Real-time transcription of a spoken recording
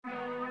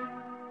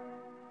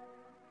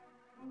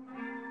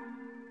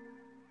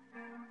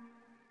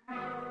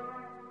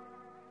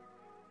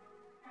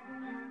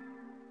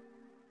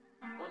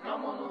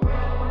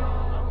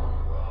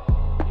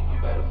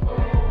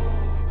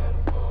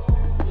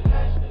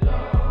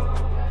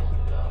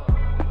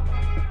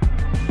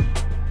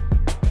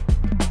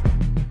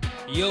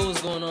Yo,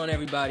 what's going on,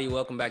 everybody?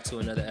 Welcome back to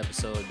another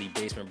episode of the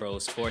Basement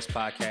Bros Sports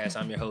Podcast.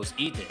 I'm your host,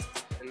 Ethan.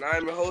 And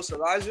I'm your host,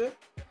 Elijah.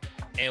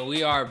 And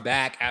we are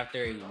back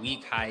after a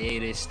week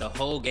hiatus. The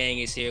whole gang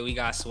is here. We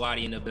got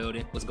Swati in the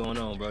building. What's going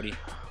on, Brody?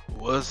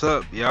 What's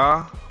up,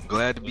 y'all?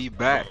 Glad to be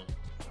back.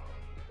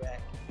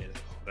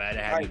 Glad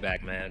to have you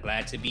back, man.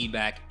 Glad to be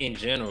back in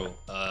general.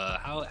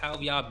 How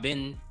have y'all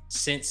been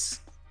since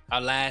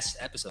our last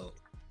episode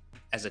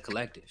as a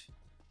collective?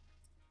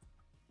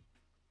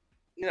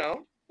 You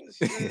know, it's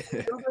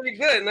pretty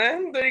good,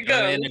 man. Pretty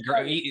good.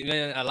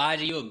 Man,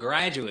 Elijah, you're a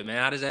graduate, man.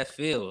 How does that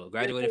feel?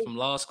 Graduated from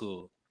law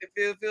school.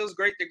 It feels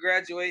great to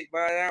graduate,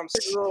 but I'm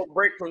still a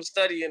break from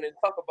studying and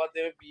talk about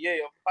the NBA.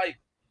 I'm hyped.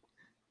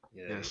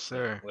 Yes,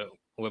 sir.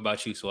 What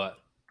about you, Swat?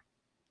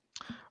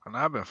 And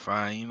I've been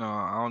fine. You know,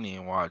 I don't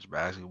even watch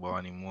basketball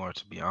anymore,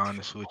 to be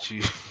honest with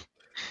you.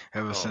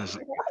 Ever since,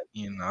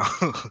 you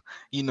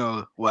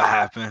know what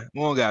happened.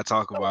 We don't gotta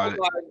talk about it.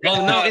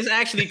 Oh no, it's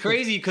actually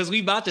crazy because we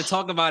about to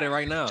talk about it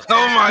right now.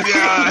 Oh my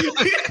god.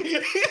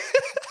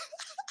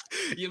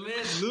 Your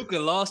man Luka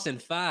lost in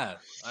 5.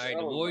 All right,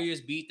 the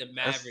Warriors beat the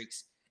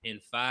Mavericks in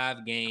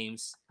 5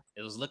 games.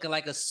 It was looking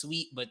like a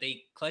sweep, but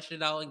they clutched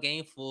it out in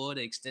game 4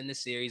 to extend the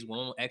series,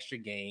 one extra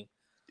game.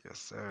 Yes,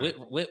 sir.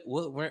 What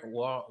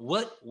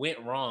went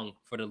wrong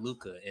for the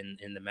Luka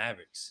in the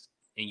Mavericks,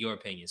 in your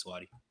opinion,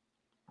 Swati?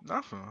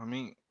 Nothing. I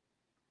mean,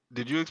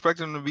 did you expect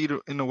them to be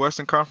in the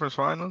Western Conference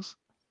Finals?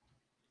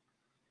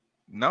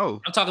 No.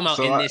 I'm talking about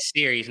this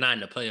series, not in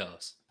the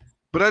playoffs.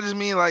 But I just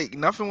mean, like,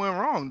 nothing went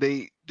wrong.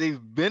 They've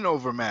been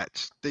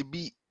overmatched.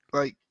 They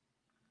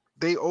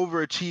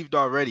overachieved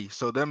already.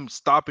 So them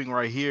stopping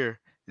right here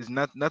is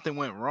nothing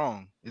went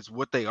wrong. It's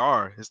what they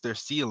are. It's their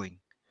ceiling.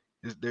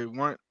 They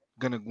weren't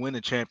gonna win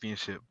a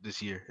championship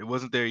this year. It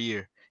wasn't their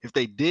year. If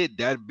they did,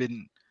 that'd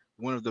been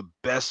one of the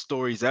best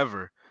stories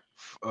ever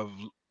of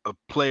a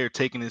player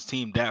taking his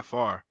team that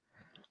far,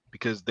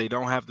 because they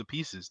don't have the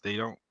pieces. They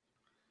don't,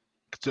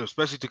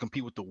 especially to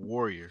compete with the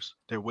Warriors.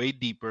 They're way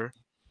deeper.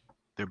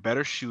 They're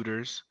better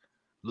shooters.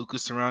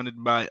 Luka's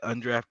surrounded by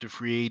undrafted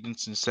free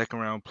agents and second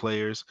round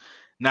players.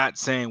 Not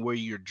saying where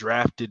you're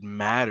drafted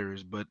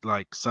matters, but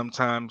like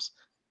sometimes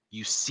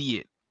you see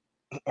it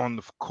on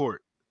the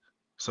court.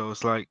 So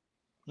it's like,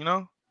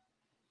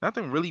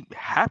 nothing really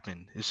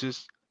happened.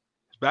 It's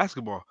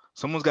basketball.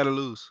 Someone's got to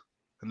lose,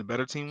 and the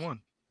better team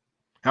won.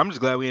 I'm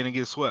just glad we didn't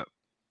get swept.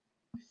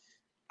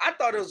 I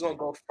thought it was going to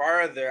go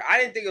further. I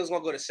didn't think it was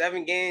going to go to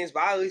 7 games,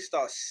 but I at least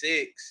thought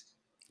 6.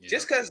 Yeah.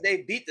 Just because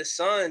they beat the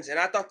Suns, and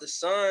I thought the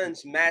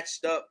Suns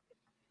matched up.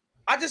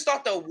 I just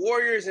thought the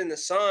Warriors and the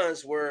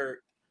Suns were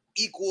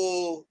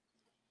equal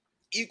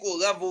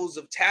levels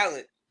of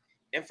talent.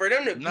 And for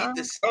them to beat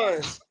the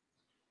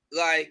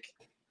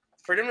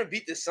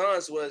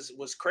Suns,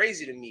 was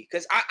crazy to me.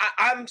 Because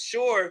I'm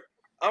sure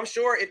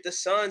if the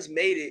Suns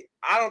made it,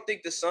 I don't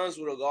think the Suns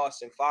would have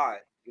lost in 5.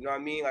 You know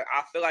what I mean? Like,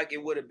 I feel like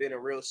it would have been a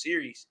real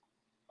series.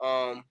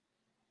 But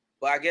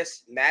I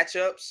guess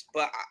matchups.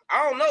 But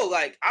I don't know.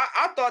 Like,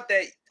 I thought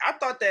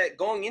that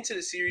going into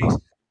the series,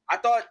 I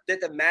thought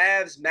that the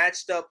Mavs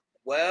matched up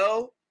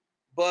well.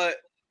 But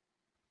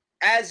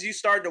as you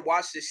started to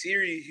watch the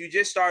series, you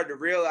just started to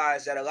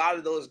realize that a lot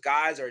of those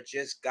guys are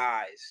just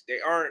guys.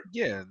 They aren't.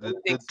 Yeah,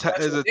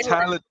 there's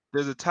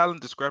a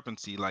talent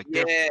discrepancy. Like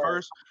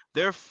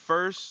their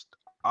fourth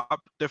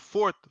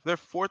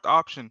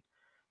option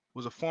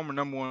was a former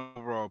number 1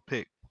 overall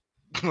pick.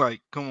 Like,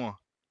 come on.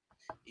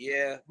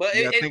 Yeah, but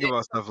think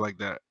about stuff like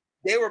that.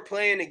 They were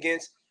playing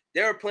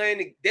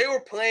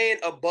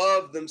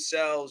above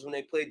themselves when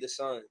they played the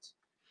Suns.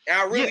 And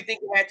I really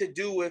think it had to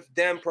do with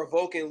them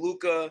provoking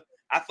Luka.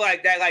 I feel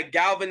like that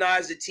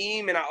galvanized the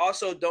team, and I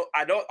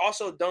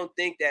don't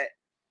think that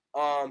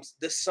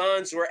the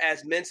Suns were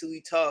as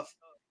mentally tough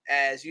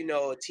as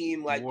a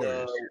team like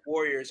the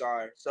Warriors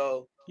are.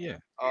 So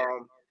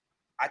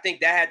I think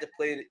that had to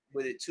play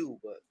with it too.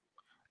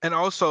 And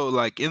also,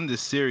 like, in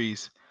this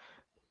series,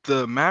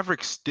 the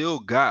Mavericks still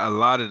got a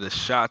lot of the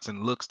shots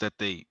and looks that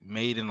they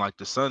made in like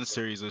the Suns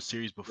series or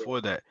series before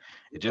that.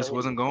 It just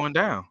wasn't going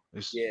down.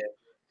 It's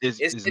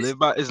live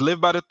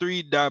by the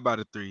 3, die by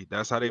the 3.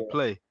 That's how they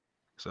play.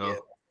 So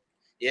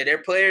their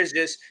players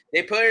just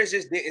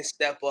didn't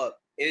step up.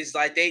 It's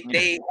like they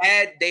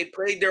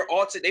played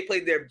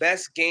their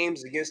best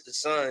games against the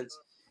Suns,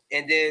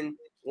 and then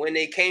when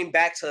they came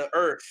back to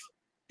earth,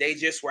 they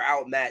just were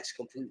outmatched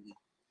completely.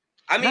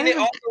 I mean,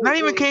 not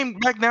even came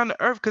back down to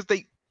earth because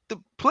the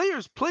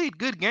players played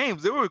good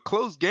games. They were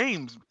close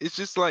games. It's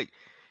just like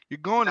you're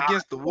going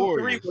against the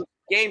Warriors.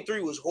 Game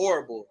 3 was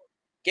horrible.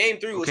 Game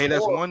 3 was horrible.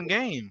 That's one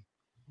game.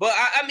 But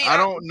I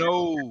don't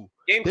know.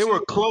 They were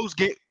close.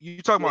 You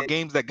talking about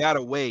games that got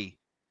away?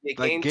 Yeah,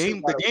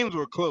 the games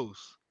were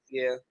close.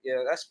 Yeah,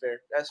 that's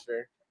fair. That's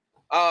fair.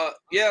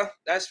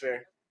 That's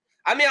fair.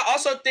 I mean, I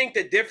also think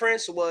the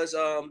difference was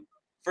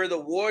for the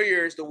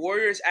Warriors. The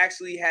Warriors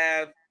actually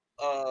have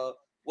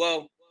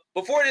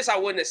before this I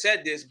wouldn't have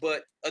said this,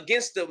 but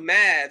against the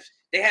Mavs,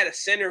 they had a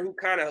center who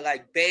kind of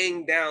like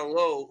banged down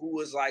low, who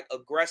was like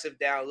aggressive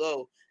down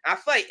low. I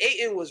feel like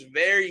Ayton was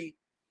very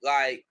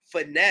like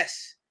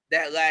finesse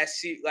that last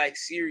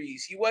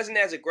series. He wasn't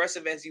as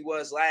aggressive as he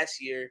was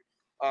last year,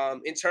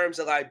 in terms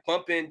of like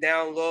bumping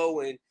down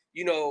low and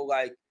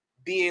like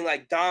being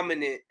like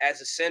dominant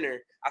as a center.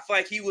 I feel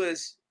like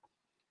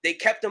they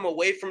kept him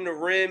away from the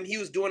rim. He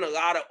was doing a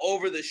lot of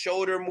over the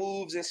shoulder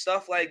moves and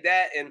stuff like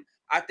that. And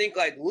I think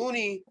like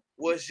Looney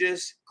was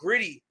just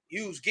gritty.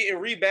 He was getting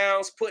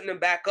rebounds, putting them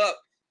back up,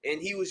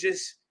 and he was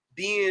just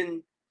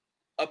being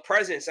a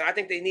presence. And I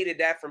think they needed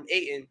that from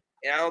Ayton,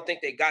 and I don't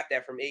think they got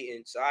that from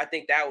Ayton. So I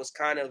think that was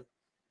kind of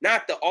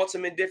not the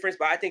ultimate difference,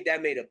 but I think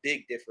that made a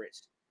big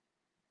difference.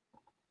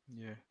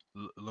 Yeah,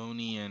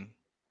 Looney and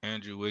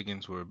Andrew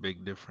Wiggins were a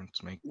big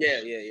difference makers.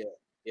 Yeah.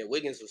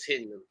 Wiggins was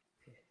hitting them.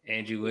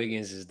 Andrew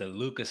Wiggins is the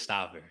Luka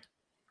stopper.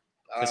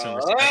 Put some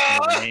respect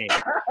on his name.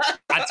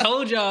 I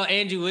told y'all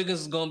Andrew Wiggins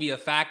was gonna be a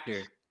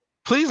factor.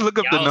 Please look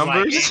up the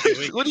numbers.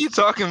 Like, what are you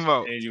talking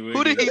about?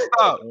 Who did he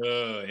stop?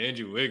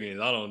 Andrew Wiggins.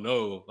 I don't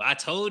know. I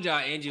told y'all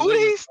Andrew. Who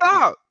did he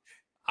stop?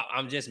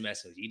 I'm just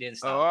messing with you. He didn't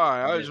stop. Oh, all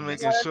right. I was just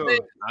making sure.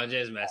 I'm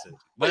just messing.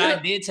 But I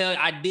did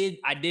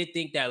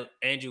think that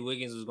Andrew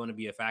Wiggins was going to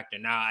be a factor.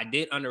 Now, I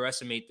did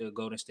underestimate the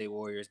Golden State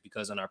Warriors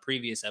because on our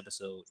previous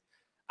episode,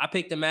 I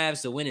picked the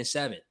Mavs to win in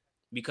 7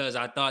 because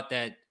I thought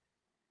that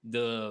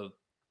the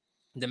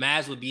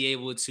Mavs would be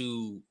able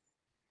to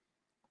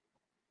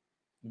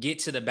get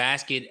to the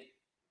basket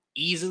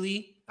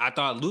easily. I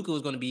thought Luka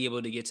was going to be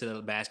able to get to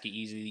the basket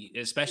easily,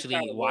 especially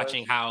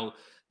watching how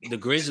the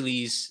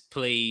Grizzlies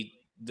played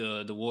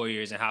the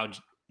Warriors and how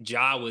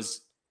Ja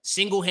was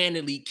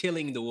single-handedly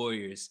killing the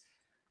Warriors.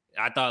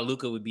 I thought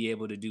Luka would be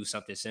able to do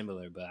something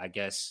similar, but I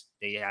guess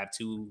they have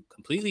two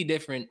completely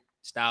different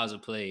styles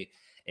of play.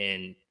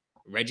 And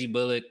Reggie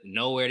Bullock,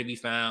 nowhere to be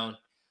found.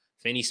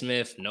 Finney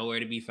Smith, nowhere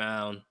to be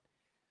found.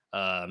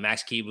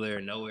 Max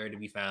Keebler, nowhere to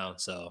be found.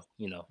 So,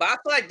 But I feel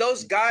like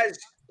those guys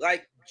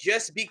like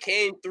just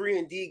became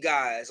 3-and-D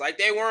guys. Like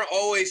they weren't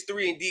always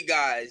 3-and-D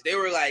guys. They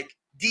were like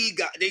D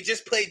guys. They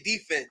just played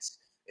defense.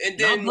 And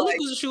then Bullock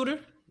was a shooter.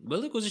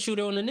 Bullock was a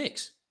shooter on the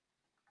Knicks.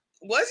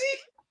 Was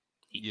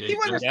he? Yeah, he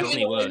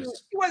definitely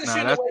was. He wasn't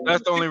shooting.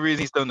 That's the only reason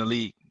he's still in the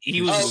league.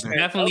 He was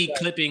definitely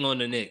clipping on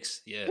the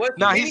Knicks. Yeah.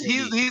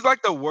 He's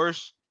like the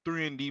worst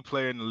 3-and-D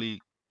player in the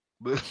league.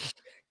 But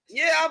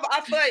yeah,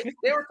 I feel like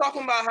they were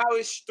talking about how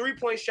his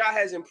 3-point shot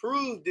has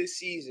improved this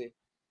season.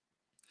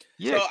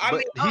 Yeah, so,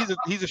 but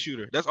he's a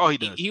shooter. That's all he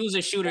does. He was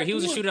a shooter. He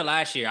was a shooter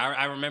last year.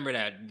 I remember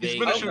that. He's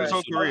been a shooter his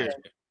whole career.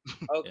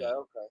 Okay.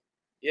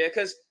 Yeah,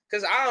 because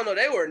I don't know,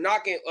 they were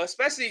knocking,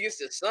 especially against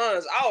the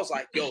Suns. I was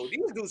like, yo,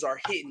 these dudes are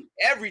hitting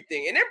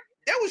everything, and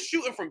they was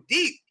shooting from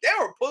deep. They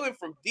were pulling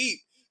from deep,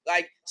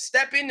 like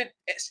stepping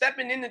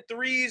in the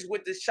threes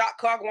with the shot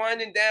clock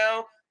winding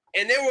down,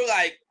 and they were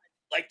like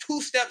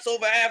 2 steps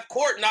over half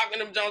court, knocking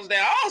them Jones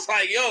down. I was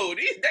like, yo,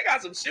 they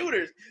got some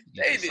shooters.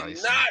 They did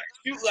not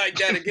shoot like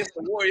that against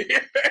the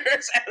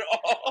Warriors at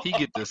all. He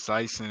get the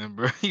slicing,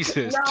 bro. He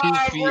says 2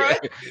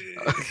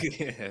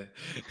 feet.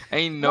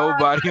 Ain't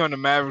nobody on the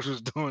Mavericks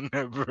was doing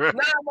that, bro.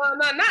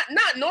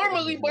 Not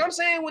normally. But I'm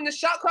saying when the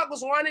shot clock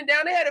was winding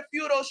down, they had a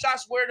few of those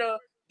shots where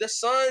the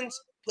Suns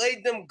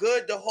played them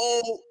good the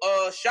whole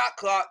shot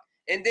clock,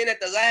 and then at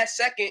the last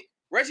second,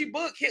 Reggie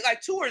Bullock hit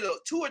like 2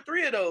 or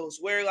 3 of those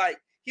where like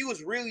he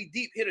was really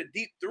deep, hit a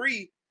deep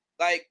 3,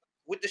 like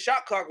with the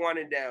shot clock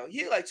winding down. He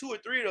hit like 2 or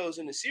 3 of those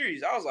in the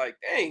series. I was like,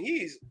 dang,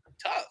 he's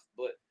tough.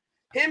 But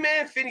him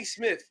and Finney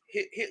Smith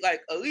hit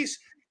like at least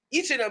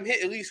each of them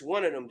hit at least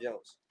one of them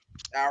jumps.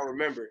 I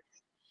remember,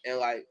 and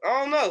like I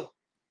don't know.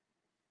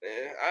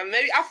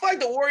 I feel like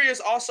the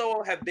Warriors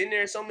also have been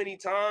there so many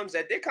times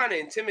that they're kind of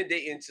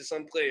intimidating to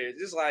some players.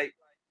 It's like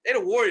they're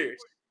the Warriors.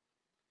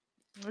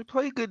 They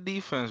play good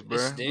defense, bro.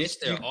 It's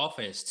their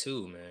offense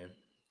too, man.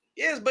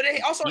 Yes, but they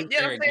also Steve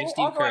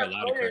Kerr a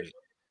lot of credit.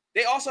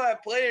 They also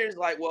have players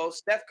like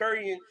Steph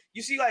Curry, and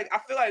you see, like I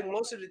feel like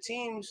most of the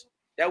teams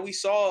that we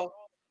saw,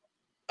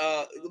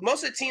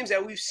 most of the teams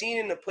that we've seen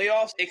in the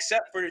playoffs,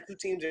 except for the 2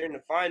 teams that are in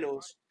the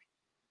finals,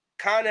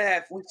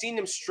 we've seen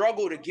them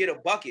struggle to get a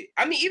bucket.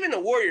 I mean, even the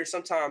Warriors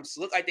sometimes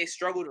look like they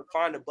struggle to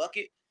find a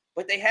bucket,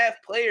 but they have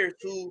players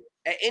who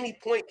at any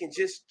point can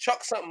just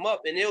chuck something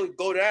up and it'll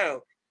go down.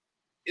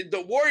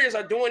 The Warriors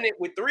are doing it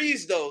with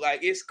threes though,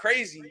 like it's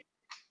crazy.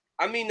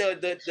 I mean,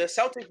 the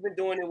Celtics been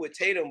doing it with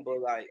Tatum, but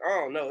like I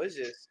don't know, it's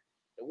just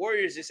the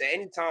Warriors just at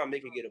any time they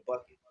can get a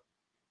bucket.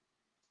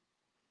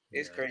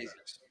 It's crazy.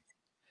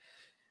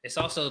 It's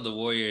also the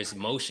Warriors'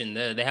 motion.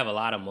 They have a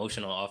lot of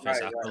motion on offense.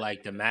 I feel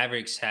like the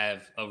Mavericks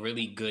have a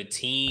really good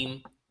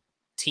team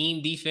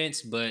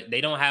defense, but they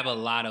don't have a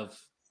lot of,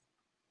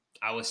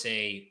 I would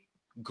say,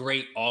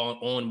 great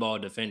on-ball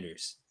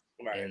defenders.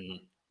 Right. And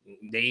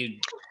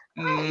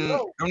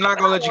I'm not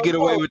gonna let you get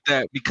away with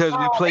that because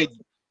we played.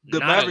 The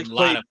Mavericks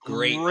played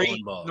great.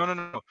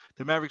 No.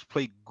 The Mavericks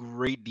played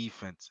great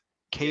defense.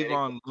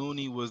 Kayvon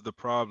Looney was the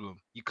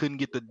problem. You couldn't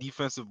get the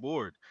defensive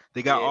board.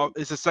 They got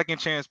it's a second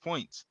chance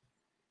points.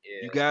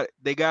 Yeah.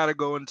 They gotta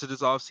go into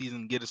this offseason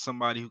and get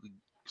somebody who could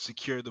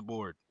secure the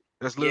board.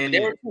 That's literally they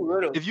were too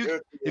little. If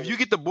you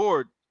get the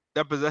board,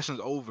 that possession's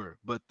over.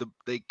 But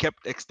they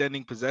kept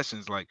extending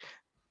possessions. Like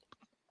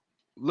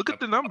Look at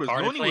the numbers.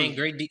 Part of Looney playing was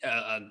great,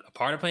 a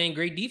part of playing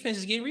great defense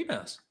is getting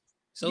rebounds.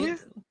 So Yeah.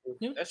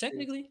 That's true.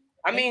 technically,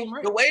 I mean,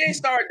 the way they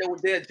started,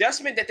 the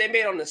adjustment that they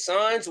made on the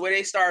Suns, where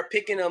they started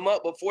picking them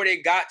up before they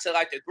got to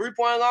like the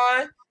 3-point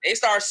line, they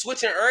started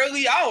switching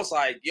early. I was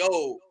like,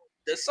 yo,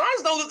 the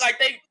Suns don't look like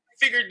they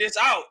figured this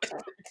out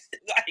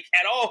like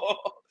at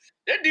all.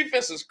 Their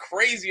defense was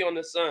crazy on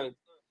the Suns.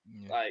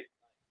 Yeah. Like,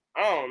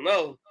 I don't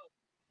know.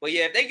 But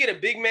yeah, if they get a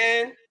big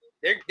man,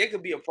 they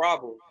could be a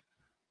problem.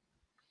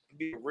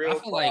 Be a real I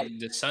feel problem. like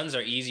the Suns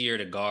are easier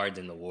to guard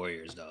than the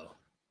Warriors, though.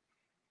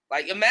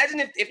 Like,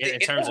 imagine if In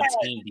terms of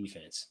team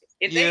defense.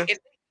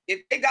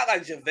 if they got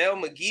like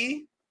JaVale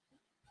McGee,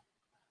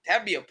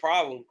 that'd be a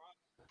problem.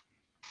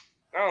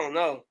 I don't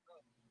know.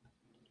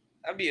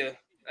 That'd be a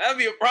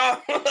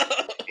problem.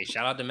 Hey,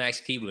 shout out to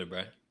Max Keebler,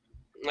 bro.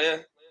 Yeah.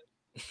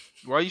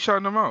 Why are you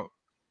shouting him out?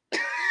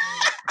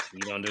 He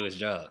don't do his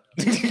job.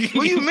 What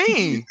do you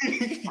mean?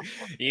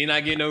 You're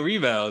not getting no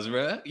rebounds,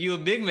 bro. You a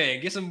big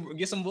man. Get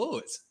some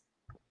boards.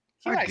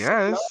 I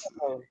guess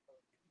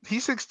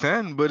he's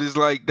 6'10", but it's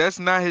like that's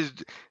not his.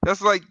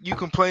 That's like you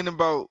complain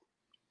about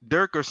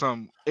Dirk or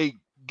something. Hey,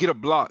 get a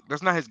block.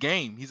 That's not his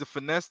game. He's a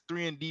finesse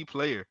 3-and-D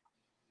player.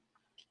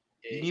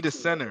 You need a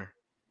center.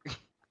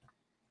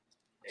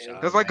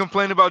 That's like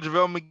complaining about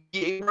JaVale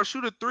McGee. Hey, bro,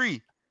 shoot a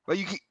 3.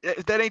 Like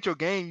if that ain't your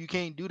game, you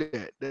can't do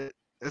that.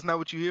 That's not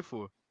what you're here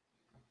for.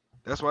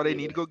 That's why they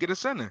need to go get a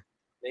center.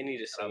 They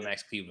need a center.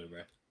 Max Keebler,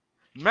 bro.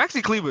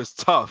 Maxi Kleber is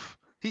tough.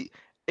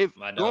 If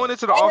My dog. going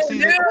into the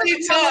offseason,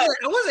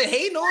 I wasn't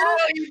hating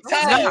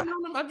on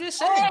him. I'm just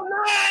saying.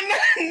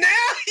 Now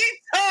he's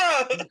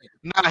tough.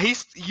 Nah,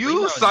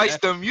 you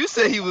sized him. You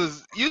said he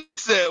was. You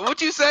said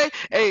what you say?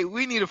 Hey,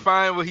 we need to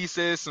find what he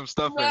says. Some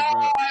stuff at,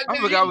 bro.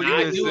 I forgot what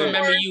I you do said.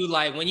 remember you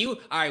like when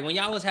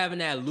y'all was having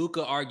that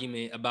Luka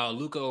argument about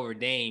Luka over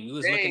Dame. You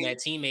was looking at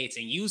teammates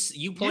and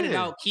you pointed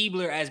out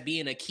Keebler as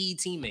being a key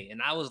teammate,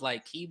 and I was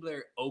like, Keebler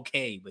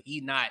okay, but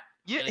he's not.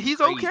 Yeah, he's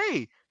crazy.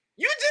 Okay.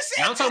 You just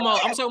said I'm talking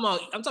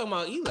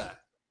about Eli.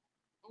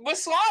 But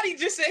Swati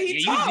just said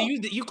he's tough.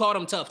 You called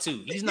him tough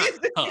too. He's not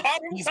tough.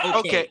 He's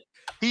okay.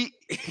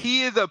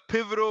 He is a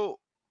pivotal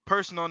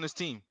person on this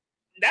team.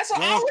 That's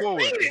what I was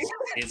forward.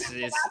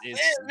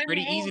 It's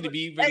pretty easy to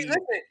be. Hey,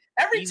 listen,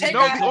 every take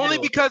only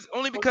because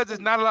there's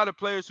not a lot of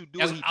players who do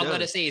what he does. I'm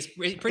gonna say it's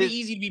pretty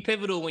easy to be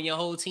pivotal when your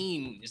whole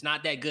team is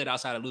not that good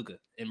outside of Luka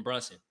and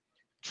Brunson.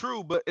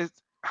 True, but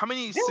how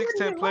many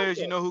 6'10" players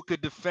you know who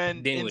could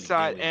defend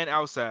inside and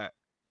outside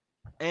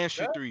and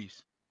shoot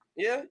threes?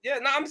 Yeah.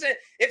 No, I'm saying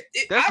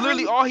that's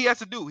literally all he has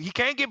to do. He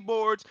can't get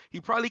boards. He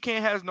probably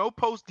can't has no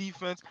post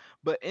defense,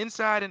 but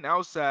inside and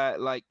outside,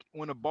 like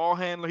when a ball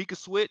handler, he could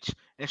switch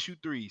and shoot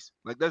threes.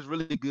 Like that's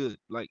really good.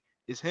 Like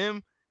it's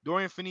him,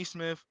 Dorian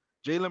Finney-Smith,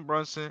 Jalen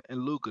Brunson, and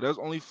Luka. There's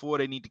only 4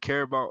 they need to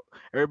care about.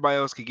 Everybody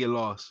else could get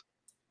lost.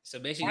 So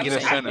basically,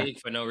 get a center big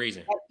for no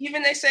reason.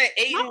 Even they say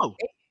Aiden. No.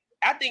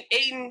 I think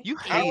Aiden. You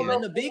hate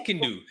what the big can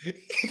do.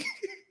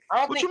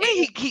 What you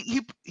mean?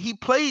 He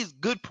plays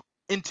good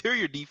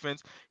interior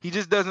defense. He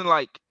just doesn't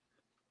like.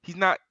 He's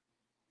not.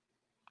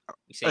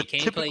 You say he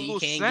can't play. He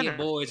can't get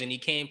boards, and he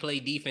can't play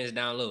defense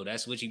down low.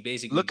 That's what you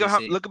basically look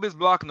up his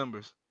block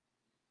numbers.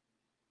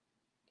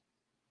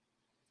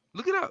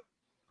 Look it up.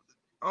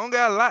 I don't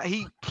got a lot.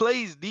 He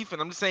plays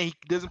defense. I'm just saying he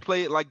doesn't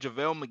play it like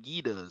JaVale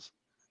McGee does.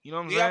 You know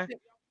what I'm saying?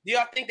 Do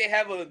y'all think they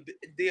have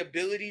the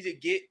ability to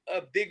get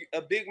a big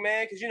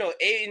man? Because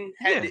Aiden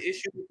had the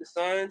issue with the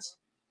Suns.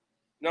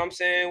 You know what I'm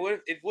saying? What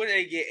if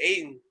they get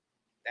Aiden?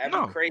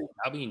 That'd be crazy.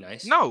 That'd be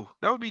nice. No,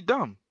 that would be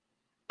dumb.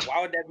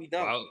 Why would that be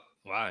dumb?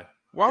 Why?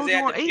 Why would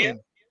you want Aiden?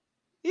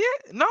 Yeah,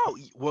 no.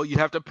 Well, you'd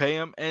have to pay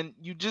him, and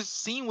you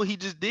just seen what he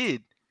just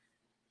did.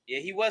 Yeah,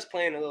 he was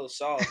playing a little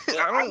soft.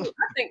 I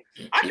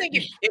think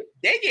if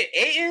they get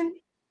Aiden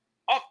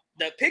off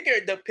the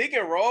pick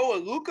and roll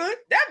with Luka,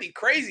 that'd be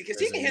crazy because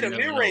he can hit a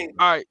mid range.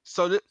 All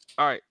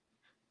right,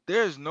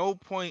 there's no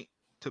point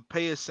to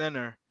pay a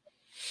center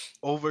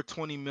over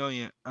 $20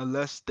 million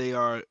unless they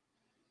are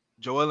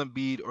Joel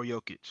Embiid or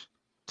Jokic.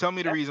 Tell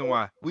me the reason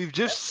why. We've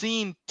just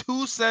seen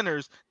 2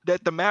 centers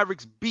that the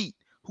Mavericks beat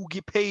who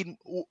get paid,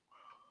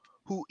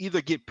 who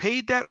either get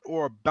paid that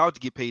or about to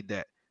get paid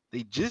that.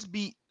 They just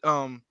beat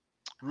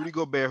Rudy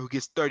Gobert, who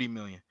gets $30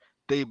 million.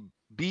 They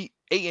beat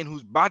Ayton,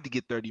 who's about to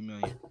get $30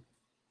 million.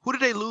 Who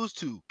did they lose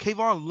to?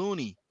 Kevon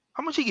Looney.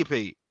 How much he get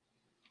paid?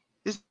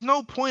 There's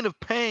no point of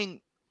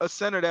paying a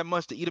center that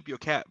much to eat up your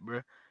cap,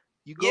 bro.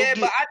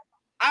 But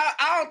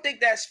I don't think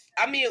that's.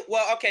 I mean,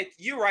 well, okay,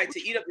 you're right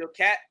to eat up your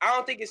cap. I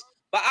don't think it's.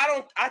 But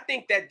I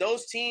think that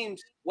those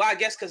teams. Well, I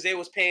guess because they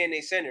was paying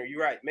their center.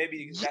 You're right.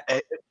 Maybe.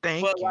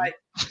 Thank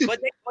you. But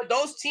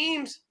those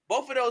teams,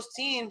 both of those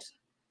teams,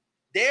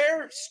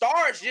 their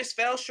stars just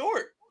fell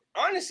short.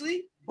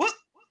 Honestly,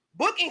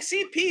 booking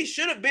CP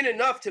should have been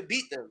enough to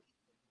beat them.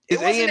 Is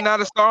Aiden not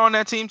a star on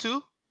that team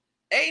too?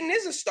 Aiden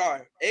is a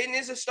star.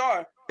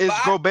 Is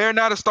Gobert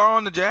not a star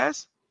on the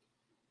Jazz?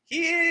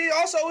 He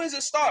also is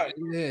a star.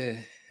 Yeah.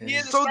 He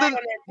is a so star then on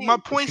that team. My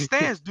point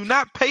stands. Do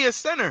not pay a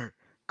center.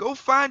 Go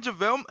find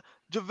JaVale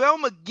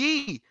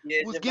McGee.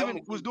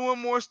 Was doing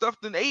more stuff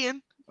than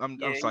Aiden. I'm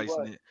Yeah, he slicing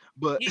was. it,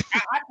 but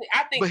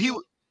I think but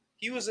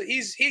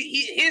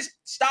his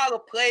style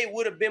of play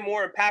would have been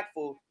more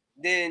impactful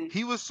than.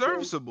 he was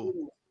serviceable,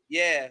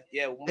 Yeah.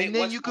 and then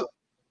Much you could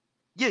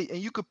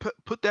more.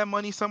 put that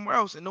money somewhere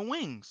else in the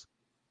wings.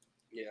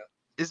 Yeah.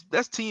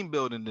 That's team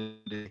building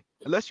today.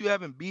 Unless you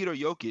haven't beat or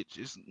Jokic,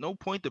 it's no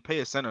point to pay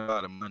a center a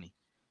lot of money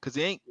because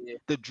it ain't Yeah.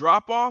 the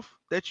drop off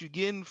that you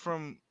getting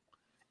from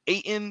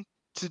Aiton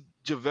to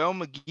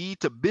JaVale McGee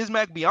to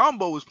Bismack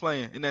Biyombo was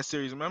playing in that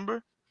series,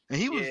 remember? And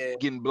he was Yeah.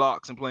 getting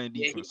blocks and playing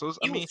Yeah. defense. So I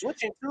He mean, was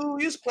switching too.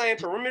 He was playing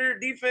perimeter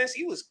defense.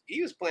 He was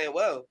playing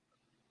well.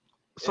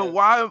 so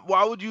Yeah.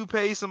 why would you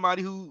pay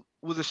somebody who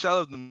was a shell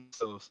of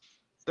themselves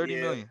 30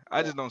 Yeah. million?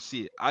 I just don't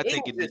see it. I He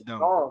think was it'd be just dumb.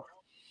 soft.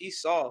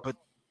 He's soft. But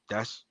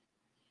that's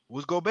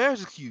was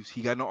Gobert's excuse.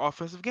 He got no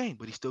offensive game,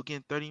 but he's still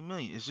getting 30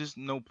 million. It's just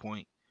no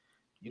point.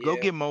 You go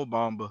Yeah. get Mo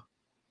Bamba.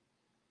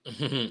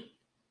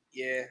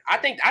 Yeah. I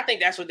think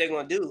that's what they're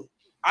gonna do.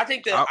 I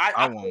think that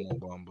I want Mo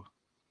Bamba.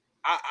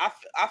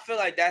 I feel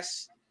like that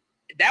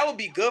would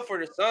be good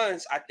for the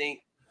Suns. I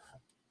think.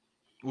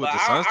 With But the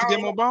Suns to I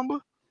get don't Mo know.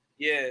 Bamba?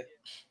 Yeah.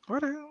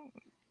 What the hell?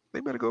 They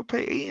better go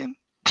pay Aiton.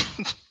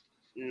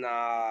 Nah.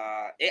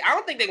 I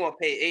don't think they're gonna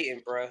pay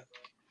Aiton, bro.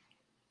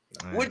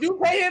 Man. Would you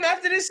pay him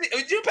after this?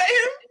 Would you pay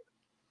him?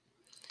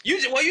 You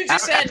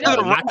just said After no.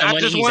 the Not the I money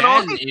just he's went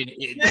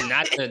on.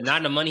 asking.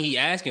 Not the money he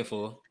asking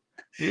for.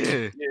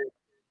 Yeah.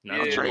 Not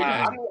I'll the trade money he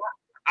him. asking.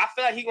 I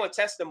feel like he's gonna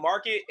test the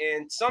market,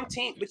 and some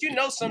team, but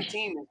some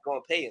team is gonna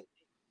pay him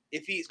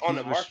if he's on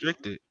the He's market.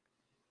 restricted.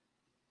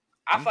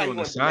 I I'm feel like doing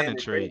the he's gonna signing demand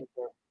a trade. trade.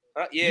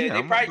 Yeah, Yeah, they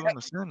I'm probably doing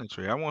the signing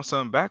trade. I want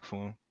something back for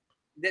him.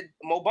 that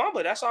Mo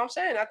Bamba. That's what I'm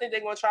saying. I think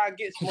they're gonna try to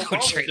get Mo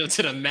Gonna Bamba. trade him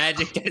to the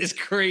Magic. That is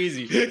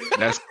crazy.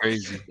 That's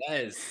crazy.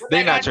 Yes. What They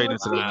they not gotta do trading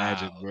is to the Wow.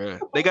 Magic, bro.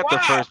 They got the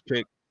Why? first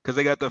pick because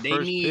they got the They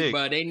first need, pick.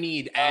 bro. They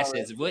need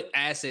assets. What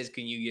assets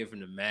can you get from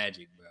the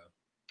Magic, bro?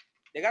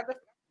 They got the.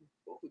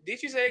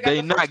 Did you say they got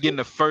They the first not getting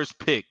the first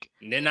pick.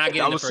 They're not I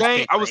getting the was first saying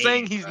pick. I for was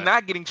saying Ayton, he's bro.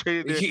 not getting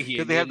traded there Yeah, because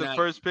they they're have the not-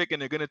 first pick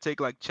and they're gonna take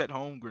like Chet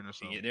Holmgren or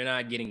something. Yeah, they're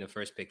not getting the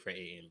first pick for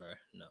Ayton, bro.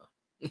 No.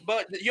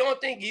 But you don't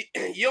think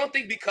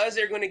because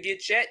they're gonna get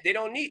Chet, they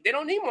don't need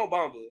Mo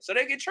Bamba, so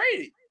they get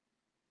traded.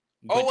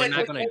 But they're wait,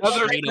 not going to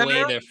Another trade away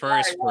center? their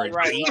first for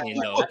Right. Ayton,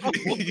 though. I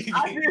see what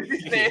you're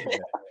saying.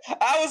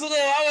 I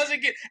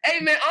wasn't getting. Hey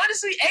man,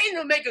 honestly, Aiden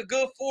will make a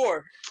good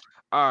 4.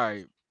 All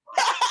right,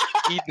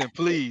 Ethan,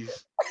 please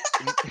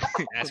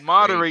That's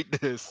moderate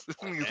this. This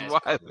thing is That's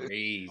wild.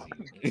 crazy.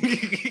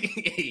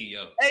 Hey,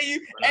 yo. Hey,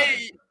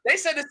 they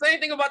said the same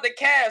thing about the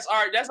Cavs.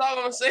 All right, that's all I'm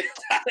gonna say.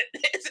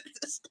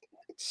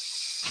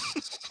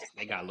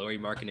 They got Laurie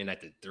Markkinen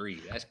at the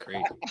 3. That's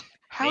crazy.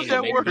 How's Ain't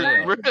that no work, big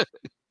deal. bro?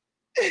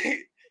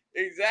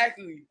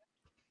 Exactly.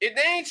 If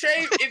they ain't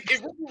trade,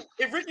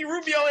 if Ricky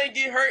Rubio ain't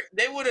get hurt,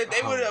 they would have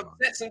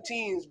upset some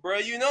teams, bro.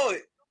 You know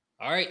it.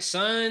 All right,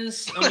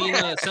 Celtics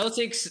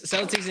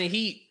and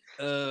Heat.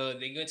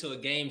 They go to a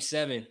game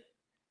 7.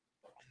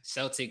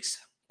 Celtics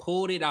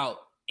pulled it out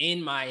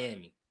in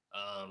Miami.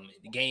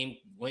 The game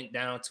went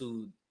down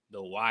to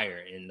the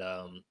wire, and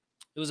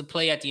it was a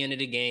play at the end of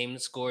the game. The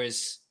score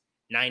is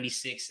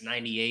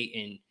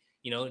 96-98,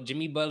 and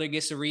Jimmy Butler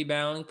gets a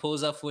rebound,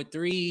 pulls up for a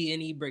 3,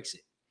 and he breaks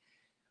it.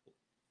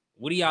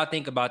 What do y'all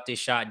think about this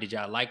shot? Did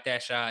y'all like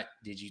that shot?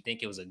 Did you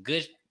think it was a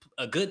good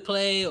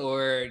play,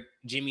 or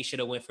Jimmy should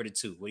have went for the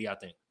 2? What do y'all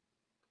think?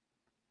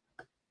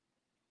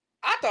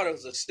 I thought it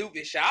was a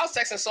stupid shot. I was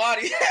texting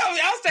Saudi.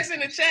 I was texting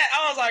the chat.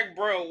 I was like,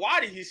 bro, why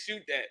did he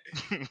shoot that?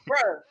 Bro,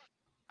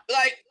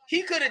 like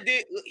he could have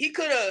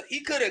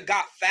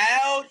got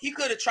fouled. He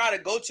could have tried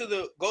to go to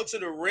the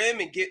rim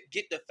and get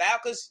the foul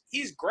because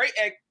he's great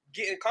at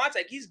getting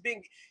contact. He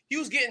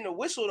was getting the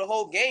whistle the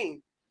whole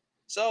game.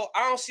 So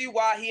I don't see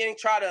why he ain't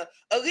try to.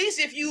 At least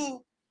if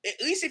you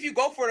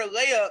go for the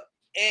layup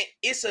and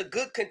it's a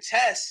good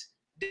contest,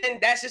 then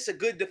that's just a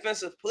good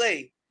defensive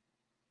play.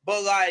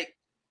 But like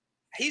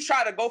he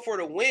tried to go for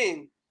the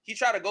win.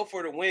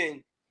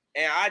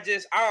 And I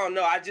don't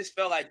know. I just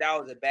felt like that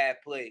was a bad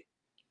play.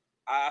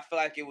 I feel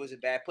like it was a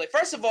bad play.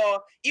 First of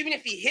all, even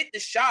if he hit the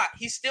shot,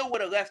 he still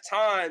would have left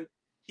time.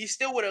 He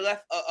still would have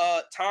left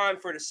time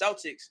for the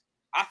Celtics.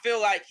 I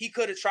feel like he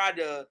could have tried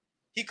to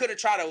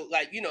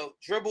like,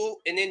 dribble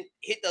and then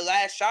hit the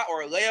last shot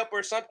or a layup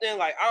or something.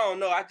 Like, I don't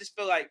know. I just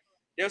feel like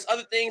there's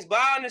other things, but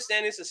I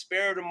understand it's a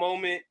spare of the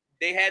moment.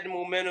 They had the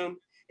momentum.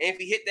 And if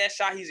he hit that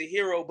shot, he's a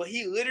hero. But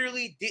he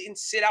literally didn't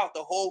sit out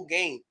the whole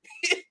game.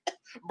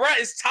 Bruh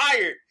is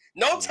tired.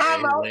 No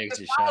timeout.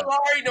 Kyle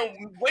Lowry done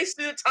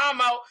wasted a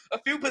timeout. A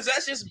few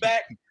possessions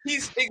back.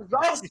 He's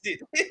exhausted.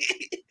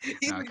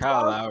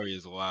 Kyle Lowry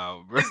is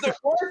wild, bro. He's the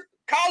worst.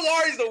 Kyle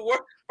Lowry is the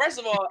worst. First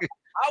of all,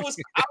 I was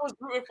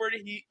rooting for the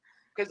Heat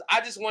because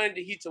I just wanted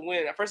the Heat to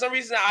win. For some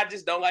reason, I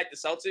just don't like the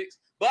Celtics.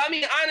 But I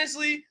mean,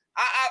 honestly,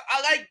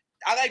 I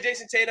like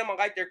Jason Tatum. I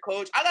like their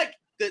coach. I like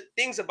the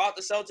things about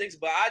the Celtics,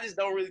 but I just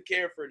don't really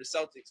care for the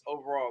Celtics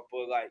overall.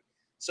 But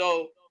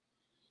so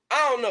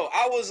I don't know.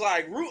 I was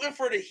like rooting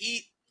for the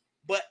Heat,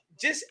 but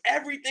just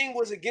everything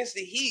was against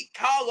the Heat.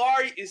 Kyle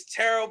Lowry is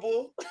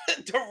terrible.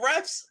 The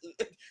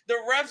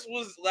refs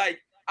was like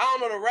I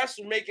don't know. The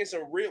refs were making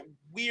some real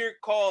weird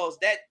calls.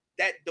 That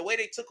the way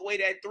they took away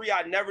that three,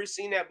 I'd never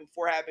seen that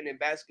before happen in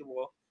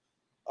basketball.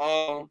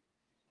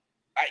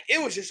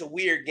 It was just a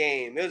weird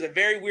game. It was a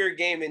very weird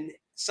game, and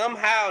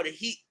somehow the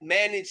Heat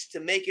managed to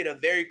make it a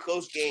very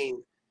close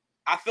game.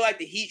 I feel like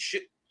the Heat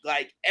should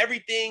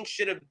everything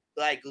should have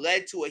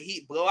led to a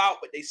Heat blowout,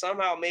 but they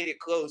somehow made it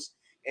close.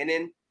 And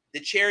then the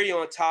cherry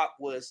on top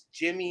was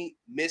Jimmy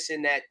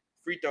missing that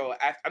free throw.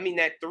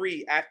 That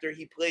three after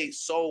he played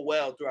so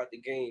well throughout the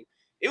game.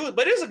 It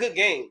was a good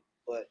game,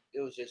 but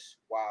it was just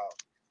wow.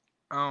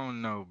 I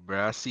don't know,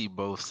 bro. I see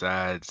both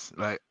sides.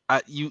 Like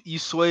you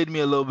swayed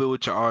me a little bit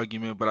with your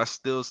argument, but I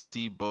still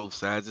see both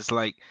sides. It's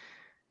like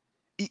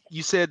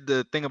you said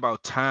the thing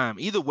about time.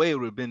 Either way, it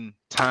would have been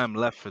time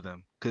left for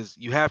them because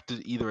you have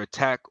to either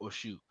attack or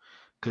shoot.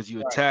 Because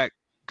you attack,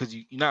 because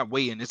you're not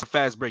waiting. It's a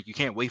fast break. You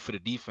can't wait for the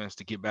defense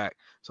to get back.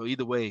 So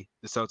either way,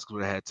 the Celtics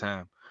would have had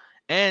time.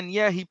 And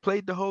yeah, he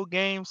played the whole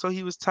game, so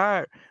he was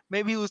tired.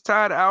 Maybe he was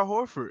tired of Al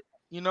Horford.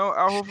 Al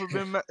Horford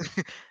been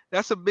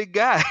that's a big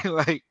guy.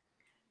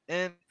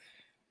 And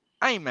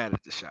I ain't mad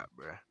at the shot,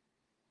 bro.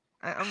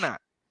 I'm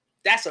not.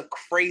 That's a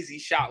crazy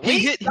shot. He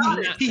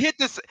hit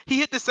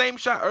the same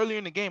shot earlier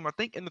in the game, I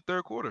think in the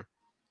third quarter.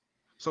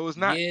 So it's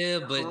not. Yeah,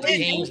 but the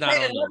game's not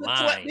on the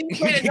line. He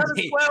played another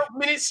 12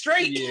 minutes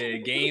straight. Yeah,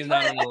 game's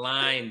not on the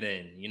line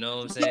then. You know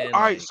what I'm saying?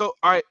 All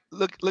right,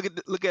 look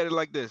at it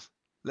like this.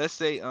 Let's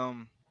say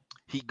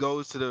he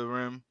goes to the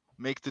rim,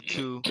 makes the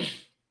two,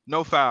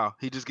 no foul.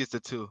 He just gets the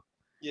two.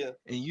 Yeah.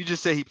 And you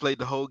just said he played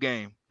the whole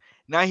game.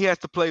 Now he has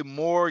to play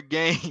more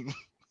game.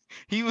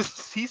 He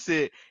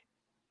said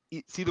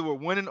it's either we're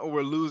winning or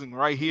we're losing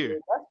right here.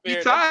 Yeah,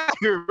 he's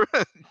tired,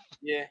 bro.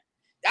 Yeah.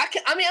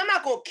 I'm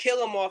not gonna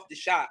kill him off the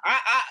shot.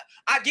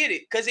 I get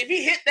it, because if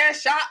he hit that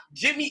shot,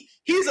 Jimmy,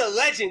 he's a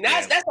legend.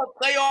 That's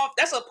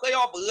a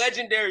playoff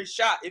legendary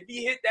shot. If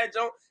he hit that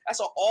jump,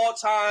 that's an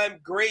all-time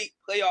great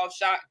playoff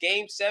shot.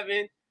 Game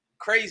 7,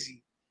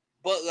 crazy.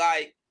 But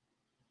I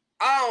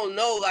don't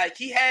know.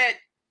 He had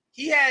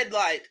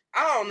I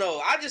don't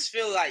know. I just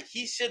feel like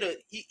he should have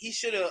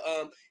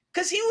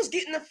because he was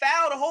getting the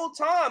foul the whole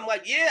time.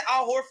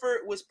 Al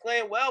Horford was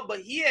playing well, but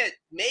he had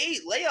made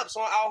layups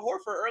on Al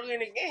Horford earlier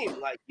in the game.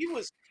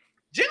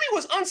 Jimmy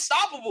was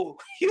unstoppable.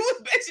 He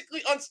was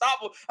basically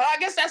unstoppable. I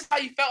guess that's how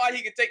he felt like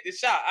he could take the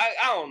shot.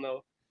 I don't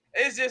know.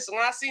 It's just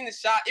when I seen the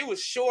shot, it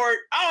was short.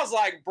 I was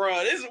like, bro,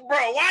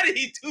 why did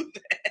he do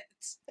that?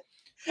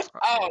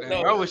 I don't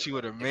know. I wish he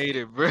would have made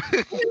it, bro. He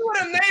would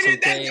have made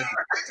it.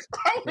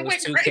 It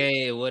was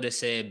 2K. It would have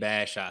said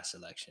bad shot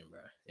selection, bro.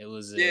 It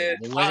was. It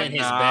wasn't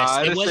his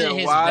best. It wasn't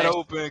his wide best.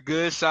 Open,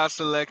 good shot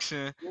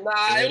selection.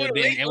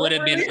 It would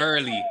have been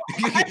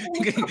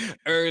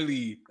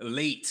early,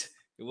 late.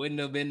 It wouldn't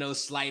have been no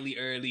slightly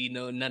early,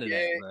 none of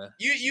that, bro.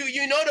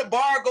 You know the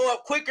bar go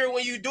up quicker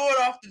when you do it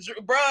off the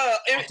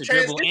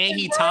dribble, and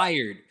he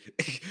tired.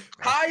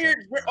 Tired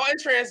on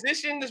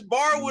transition. This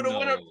bar would have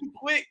went up too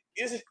quick.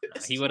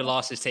 He would have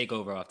lost his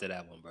takeover after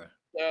that one, bro.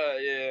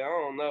 Yeah, I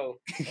don't know.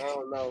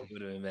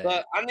 Would have been bad.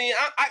 But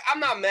I'm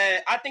not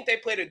mad. I think they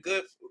played a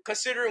good,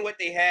 considering what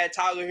they had.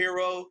 Tyler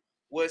Hero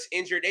was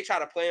injured. They tried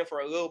to play him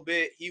for a little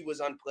bit. He was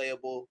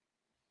unplayable.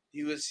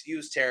 He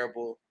was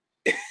terrible.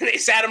 They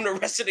sat him the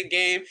rest of the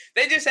game.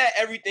 They just had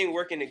everything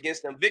working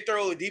against them. Victor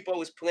Oladipo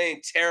was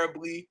playing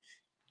terribly,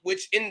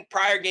 which in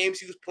prior games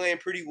he was playing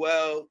pretty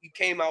well. He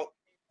came out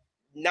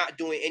not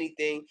doing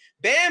anything.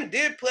 Bam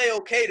did play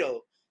okay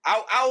though.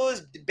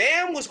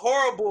 Bam was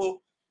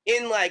horrible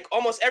in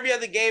almost every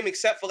other game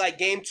except for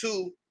game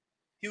 2.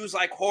 He was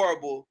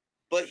horrible,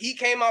 but he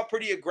came out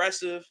pretty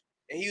aggressive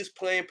and he was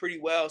playing pretty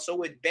well. So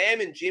with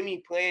Bam and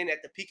Jimmy playing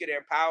at the peak of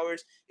their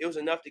powers, it was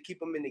enough to keep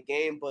them in the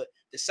game. But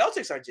the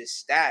Celtics are just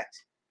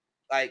stacked.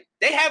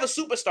 They have a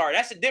superstar.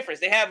 That's the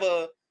difference. They have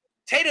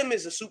Tatum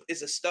is a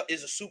superstar.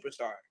 He's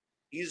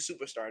a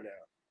superstar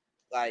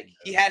now.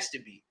 He has to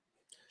be.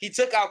 He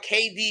took out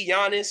KD,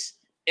 Giannis,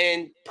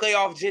 and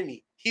playoff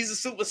Jimmy. He's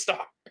a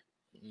superstar.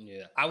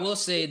 Yeah, I will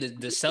say the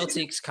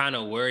Celtics kind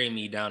of worry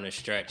me down the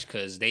stretch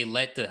because they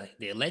let the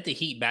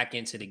Heat back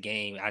into the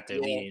game after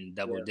leading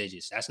double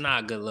digits. That's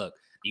not a good look.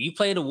 If you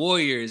play the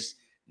Warriors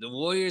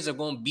are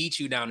going to beat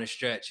you down the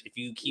stretch. If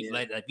you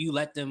if you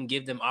let them,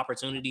 give them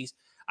opportunities,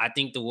 I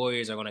think the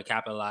Warriors are going to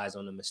capitalize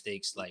on the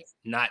mistakes,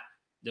 not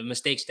the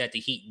mistakes that the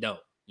Heat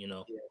don't.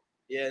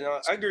 Yeah, no,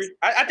 I agree.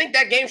 I think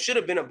that game should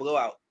have been a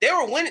blowout. They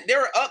were winning. They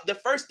were up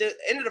the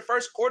end of the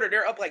first quarter.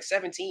 They're up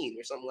 17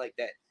 or something like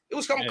that. It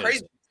was something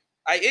crazy.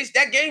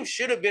 That game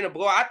should have been a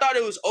blowout. I thought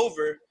it was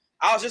over.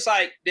 I was just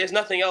there's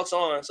nothing else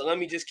on, so let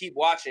me just keep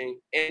watching.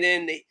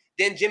 And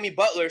then Jimmy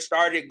Butler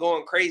started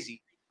going crazy,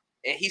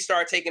 and he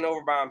started taking over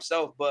by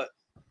himself. But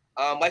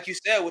like you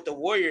said, with the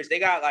Warriors, they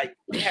got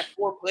they have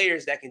 4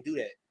 players that can do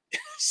that.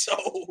 So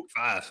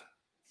 5.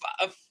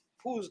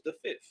 Who's the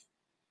 5th?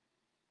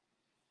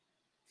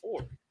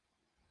 4.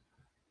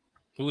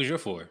 Who was your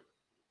 4?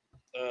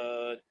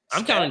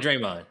 I'm counting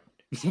Draymond.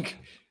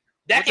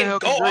 That can go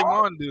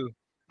Draymond do?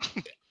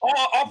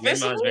 Draymond's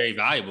Offensively, very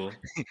valuable.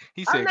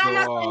 He I'm said not, go I'm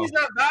not saying off. he's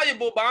not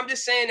valuable, but I'm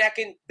just saying that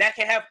can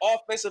have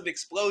offensive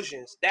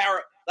explosions that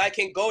are like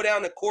can go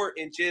down the court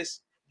and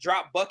just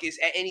drop buckets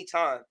at any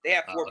time. They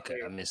have four Okay,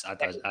 players. I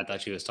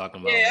thought you was talking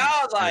about Yeah, in I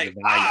was terms like, of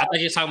value. I thought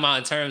you was talking about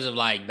in terms of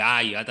like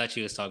value. I thought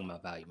you was talking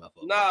about value. My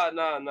fault. nah.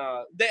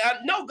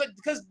 No, good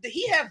because the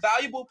Heat have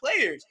valuable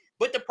players.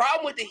 But the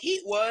problem with the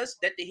Heat was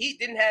that the Heat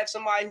didn't have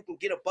somebody who can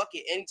get a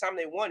bucket anytime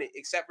they wanted,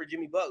 except for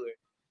Jimmy Butler.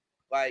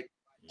 Like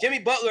Jimmy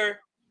Butler,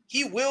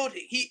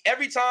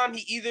 every time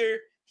he either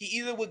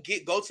would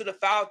go to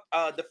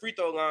the free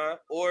throw line,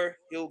 or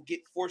he'll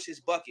force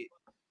his bucket.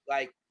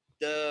 Like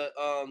the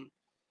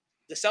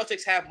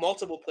Celtics have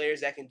multiple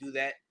players that can do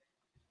that.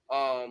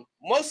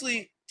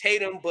 Mostly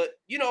Tatum, but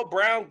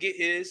Brown get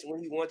his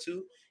when he want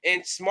to,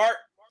 and Smart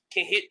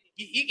can hit.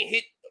 He can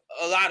hit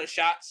a lot of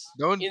shots.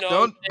 Don't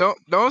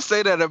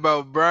say that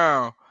about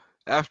Brown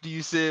after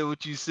you said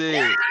what you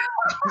said.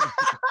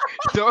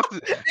 don't say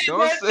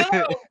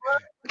that.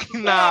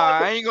 Nah,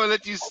 I ain't gonna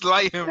let you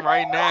slight him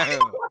right now.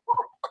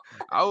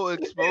 I will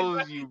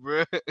expose you,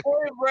 bro. Hey,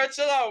 bro,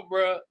 chill out,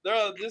 bro.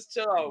 Just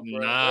chill out, bro.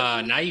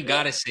 Nah, now you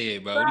gotta say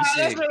it, bro. What you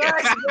say?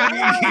 Relax,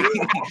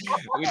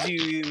 Would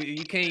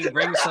you can't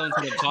bring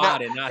something to the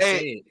pod and not say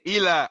Hey, it?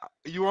 Eli,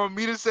 you want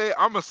me to say it?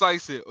 I'm gonna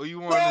slice it, or you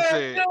want to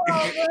say it?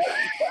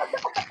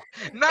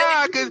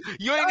 Nah, cause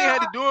you ain't even had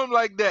to do him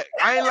like that.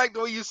 I ain't like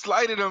the way you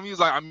slighted him. He was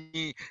like, I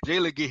mean,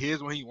 Jalen get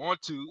his when he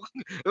want to.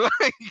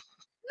 Like,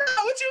 No,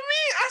 what you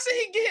mean? I said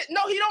he get.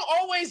 No, he don't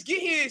always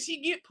get his. He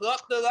get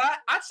plucked a lot.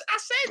 I said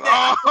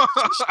that. oh.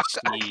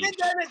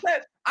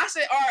 I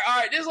said, all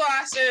right. This is why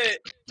I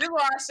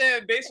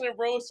said, Basement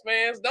Bros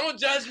fans, don't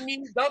judge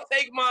me. Don't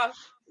take my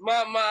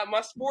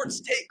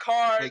sports take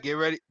card. Hey, get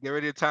ready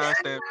to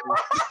timestamp.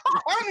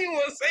 I don't even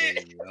want to say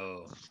it.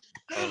 Yo.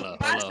 Hold up.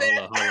 I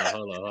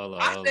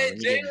said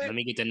Let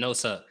me get the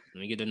notes up.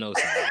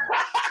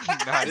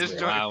 Nah, this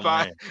joint wild,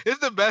 fire. man. This is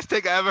the best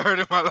take I ever heard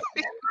in my life.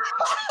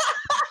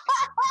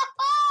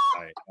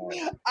 All right.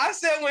 I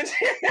said when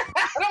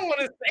I don't want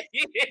to say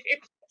it.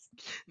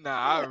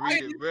 Nah, I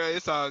read it, bro.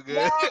 It's all good.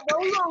 Nah, bro,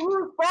 we gonna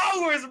lose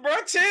followers, bro.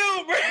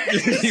 Chill, bro.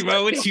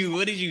 Bro, what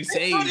did you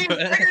say, bro?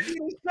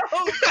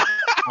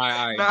 All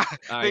right. Nah, All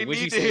right, they what'd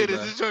you need to say, hear bro?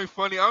 this. This joint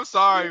funny. I'm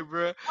sorry,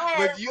 bro.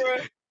 But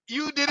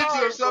you did it to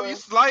yourself. You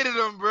slighted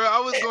him, bro. I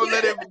was gonna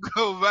let it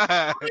go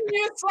by.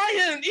 You slight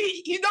him.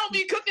 He don't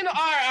be cooking. All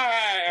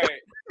right.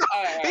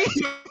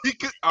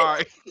 All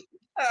right.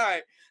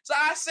 So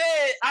I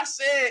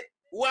said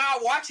when I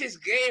watch his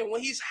game,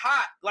 when he's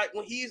hot, like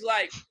when he's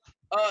like,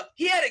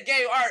 he had a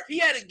game. All right, he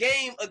had a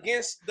game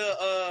against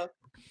the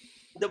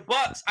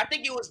Bucks. I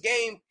think it was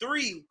game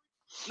 3.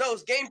 No, it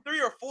was game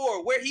 3 or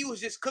 4 where he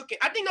was just cooking.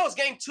 I think that was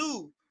game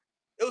 2.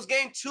 It was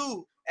game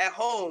 2 at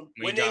home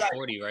When he dropped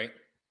 40, right?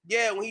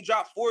 Yeah, when he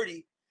dropped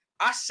 40.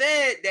 I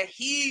said that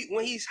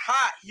when he's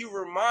hot, he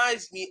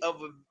reminds me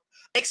of a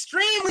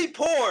extremely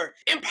poor,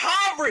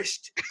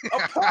 impoverished, a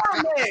poor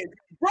man,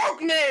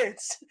 broke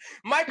man's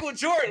Michael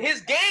Jordan. His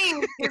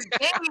game is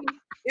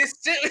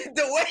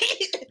the way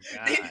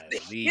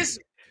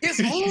his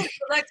move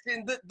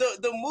selection,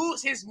 the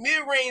moves, his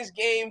mid-range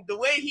game, the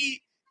way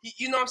he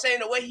you know what I'm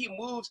saying, the way he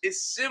moves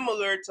is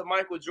similar to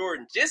Michael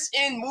Jordan, just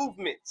in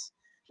movements,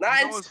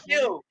 not in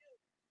skill.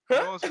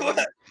 Huh?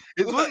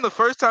 It wasn't the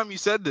first time you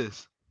said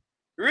this.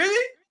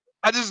 Really?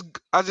 I just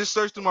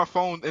searched through my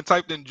phone and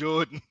typed in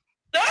Jordan.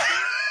 Because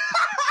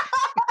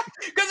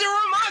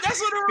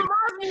that's what it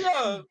reminds me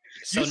of.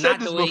 So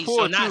not the way,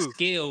 so not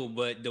skill,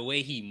 but the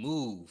way he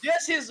moves.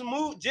 Just his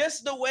move,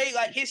 just the way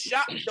like his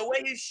shot, the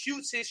way he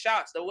shoots his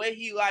shots, the way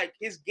he like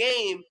his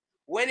game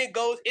when it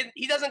goes.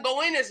 He doesn't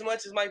go in as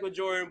much as Michael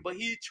Jordan, but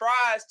he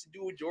tries to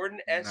do a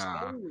Jordan-esque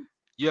move.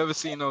 You ever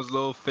seen those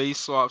little face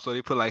swaps where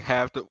they put like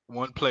half the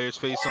one player's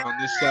face on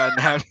this side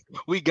and half?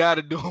 We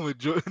gotta do them with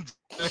Jordan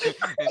and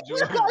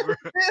Jordan, bro.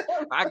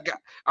 I'm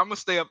gonna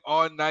stay up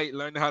all night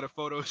learning how to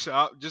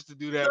Photoshop just to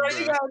do that, bro.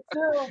 You gotta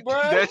chill,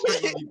 bro. That's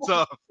gonna be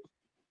tough.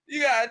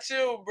 You gotta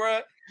chill,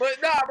 bro.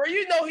 But nah, bro,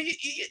 you know you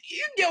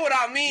get what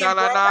I mean. Nah.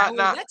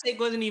 That take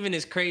wasn't even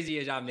as crazy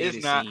as y'all made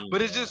it not, seem.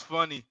 but it's just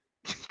funny.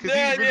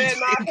 Yeah,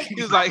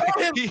 he was like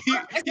he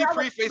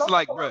prefaced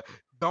like, bro,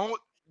 don't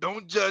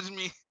judge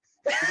me.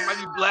 It might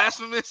be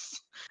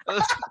blasphemous.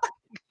 Because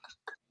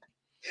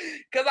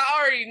I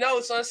already know,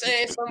 so I'm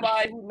saying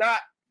somebody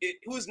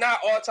who's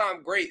not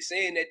all-time great,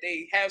 saying that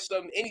they have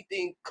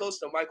anything close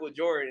to Michael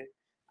Jordan.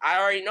 I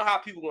already know how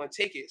people gonna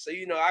take it. So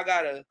I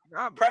gotta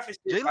preface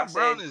this by Jaylen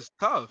Brown saying, is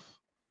tough,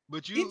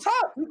 but he's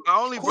tough. I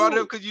only brought it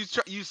up because you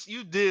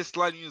did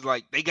slightly. You was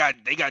like they got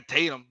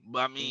Tatum, but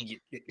I mean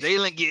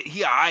Jalen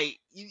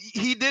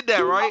he did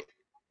that right.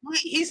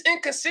 He's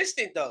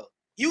inconsistent though.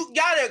 You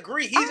gotta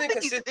agree, he's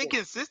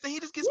inconsistent. He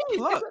just gets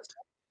plucked.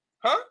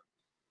 Huh?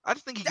 I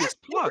just think he gets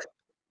plucked.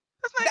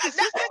 That's not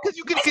consistent because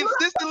you can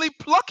consistently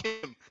pluck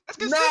him. That's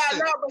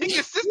consistent. He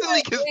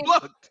consistently gets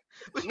plucked.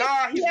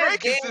 Nah, he's very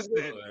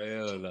consistent.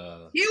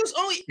 He was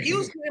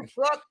getting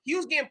plucked. He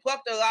was getting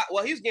plucked a lot.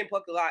 Well, he was getting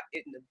plucked a lot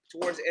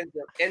towards the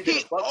end of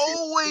the Bucks.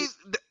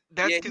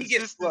 That's Yeah, he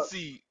gets fucked.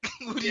 consistency.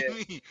 What do Yeah,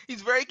 you mean?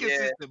 He's very yeah.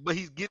 consistent, but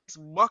he gets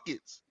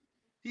buckets.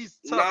 He's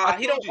tough. I Nah,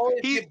 he told don't you,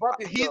 always get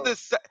buckets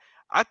he's though.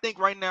 I think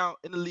right now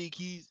in the league,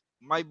 he's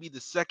might be the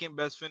second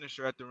best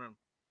finisher at the rim.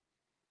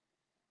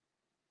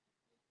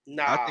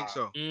 I think Nah,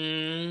 so.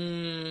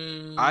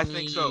 I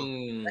think so.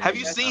 Have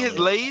you that's seen his Mm,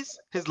 lays,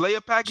 his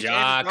layup package and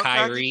his Ja, dunk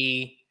package?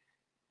 Kyrie.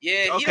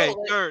 yeah. He Okay,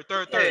 don't. third.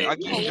 Yeah, I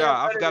he give don't you lay up Ja.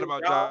 I better forgot than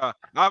about Ja.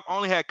 Ja. I've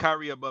only had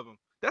Kyrie above him.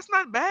 That's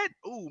not bad.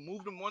 Ooh,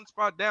 moved him one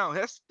spot down.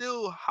 That's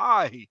still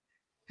high.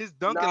 His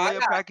dunk Nah, and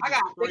layup package I is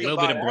gotta A think little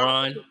crazy. bit about of it.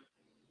 Braun.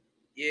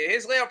 Yeah,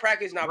 his layup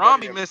practice not Bron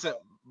better be than missing.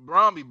 Bro.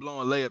 Bron be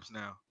blowing layups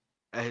now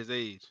at his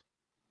age.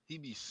 He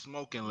be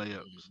smoking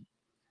layups.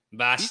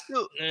 He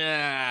still.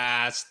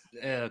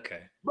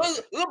 Okay. But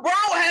Okay.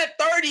 LeBron had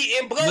 30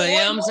 and blow But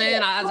yeah, one I'm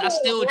saying I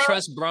still bro.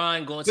 trust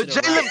Bron going to But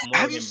the rack Jalen, more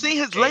have you than seen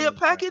his layup Jalen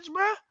Brown. package,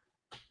 bruh?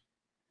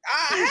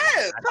 I He's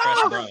have. I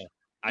trust tough. Bron.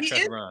 I He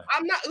trust is. Bron.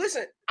 I'm not.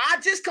 Listen. I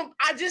just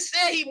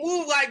said he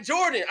moved like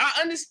Jordan.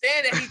 I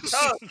understand that he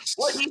tough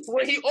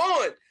when he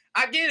on.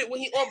 I get it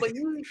when he on, but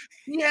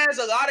he has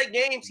a lot of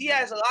games. He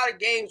has a lot of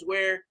games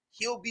where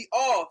he'll be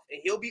off,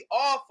 and he'll be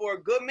off for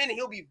a good minute.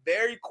 He'll be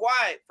very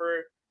quiet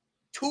for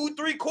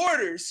 2-3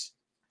 quarters.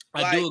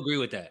 I do agree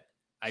with that.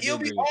 He'll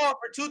be off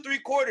for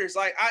 2-3 quarters.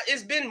 Like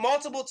it's been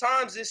multiple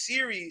times this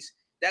series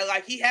that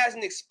like he has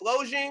an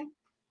explosion,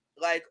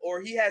 like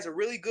or he has a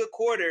really good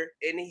quarter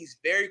and he's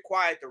very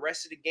quiet the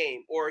rest of the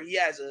game, or he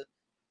has a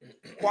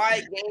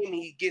quiet game and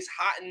he gets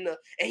hot and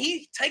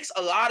he takes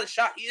a lot of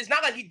shots. It's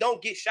not like he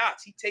don't get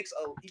shots. He takes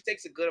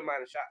a good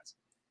amount of shots.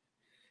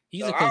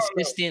 He's So, a I don't know.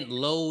 consistent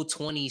low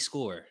 20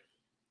 scorer.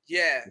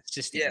 Yeah,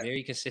 Consistent,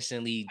 very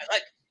consistently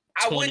like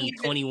I 20, wouldn't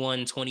even,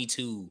 21,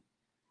 22.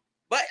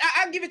 but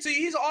I give it to you.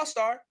 He's an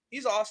all-star.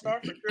 He's an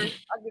all-star for sure.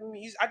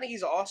 I think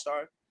he's an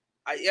all-star.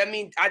 I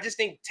mean, I just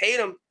think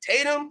Tatum,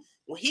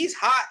 when he's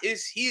hot,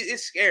 is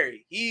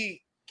scary.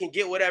 He can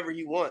get whatever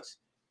he wants.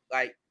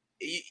 Like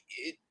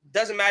it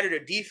doesn't matter the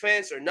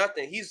defense or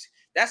nothing.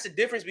 That's the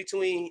difference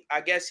between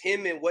I guess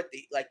him and what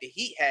the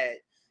Heat had.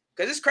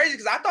 Because it's crazy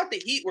because I thought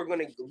the Heat were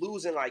gonna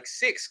lose in like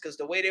 6 because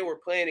the way they were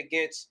playing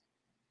against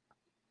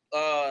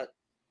the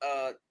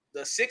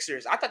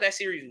Sixers, I thought that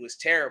series was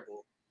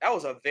terrible. That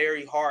was a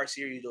very hard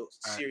series to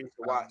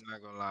watch. I'm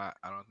not gonna lie.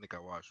 I don't think I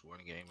watched one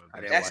game of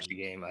I that. didn't watch the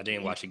game. I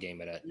didn't watch the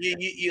game of that.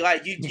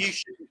 You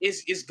should,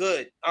 it's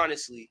good,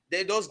 honestly.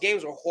 Those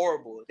games were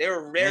horrible. They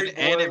were very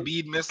and boring.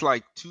 Embiid missed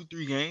like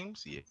 2-3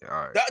 games. Yeah,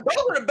 all right.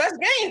 Those were the best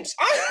games,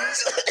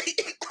 honestly.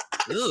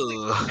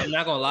 I'm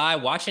not gonna lie,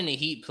 watching the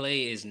Heat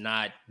play is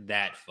not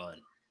that fun.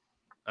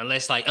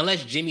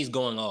 Unless Jimmy's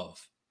going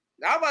off.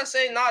 I was about to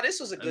say, this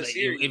was a good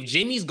series. If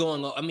Jimmy's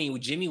going off,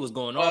 Jimmy was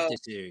going off this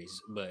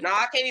series, but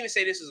I can't even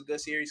say this was a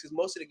good series because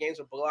most of the games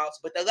were blowouts.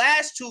 But the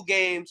last 2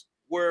 games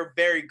were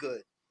very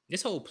good.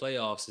 This whole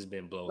playoffs has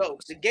been blowouts. No,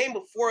 the game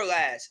before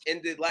last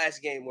and the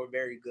last game were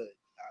very good.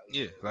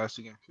 Yeah, last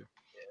 2 games. Yeah.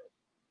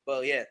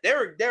 But yeah, they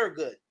were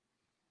good.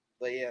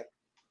 But yeah,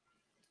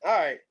 all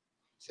right.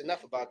 It's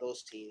enough about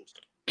those teams.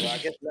 Well, I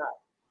guess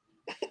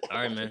not. All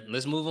right, man.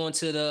 Let's move on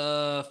to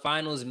the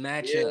finals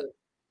matchup. Yeah,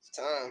 it's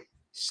time.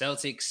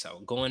 Celtics are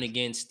going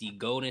against the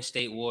Golden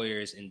State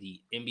Warriors in the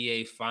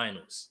NBA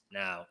Finals.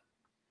 Now,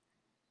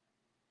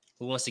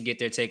 who wants to get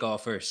their take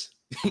off first?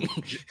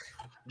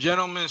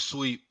 Gentlemen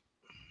sweep.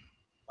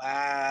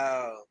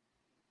 Wow.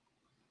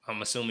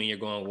 I'm assuming you're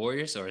going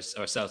Warriors or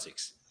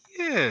Celtics.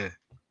 Yeah.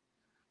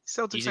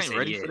 Celtics ain't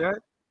ready for that.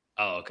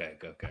 Oh, okay.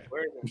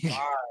 Where's the five?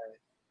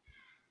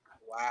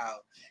 Wow.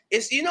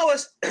 It's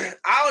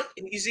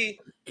you see,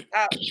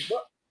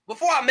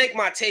 before I make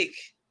my take,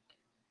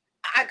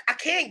 I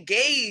can't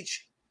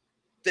gauge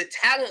the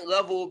talent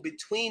level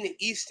between the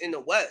East and the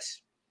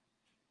West.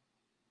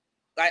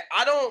 Like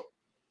I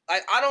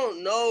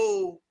don't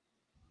know.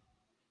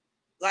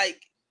 Like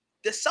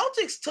the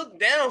Celtics took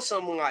down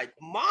some like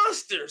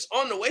monsters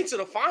on the way to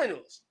the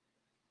finals.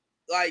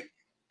 Like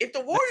if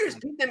the Warriors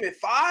beat them in 5,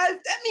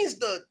 that means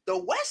the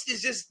West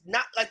is just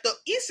not like the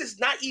East is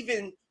not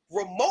even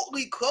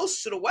remotely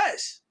close to the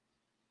West.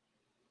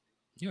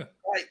 Yeah.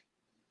 Like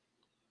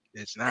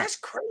it's not. That's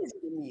crazy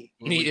to me.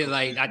 Yeah,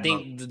 like I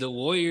think the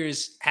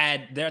Warriors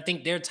had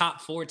their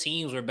top 4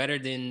 teams were better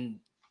than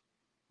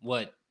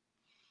what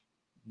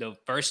the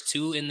first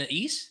 2 in the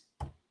East,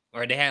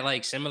 or they had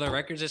like similar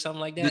records or something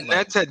like that. The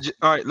Nets had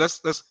all right. Let's.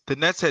 The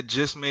Nets had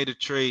just made a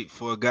trade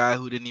for a guy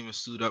who didn't even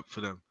suit up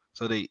for them,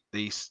 so they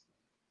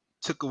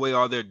took away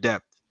all their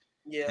depth.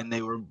 Yeah. And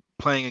they were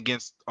playing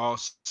against all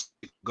 6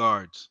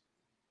 guards,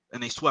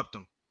 and they swept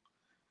them.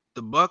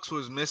 The Bucks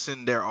was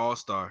missing their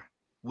all-star,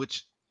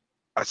 which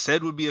I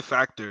said would be a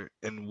factor,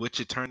 and which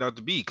it turned out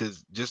to be,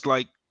 because just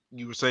like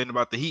you were saying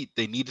about the Heat,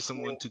 they needed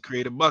someone to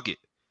create a bucket.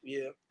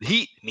 Yeah. The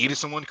Heat needed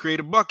someone to create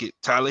a bucket.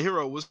 Tyler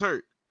Hero was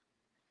hurt.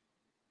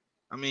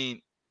 I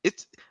mean,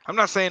 I'm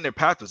not saying their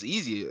path was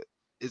easy.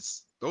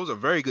 Those are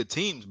very good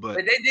teams, but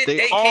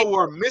they all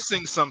were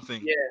missing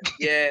something.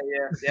 Yeah.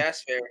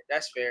 That's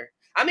fair.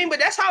 I mean, but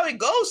that's how it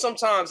goes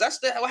sometimes. That's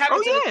what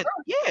happened to the Suns.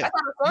 Yeah. I thought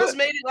the Suns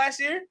made it last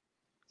year.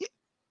 Yeah.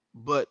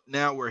 But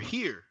now we're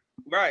here.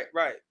 Right.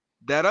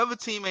 That other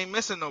team ain't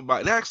missing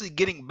nobody. They're actually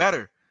getting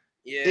better.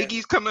 Yeah.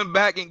 Iggy's coming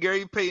back, and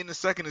Gary Payton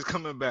II is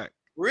coming back.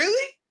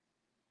 Really?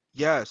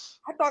 Yes.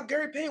 I thought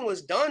Gary Payton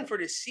was done for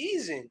the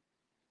season.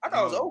 I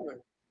thought it was No.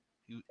 over.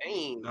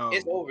 Dang, No.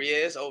 it's over.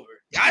 Yeah, it's over.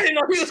 I didn't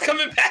know he was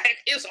coming back.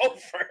 It's over.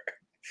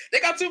 They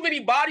got too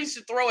many bodies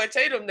to throw at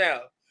Tatum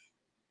now.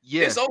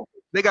 Yeah. It's over.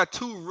 They got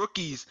 2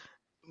 rookies,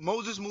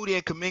 Moses Moody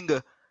and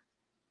Kuminga.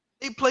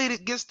 They played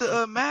against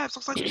the Mavs. I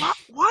was like,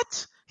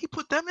 what? He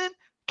put them in?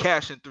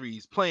 Cashing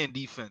threes, playing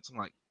defense. I'm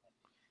like,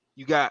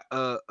 you got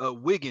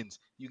Wiggins,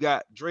 you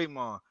got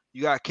Draymond,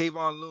 you got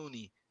Kayvon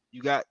Looney,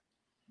 you got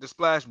the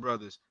Splash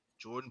Brothers,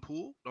 Jordan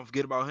Poole. Don't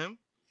forget about him.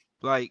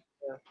 Like,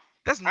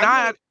 that's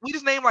 9. We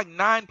just named like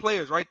 9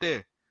 players right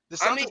there. The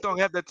Celtics don't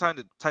have that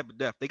type of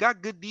depth. They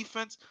got good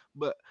defense,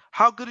 but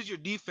how good is your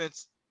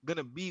defense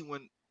gonna be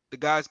when the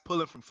guy's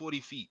pulling from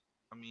 40 feet?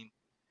 I mean,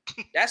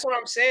 that's what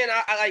I'm saying.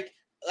 I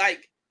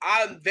like.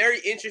 I'm very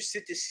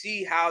interested to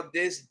see how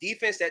this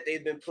defense that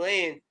they've been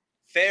playing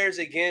fares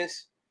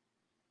against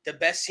the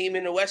best team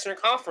in the Western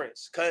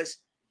Conference, because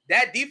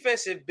that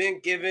defense has been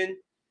given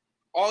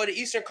all of the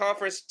Eastern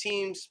Conference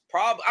teams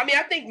problem. I mean,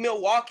 I think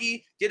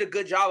Milwaukee did a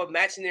good job of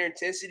matching their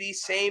intensity,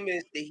 same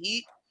as the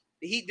Heat.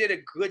 The Heat did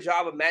a good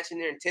job of matching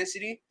their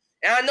intensity,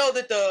 and I know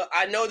that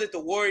the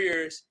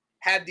Warriors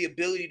have the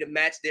ability to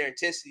match their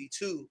intensity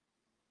too.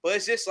 But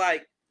it's just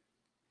like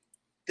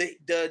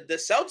the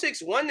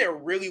Celtics, one, they're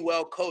really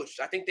well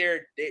coached. I think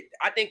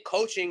I think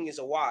coaching is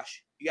a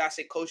wash. You gotta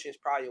say coaching is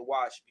probably a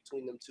wash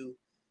between them two.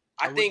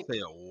 I think say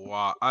a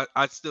wow.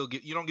 I'd still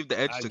give. You don't give the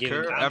edge to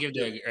Kerr. I'll give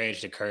the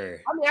edge to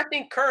Kerr. I mean, I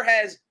think Kerr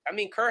has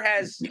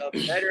a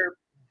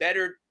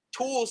better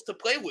tools to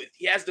play with.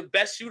 He has the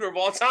best shooter of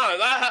all time.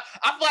 I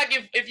feel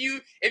like if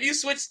you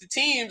switch the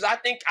teams, I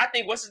think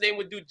what's his name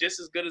would do just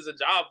as good as a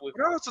job with.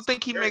 I also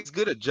think he makes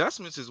good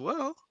adjustments as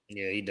well.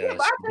 Yeah, he does.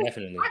 Yeah,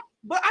 definitely.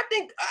 I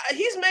think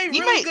he's made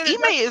really good.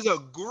 Ime is a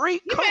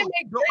great coach.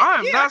 I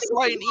am not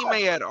slighting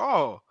Ime at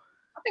all.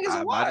 I think it's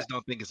a wash. I just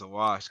don't think it's a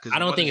wash. I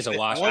don't think it's a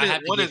wash. I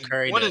have to give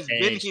Curry the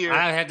edge.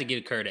 I have to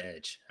give Kerr the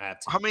edge. I have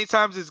to. How many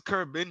times has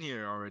Kerr been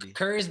here already?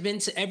 Kerr has been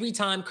to every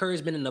time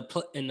Kerr's been in the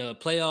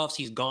playoffs.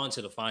 He's gone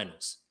to the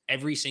finals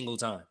every single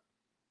time.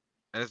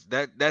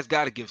 That's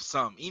got to give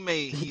some. Ime,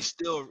 he's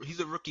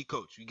a rookie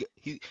coach.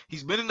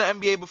 He's been in the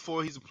NBA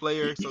before. He's a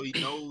player, so he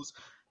knows.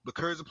 But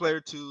Kerr's a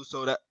player too,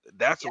 so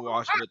that's a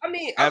wash. I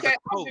mean, okay,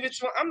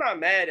 I'm not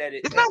mad at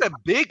it. It's not a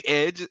big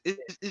edge.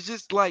 It's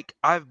just like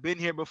I've been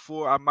here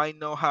before. I might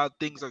know how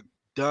things are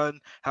done,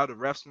 how the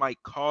refs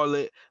might call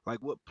it, like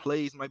what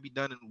plays might be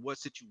done in what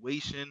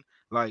situation.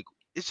 Like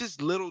it's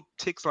just little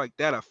ticks like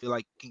that. I feel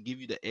like can give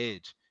you the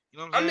edge. You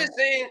know what I'm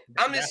saying?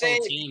 I'm just saying.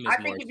 I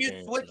think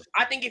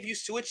if you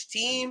switch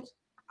teams,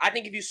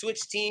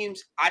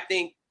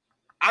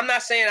 I'm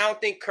not saying I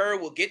don't think Kerr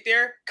will get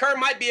there. Kerr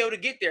might be able to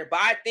get there, but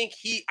I think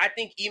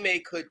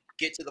Ime could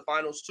get to the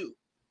finals too.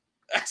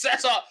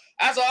 That's all.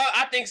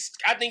 I think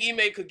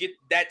Ime could get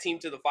that team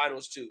to the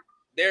finals too.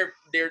 They're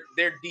deep.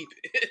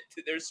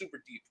 They're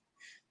super deep.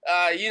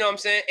 You know what I'm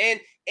saying? And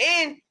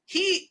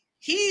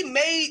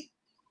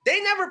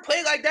they never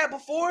played like that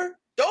before.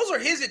 Those are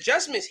his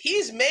adjustments.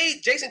 He's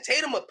made Jason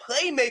Tatum a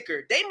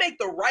playmaker. They make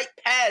the right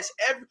pass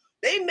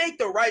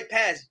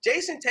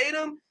Jason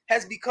Tatum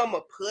has become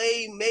a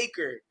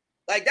playmaker.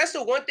 Like, that's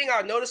the one thing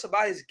I've noticed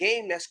about his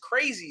game that's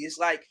crazy. It's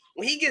like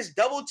when he gets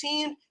double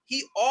teamed,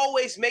 he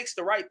always makes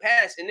the right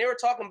pass. And they were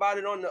talking about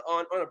it on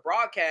a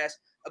broadcast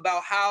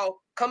about how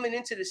coming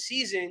into the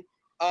season,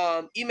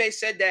 Ime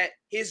said that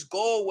his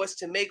goal was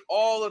to make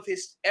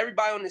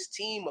everybody on his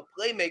team a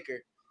playmaker.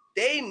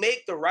 They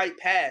make the right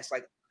pass.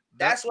 Like,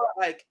 that's what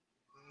like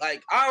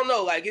I don't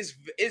know, like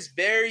it's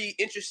very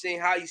interesting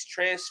how he's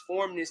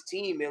transformed his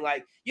team. And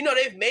like, you know,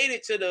 they've made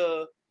it to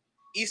the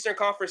Eastern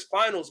Conference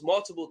Finals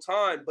multiple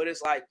times, but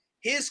it's like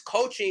his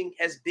coaching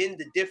has been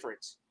the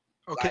difference.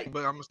 Okay, but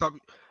I'm gonna stop.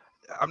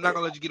 I'm not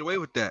gonna let you get away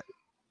with that.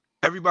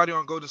 Everybody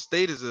on Golden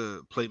State is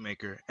a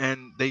playmaker,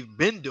 and they've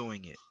been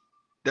doing it.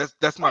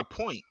 That's my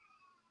point.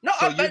 No,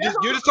 so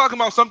you're just talking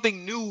about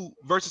something new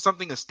versus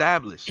something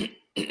established.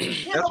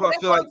 That's what I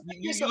feel like.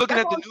 You're looking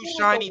at the new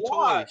shiny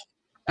toy.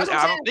 But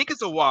I don't think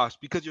it's a wash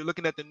because you're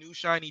looking at the new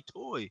shiny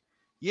toy.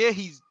 Yeah,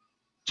 he's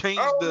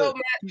changed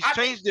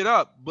changed it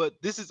up, but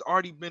this has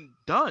already been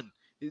done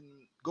in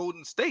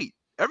Golden State.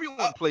 Everyone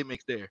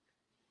makes there.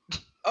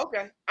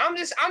 Okay, I'm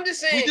just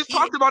saying. We just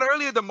talked about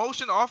earlier the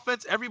motion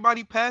offense,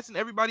 everybody passing,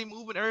 everybody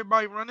moving,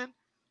 everybody running.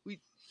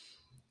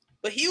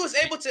 But he was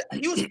able to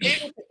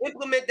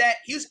implement that.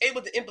 He was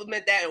able to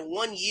implement that in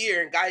 1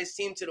 year and got his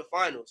team to the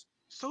finals.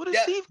 So did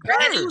Steve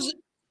Kerr.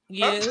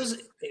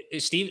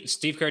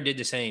 Steve Kerr did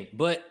the same.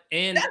 But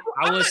I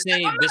would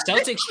say the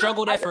Celtics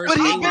struggled at first.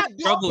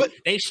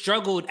 They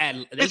struggled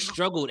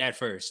at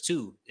first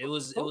too. It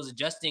was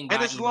adjusting.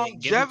 And it's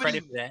longevity.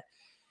 Credit for that.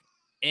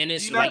 And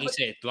it's like you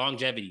said,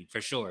 longevity for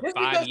sure.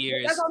 5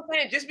 years. That's what I'm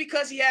saying. Just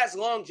because he has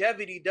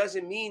longevity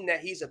doesn't mean that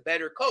he's a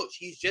better coach.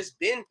 He's just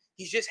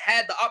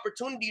had the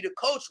opportunity to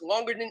coach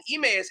longer than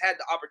Ime has had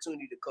the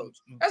opportunity to coach.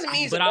 Doesn't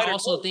mean he's but a better I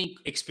also coach. think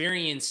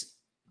experience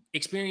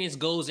experience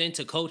goes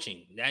into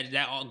coaching.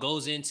 That all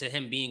goes into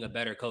him being a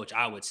better coach.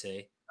 I would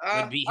say would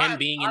Uh, be I, him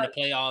being in the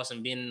playoffs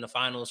and being in the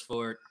finals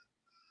for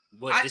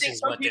what I this think is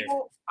some what their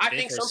people, I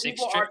think fifth or some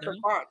sixth people trip are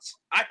now. savants.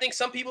 I think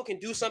some people can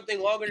do something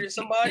longer than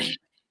somebody.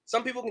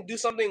 Some people can do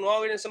something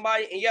longer than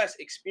somebody, and yes,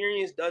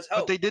 experience does But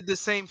help. they did the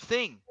same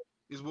thing,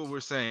 is what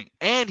we're saying,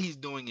 and he's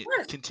doing it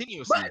Yes,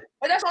 continuously.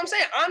 but that's what I'm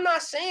saying. I'm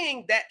not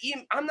saying that.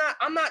 I'm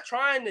not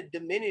trying to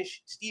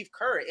diminish Steve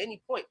Kerr at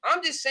any point.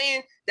 I'm just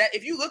saying that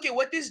if you look at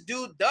what this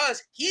dude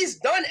does, he's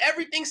done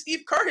everything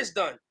Steve Kerr has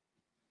done.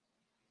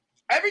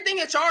 Everything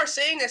that y'all are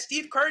saying that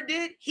Steve Kerr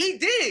did, he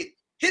did.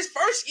 His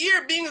first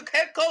year being a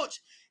head coach,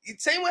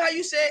 same way how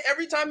you said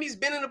every time he's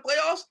been in the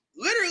playoffs,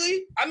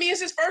 literally, I mean, it's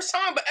his first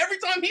time, but every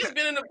time he's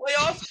been in the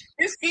playoffs,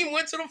 his team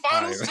went to the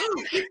finals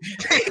too.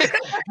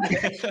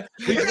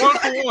 He's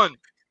 1-for-1.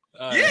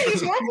 Yeah,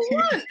 he's 1-for-1.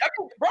 I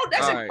mean, bro,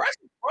 that's All right.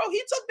 impressive, bro. He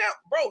took that,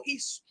 bro.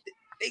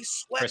 They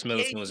swept Chris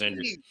Middleton KD. was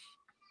injured.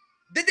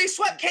 Did they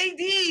swept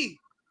KD?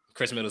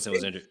 Chris Middleton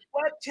was injured.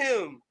 Swept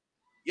him.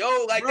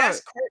 Yo, like Bruh.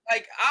 that's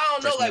like I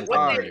don't know, Chris like what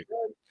Middleton they was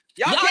done.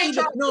 Y'all Y'all can't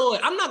even try. no.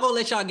 I'm not gonna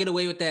let y'all get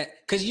away with that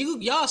because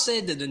y'all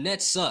said that the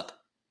Nets suck.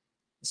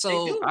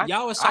 So do.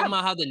 y'all was talking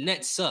about how the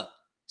Nets suck.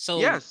 So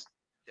Yes,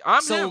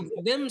 I'm so him.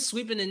 them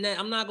sweeping the net,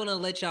 I'm not gonna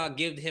let y'all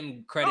give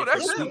him credit for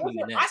that's him. sweeping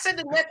the net. I said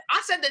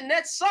the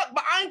Nets suck,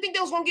 but I didn't think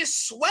they was gonna get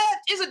swept.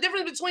 There's a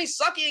difference between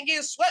sucking and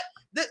getting swept.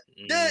 No.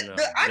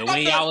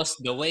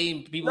 The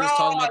way people was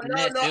talking about the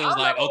Nets, it was I'm like,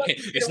 not gonna okay, let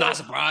you it's get not away-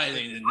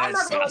 surprising. The I'm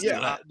Nets not gonna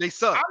suck. let you- They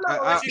suck. I'm not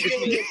gonna let you get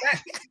away with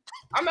that.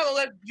 I'm not gonna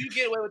let you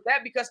get away with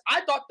that because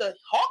I thought the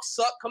Hawks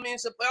suck coming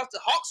into the playoffs. The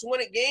Hawks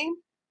win a game.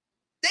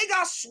 They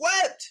got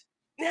swept.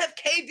 They have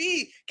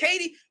KD.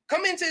 KD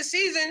come into the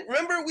season.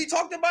 Remember we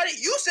talked about it.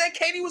 You said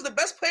KD was the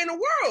best player in the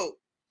world.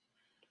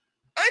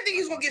 I didn't think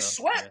he was gonna get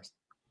swept.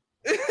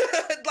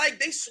 Like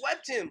they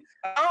swept him.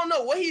 I don't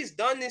know what he's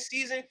done this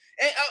season,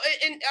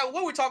 and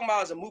what we're talking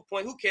about is a moot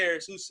point. Who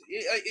cares?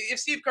 If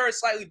Steve Kerr is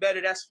slightly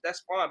better, that's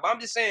fine. But I'm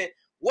just saying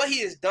what he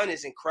has done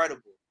is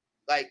incredible.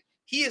 Like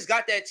he has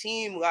got that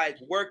team like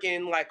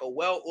working like a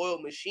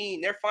well-oiled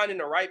machine. They're finding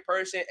the right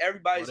person.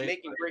 Everybody's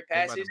making great They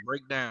about passes. to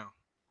break down.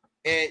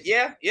 And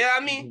yeah, I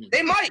mean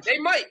they might,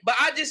 but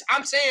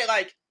I'm saying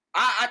like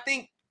I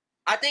think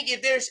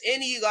if there's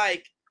any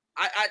like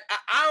I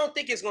don't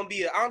think it's gonna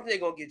be. I don't think they're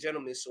gonna get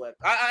gentlemen swept.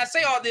 I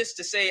say all this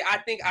to say I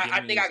think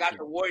I got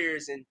the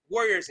Warriors in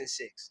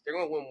 6. They're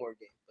gonna win more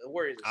games. The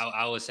Warriors.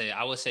 I would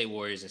say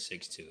Warriors in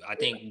 6 too. I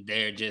think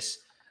they're just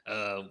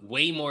a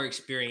way more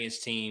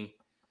experienced team.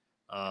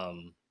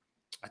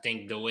 I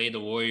think the way the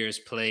Warriors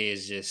play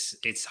is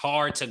just it's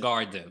hard to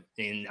guard them,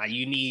 and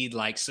you need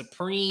like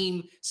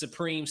supreme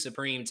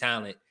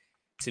talent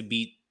to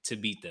beat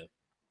them.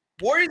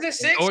 Warriors in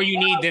 6, or you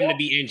need them to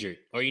be injured,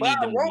 or you need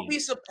them. I won't be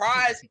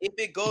surprised if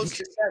it goes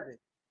to 7.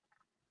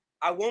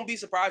 I won't be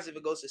surprised if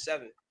it goes to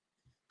 7.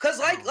 Cause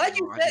like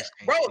you said,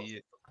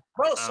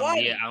 bro,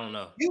 Swag, yeah, I don't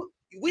know.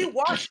 We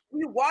watched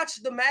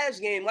the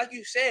Mavs game, like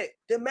you said.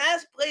 The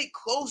Mavs played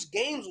close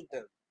games with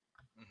them.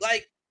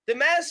 Like the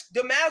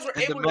Mavs were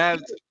able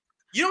to.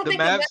 You don't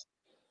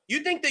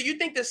think you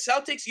think the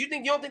Celtics? You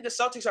don't think the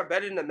Celtics are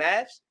better than the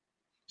Mavs?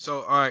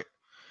 So all right,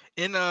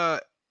 in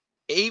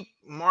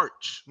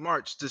March,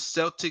 the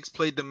Celtics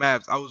played the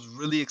Mavs. I was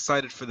really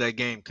excited for that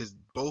game because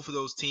both of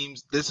those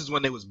teams. This is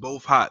when they was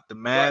both hot. The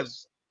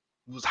Mavs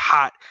was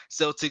hot.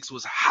 Celtics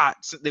was hot.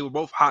 They were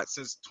both hot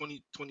since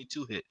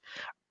 2022 hit.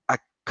 I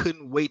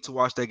couldn't wait to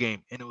watch that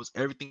game, and it was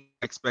everything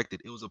I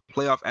expected. It was a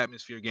playoff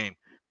atmosphere game.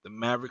 The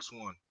Mavericks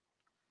won.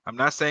 I'm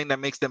not saying that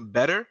makes them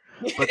better,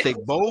 but they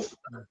both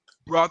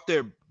brought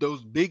the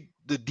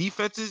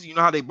defenses. You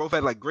know how they both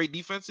had like great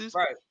defenses,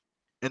 right?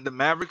 And the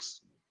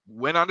Mavericks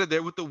went out of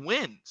there with the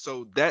win.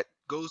 So that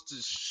goes to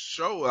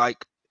show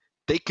like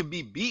they can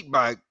be beat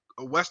by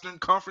a Western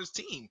Conference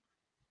team.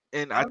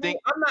 And I think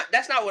I'm not.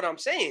 That's not what I'm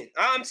saying.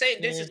 I'm saying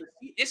this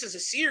is a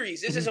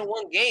series. This isn't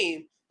one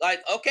game.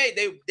 Like okay,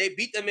 they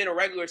beat them in a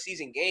regular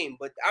season game,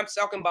 but I'm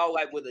talking about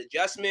like with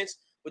adjustments,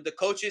 with the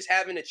coaches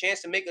having a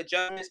chance to make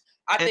adjustments.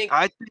 I think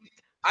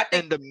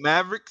and the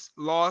Mavericks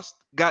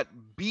got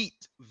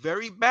beat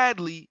very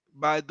badly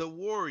by the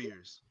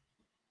Warriors.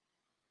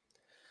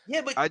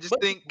 Yeah, but I just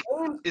think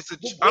I'm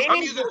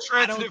using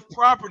transitive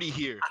property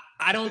here.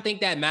 I don't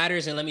think that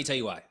matters, and let me tell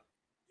you why.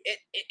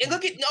 And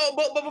look at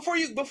but before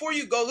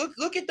you go,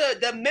 look at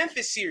the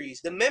Memphis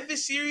series. The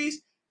Memphis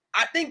series,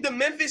 I think the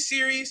Memphis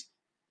series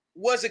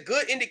was a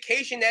good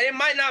indication that it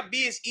might not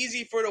be as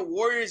easy for the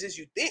Warriors as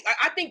you think.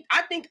 I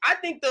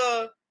think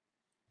the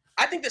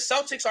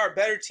Celtics are a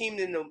better team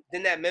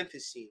than that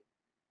Memphis team.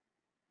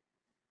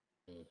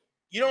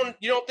 You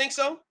don't think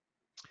so?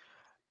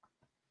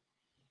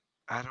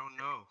 I don't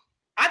know.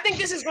 I think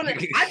this is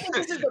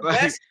the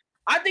best.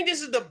 I think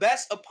this is the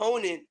best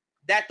opponent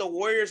that the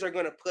Warriors are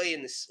going to play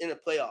in the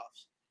playoffs.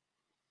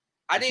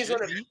 I think it's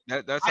going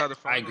to. That's how the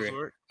finals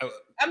work.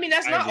 I mean,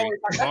 that's not always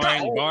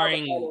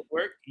barring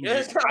work.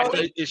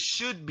 It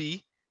should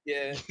be.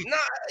 Yeah. Now,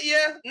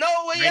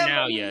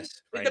 yes.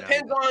 It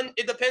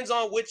depends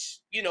on which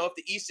if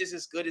the East is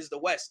as good as the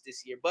West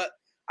this year. But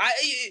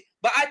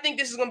But I think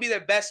this is gonna be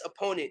their best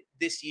opponent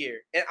this year,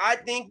 and I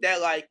think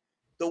that like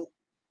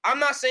I'm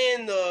not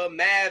saying the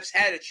Mavs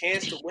had a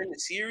chance to win the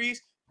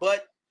series,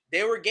 but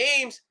there were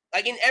games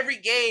like in every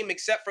game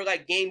except for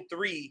like game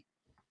 3,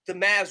 the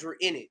Mavs were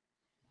in it,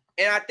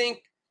 and I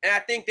think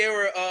they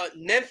were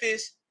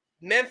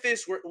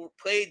Memphis were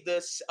played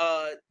this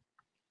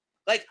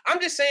like I'm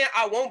just saying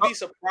I won't be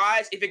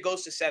surprised if it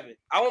goes to 7.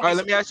 I won't. All right,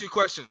 let me ask you a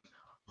question: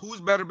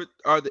 who's better,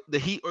 are the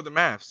Heat or the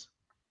Mavs?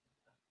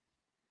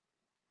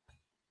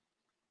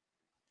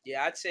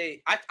 Yeah, I'd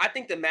say I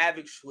think the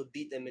Mavericks would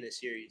beat them in a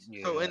series.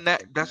 Yeah, So in I that,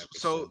 think that's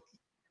Mavericks so. too.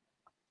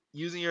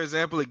 Using your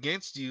example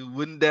against you,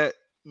 wouldn't that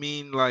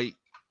mean like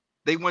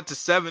they went to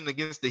 7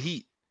 against the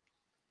Heat?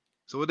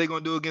 So what they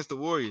gonna do against the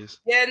Warriors?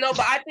 Yeah, no,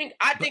 but I think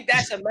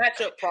that's a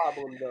matchup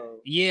problem though.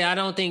 Yeah, I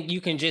don't think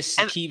you can just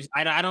And keep.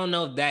 I don't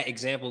know if that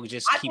example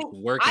just I keeps think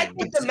working.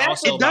 the It's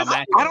also it matchup. about doesn't.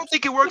 I don't matchups.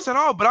 think it works at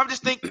all. But I'm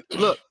just thinking.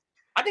 Look,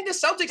 I think the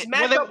Celtics when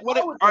match they up when it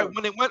well with all right them.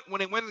 when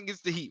they went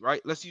against the Heat,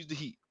 right? Let's use the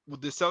Heat.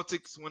 Would the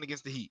Celtics win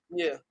against the Heat?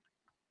 Yeah.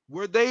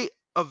 Were they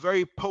a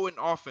very potent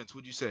offense?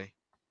 Would you say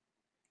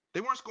they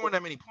weren't scoring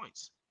that many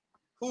points?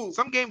 Who?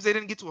 Some games they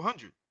didn't get to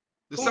 100.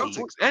 The Who?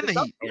 Celtics and the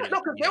Heat. Yeah, no,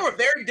 because they were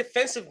very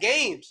defensive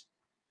games.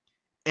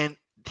 And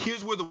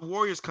here's where the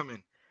Warriors come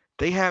in.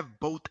 They have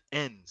both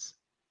ends.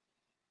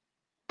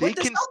 They But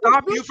the can Celtics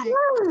stop do you from.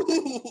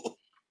 too.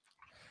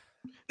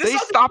 The They Celtics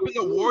stopping do the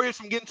too. Warriors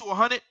from getting to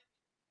 100.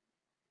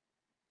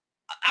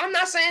 I'm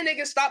not saying they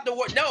can stop the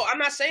war. No, I'm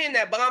not saying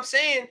that, but I'm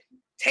saying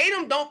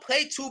Tatum don't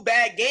play 2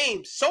 bad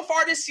games. So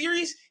far this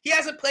series, he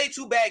hasn't played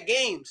 2 bad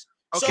games.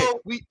 Okay, So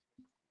we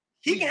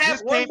he can have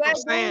just one came from bad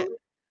saying game.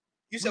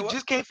 You we said what?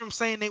 just came from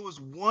saying they was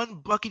one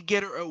bucket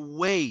getter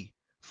away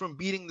from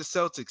beating the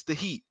Celtics, the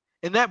Heat,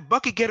 and that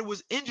bucket getter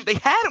was injured. They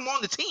had him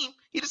on the team.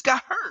 He just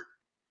got hurt.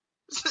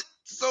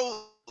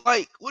 So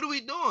like, what are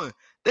we doing?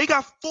 They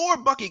got 4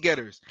 bucket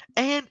getters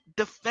and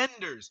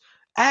defenders.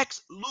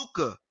 Ask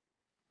Luca.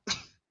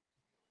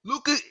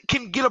 Luca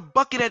can get a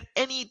bucket at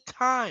any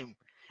time.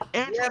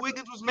 Andrew Yeah,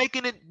 Wiggins was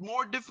making it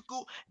more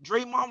difficult.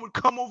 Draymond would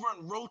come over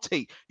and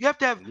rotate. You have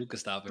to have Luka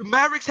stop the it.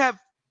 Mavericks have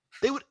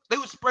they would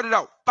spread it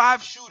out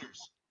 5 shooters,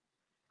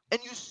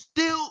 and you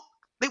still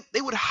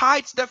they would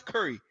hide Steph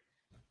Curry.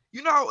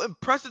 You know how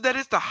impressive that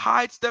is to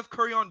hide Steph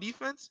Curry on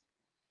defense.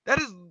 That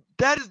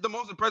is the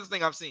most impressive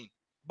thing I've seen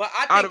but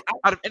I out think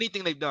of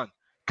anything they've done,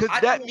 because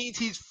I that think means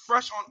he's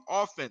fresh on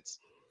offense.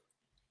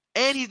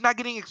 And he's not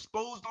getting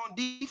exposed on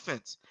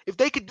defense. If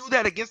they could do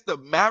that against the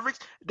Mavericks,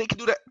 they can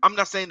do that. I'm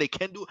not saying they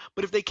can do it,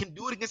 but if they can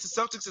do it against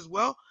the Celtics as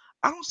well,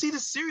 I don't see the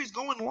series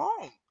going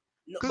long.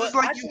 no, Because but it's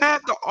like I you think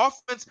have the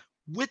offense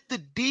with the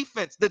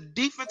defense. The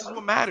defense is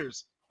what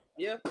matters.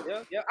 yeah.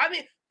 I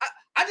mean,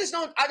 I just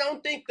don't. I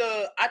think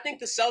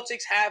the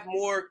Celtics have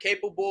more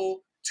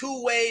capable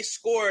two-way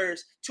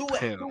scorers, Hell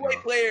two-way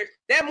no. players.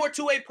 They have more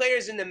two-way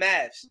players than the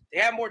Mavs. They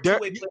have more Derek,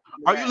 two-way players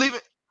than are the you Mavs. leaving?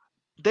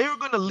 They were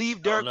going to leave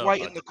I don't Derek know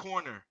White in about the that.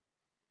 corner.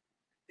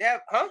 They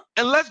have, huh?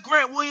 Unless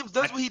Grant Williams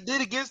does I- what he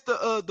did against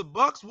the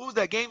Bucks. What was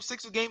that, game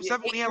 6 or game Yeah,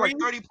 7 when eight he had like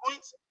threes. 30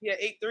 points? Yeah,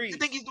 8 You threes.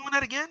 think he's doing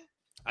that again?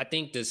 I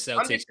think the I'm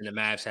Celtics just and the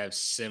Mavs have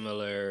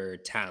similar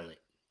talent,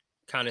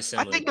 kind of I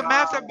similar. think the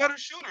talent. Mavs have better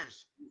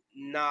shooters.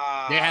 They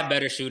have nah.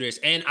 better shooters,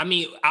 and I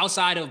mean,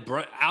 outside of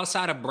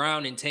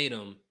Brown and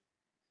Tatum,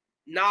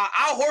 Nah,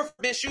 Al Horford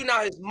been shooting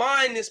out his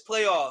mind this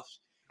playoffs.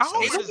 I so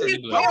hope His it is is a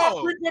playoff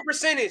dog. 3-point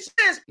percentage.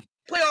 His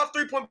playoff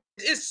 3-point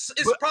is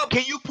But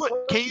probably. can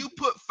you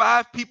put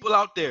 5 people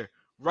out there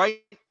right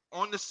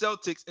on the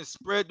Celtics and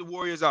spread the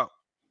Warriors out?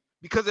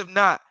 Because if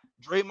not,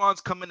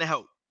 Draymond's coming to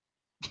help.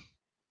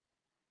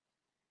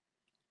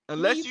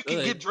 Unless you can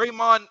get could.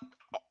 Draymond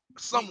Yeah,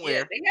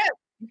 somewhere, they have.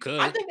 You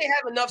I could. think they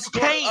have enough you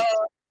scoring. can't.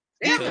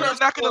 They have could. enough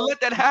They're not gonna scoring.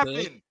 let that You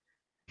could. happen.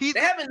 He's They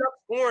have enough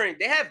scoring.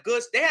 They have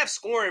good. They have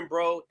scoring,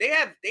 bro. They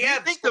have. do you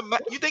think the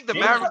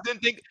They're Mavericks not-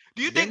 didn't think?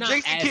 Do you They're think not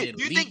Jason as Kidd?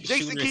 Do you think elite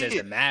Jason shooters as the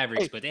Kidd?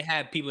 Mavericks, Hey, but they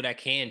have people that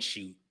can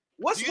shoot.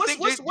 do you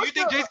think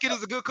Jason Kidd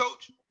is a good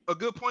coach, a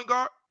good point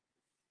guard?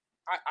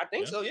 I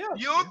think so. Yeah.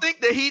 You don't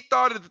think that he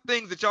thought of the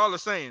things that y'all are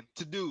saying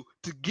to do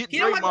to get He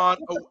don't have Draymond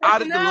the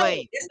out of the personnel.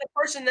 lane? It's the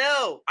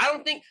personnel. I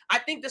think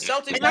the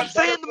Celtics And I'm have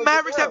better saying the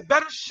Mavericks personnel. have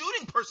better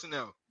shooting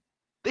personnel.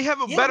 They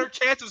have a Yeah, better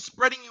chance of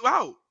spreading you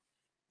out.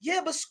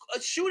 Yeah, but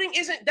shooting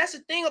isn't. That's the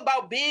thing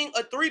about being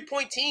a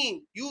 3-point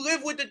team. You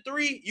live with the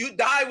 3. You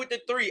die with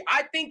the 3.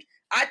 I think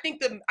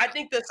the I don't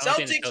think the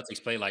Celtics.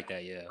 Celtics play like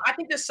that. Yeah. I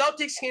think the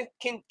Celtics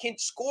can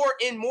score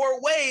in more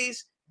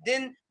ways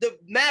than the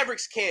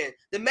Mavericks can.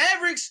 The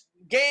Mavericks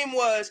game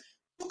was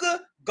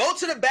Luka go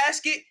to the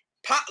basket,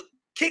 pop,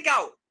 kick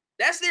out.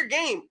 That's their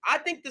game. I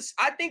think that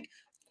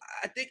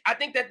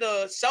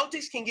the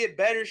Celtics can get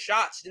better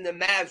shots than the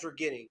Mavs were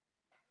getting,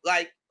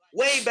 like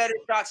way better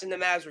shots than the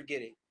Mavs were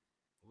getting.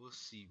 We'll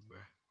see, bro.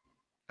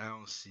 I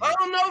don't see. I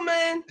don't know,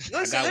 man. I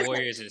Listen, got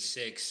Warriors in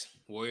 6.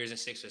 Warriors in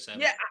 6 or 7.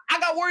 Yeah, I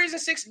got Warriors in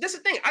 6. This is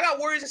the thing. I got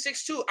Warriors in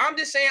 6 too. I'm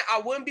just saying I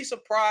wouldn't be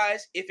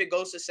surprised if it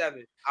goes to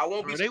 7. I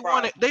won't Bro, be they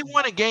surprised.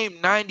 won a game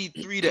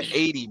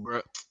 93-80,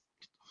 bro.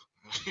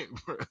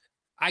 Bro.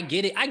 I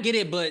get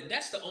it, but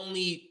that's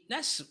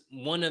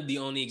one of the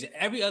only.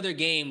 Every other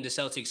game, the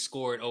Celtics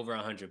scored over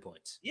 100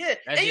 points. Yeah,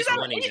 That's and just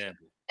one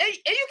example. And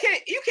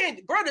you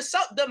can't, bro.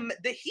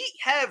 The Heat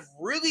have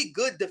really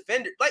good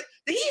defenders. Like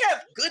the Heat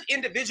have good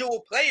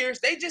individual players.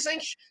 They just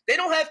ain't. They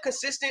don't have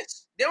consistent.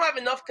 They don't have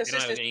enough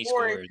consistent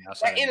scoring.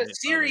 That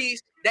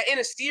in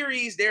a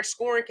series, their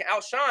scoring can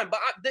outshine.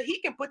 But the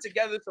Heat can put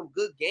together some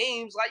good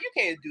games. Like you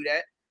can't do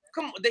that.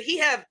 Come on, the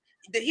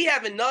Heat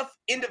have enough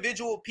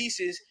individual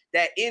pieces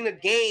that in a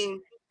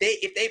game,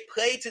 if they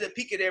play to the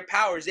peak of their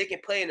powers, they can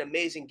play an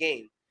amazing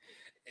game.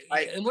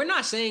 Like, and we're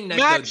not saying that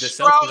the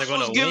Celtics are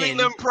going to giving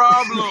them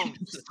problems.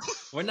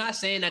 We're not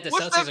saying that the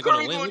Celtics are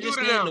going to win. We're just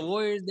saying the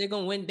Warriors, they're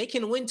going to win. They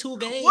can win 2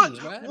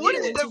 games, right? What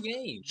is that, 2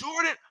 games.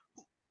 Jordan?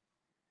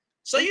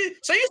 So you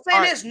saying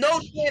there's no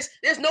chance?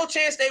 There's no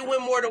chance they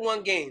win more than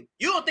 1 game.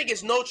 You don't think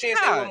it's no chance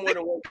they win more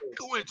than 1 game? They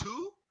can win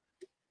 2.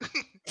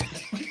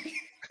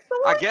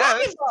 I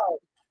guess.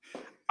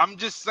 I'm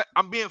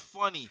being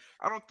funny.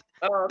 I don't.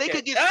 They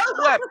could get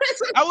swept.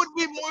 I would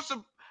be more.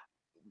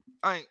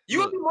 You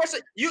would be more.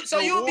 You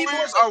would be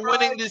more. Are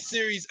winning this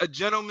series a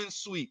gentleman's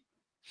sweep.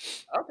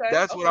 Okay,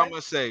 that's what I'm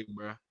gonna say,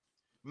 bro.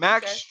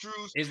 Max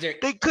Strus.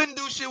 They couldn't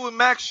do shit with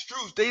Max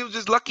Strus. They was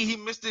just lucky he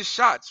missed his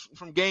shots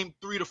from game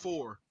 3 to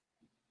 4.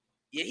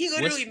 Yeah, he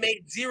literally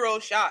made 0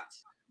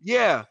 shots.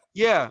 Yeah.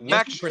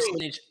 Max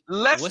percentage.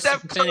 What's the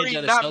percentage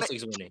of the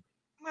Celtics winning?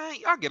 Man,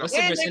 y'all get What's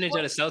the percentage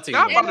of the Celtics?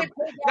 Y'all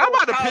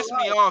about to piss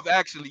me off.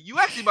 Actually, you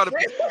actually about to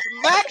piss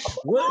Max.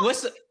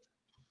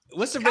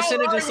 What's the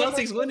percentage of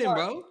Celtics winning,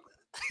 bro?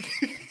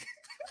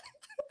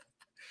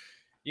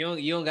 You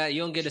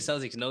don't get the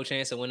Celtics no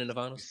chance of winning the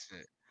finals.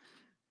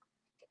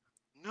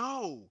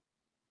 No,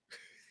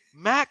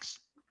 Max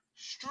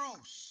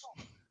Strus.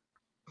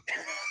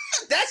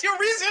 That's your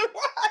reason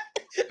why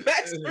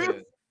Max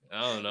Strus.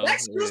 I don't know.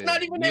 Max Strus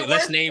not even that.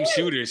 Let's name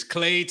shooters: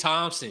 Klay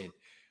Thompson,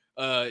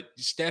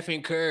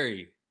 Stephen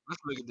Curry.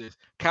 Let's look at this.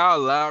 Kyle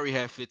Lowry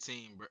had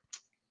 15, bro.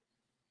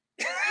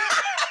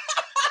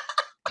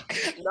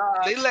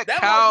 They let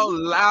Kyle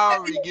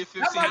Lowry get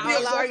 15.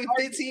 Kyle Lowry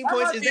 15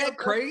 points. Is that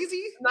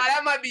crazy? Nah,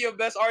 that might be your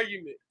best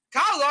argument.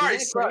 Kyle Lowry,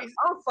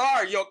 I'm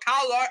sorry, yo,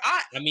 Kyle Lowry.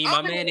 I mean,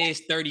 my man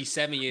is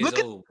 37 years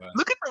old, bro.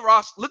 Look at the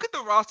roster. Look at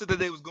the roster that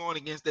they was going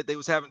against that they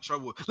was having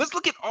trouble with. Let's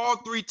look at all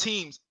 3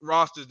 teams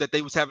rosters that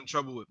they was having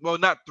trouble with. Well,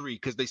 not 3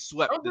 because they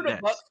swept the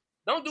Nets.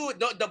 Don't do it.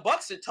 The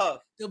Bucks are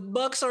tough. The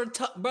Bucks are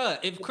tough, bro.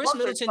 If Chris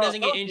Middleton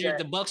doesn't get injured,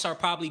 the Bucks are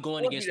probably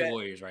going against the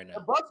Warriors right now.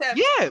 The Bucks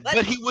have,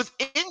 but he was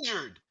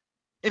injured,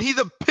 and he's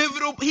a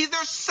pivotal. He's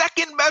their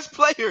second best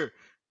player.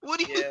 What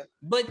do you? Yeah.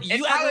 But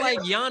you acting like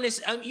Giannis.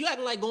 You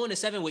acting like going to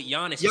 7 with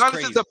Giannis. Giannis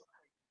is crazy.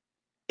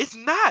 It's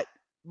not.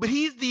 But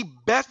he's the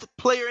best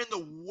player in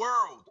the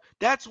world.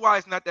 That's why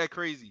it's not that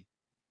crazy.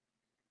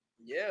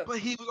 Yeah. But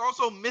he was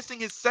also missing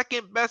his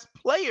second best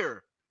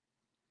player.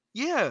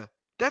 Yeah.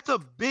 That's a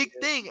big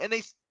thing, and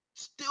they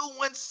still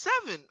went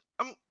 7.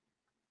 I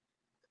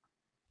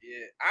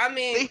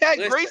mean, they had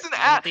Grayson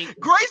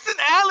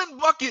Allen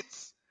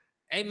buckets.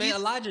 Hey man,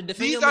 Elijah,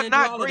 defend your man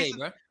Holiday,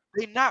 bro.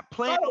 They're not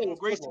playing no more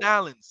Grayson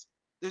Allens.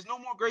 There's no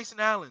more Grayson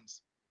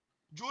Allens.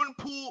 Jordan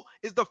Poole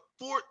is the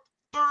fourth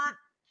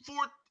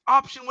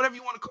option, whatever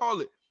you want to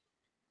call it.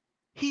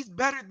 He's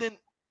better than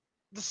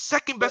the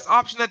second best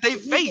option that they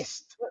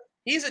faced.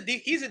 He's a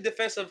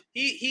defensive.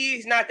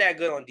 He's not that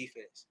good on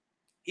defense.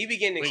 He be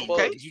getting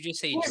exposed. Did you just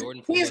say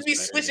Jordan Poole?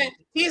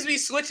 He's be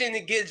switching to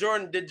get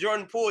the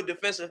Jordan Poole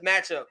defensive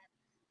matchup.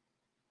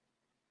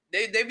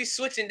 They be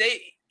switching.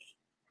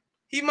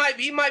 He might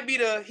be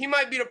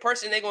the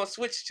person they're gonna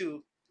switch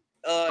to.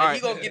 He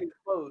gonna get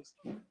exposed.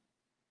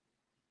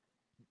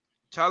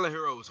 Tyler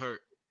Hero was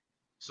hurt.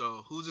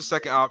 So who's the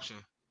second option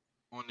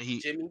on the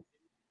Heat?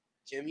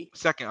 Jimmy.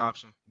 Second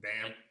option.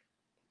 Bam.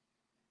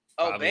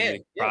 Oh, Bam.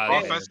 Yeah,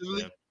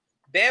 offensively.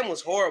 Bam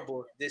was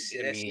horrible this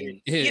year.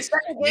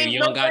 Second game, you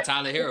don't got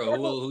Tyler Hero.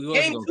 Who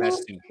else gonna pass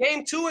to?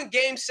 Game 2 and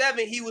Game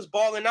 7, he was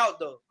balling out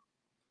though.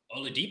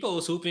 Oladipo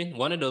was hooping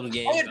one of those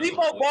games.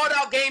 Oladipo balled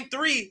out Game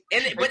 3,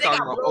 but they got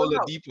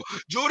Oladipo.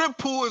 Jordan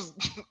Poole is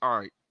all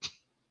right.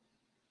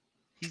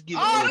 He's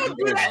getting don't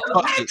do that.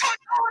 Don't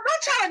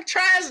try to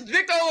trash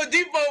Victor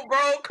Oladipo,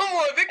 bro. Come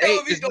on, Victor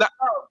Oladipo.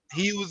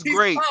 He was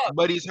great,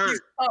 but he's hurt.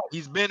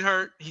 He's been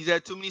hurt. He's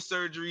had too many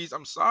surgeries.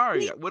 I'm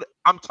sorry. What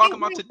I'm talking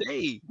about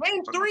today.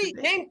 Game 3,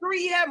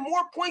 he had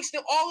more points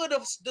than all of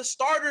the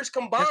starters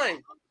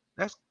combined.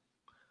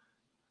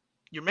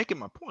 You're making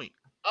my point.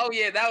 Oh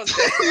yeah, that was.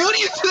 What are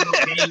you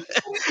saying?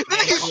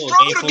 He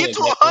struggled to get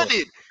to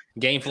 100.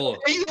 Game 4.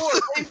 Game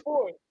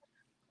 4.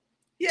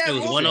 Yeah, it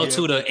was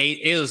 102 to 8.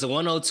 It was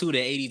 102 to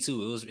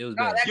 82. It was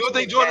bad. You don't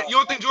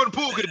think Jordan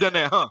Poole could have done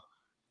that, huh?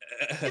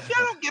 If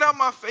y'all don't get out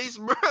my face,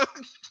 bro.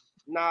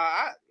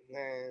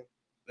 Man,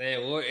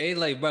 it's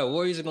like, bro,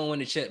 Warriors are gonna win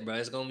the chip, bro.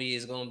 It's gonna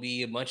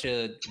be a bunch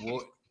of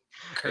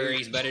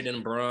Curry's better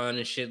than LeBron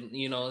and shit.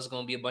 You know, it's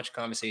gonna be a bunch of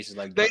conversations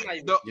like that.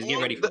 Just get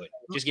ready for it.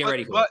 Just get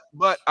ready for it.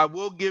 But I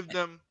will give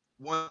them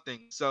one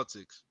thing: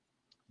 Celtics,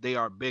 they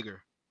are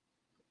bigger,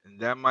 and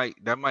that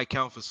might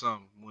count for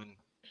some when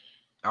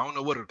I don't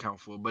know what it'll count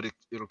for, but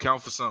it'll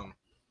count for something.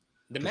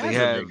 The 'Cause Mavs they are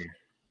have- bigger.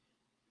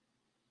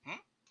 What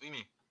do you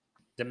mean?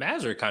 The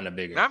Mavs are kind of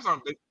bigger. Mavs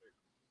aren't big.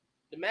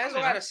 The Mavs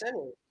don't got a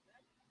center.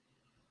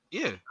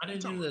 Yeah.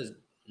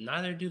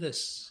 Neither do the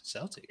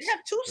Celtics. They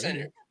have two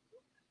centers.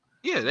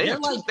 Yeah, they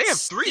have two. They have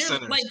three they're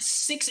centers. like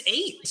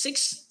 6'8",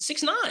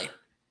 6'9".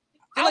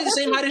 They're like the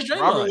same height as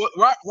Robert, Draymond.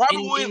 Robert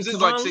And Williams is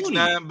Kevon like Looney.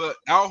 6'9", but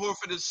Al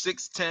Horford is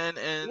 6'10",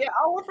 and Yeah,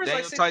 Al Horford's Daniel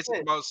like Tyson's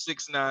 6'10". about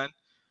 6'9".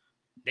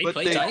 They But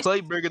play they Tyson.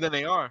 play bigger than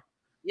they are.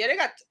 Yeah, they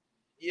got.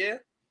 Yeah.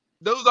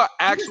 Those are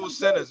actual just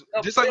centers.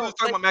 a Just like we player was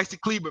talking about Maxi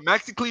Kleber.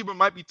 Maxi Kleber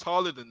might be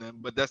taller than them,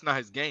 but that's not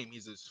his game.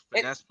 He's a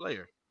finesse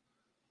player.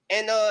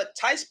 And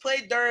Tice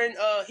played during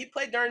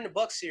the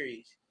Bucks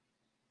series.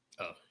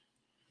 Oh.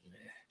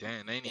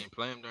 Damn, they ain't even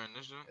play him during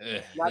this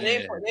one. Now they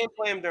didn't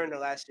play him during the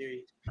last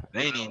series.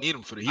 They ain't even need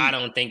him for the Heat. I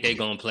don't think they're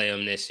gonna play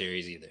him this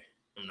series either.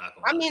 I'm not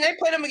gonna. I mean, they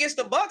played him against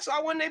the Bucks. So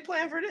why wouldn't they play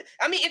him for this?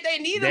 I mean, if they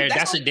need him,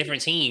 That's a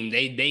different team.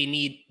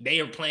 They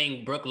are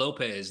playing Brooke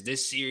Lopez.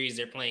 This series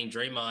they're playing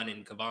Draymond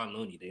and Kevon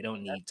Looney. They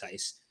don't need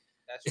Tice.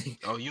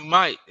 Oh, you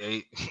might.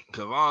 Hey,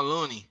 Kevon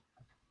Looney.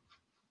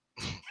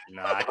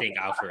 No, I think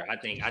Horford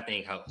got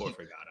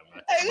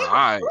him. Hey, All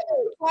right.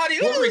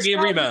 Horford get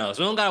rebounds.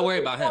 We don't gotta worry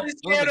about him.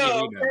 Horford get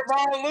rebounds.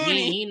 Kevon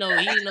Looney.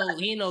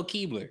 He know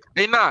Keebler.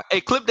 Hey,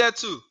 hey, clip that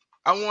too.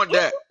 I want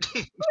that.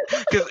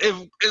 Because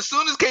as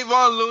soon as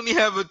Kevon Looney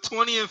have a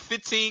 20 and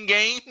 15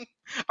 game,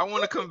 I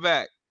want to come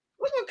back.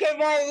 Look what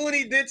Kevon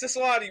Looney did to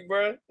Swatty,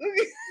 bro.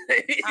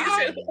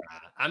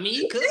 I mean,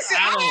 he could.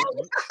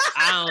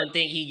 I don't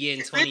think he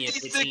getting 20 and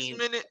 56 15.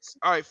 minutes.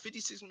 All right,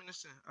 56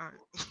 minutes in. All right.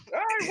 All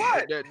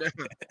right, what? Down.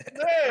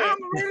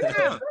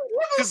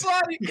 Look at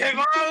Swatty,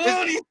 Kevon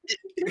Looney.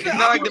 It's not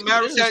like the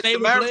Mavericks This is his had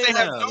favorite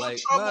player no now. Like,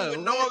 trouble with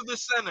bro, no what? other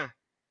center. As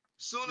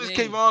soon as Man,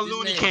 Kevon this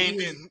Looney man came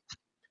be- in,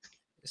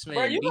 This Bro,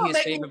 man you be gonna his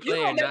make me- favorite you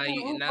player. gonna Now, make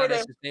me root now for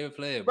that's the- his favorite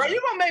player, Bro, bro.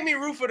 you gonna make me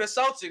root for the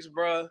Celtics,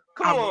 bro.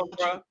 Come I on, want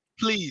you- bro.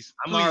 please.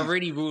 I'm please.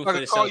 already rooting I for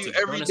can the call you Celtics.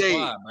 every Join the day.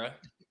 squad, bro.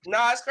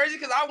 Nah, it's crazy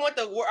because I want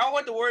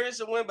the Warriors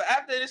to win, but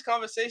after this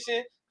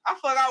conversation, I feel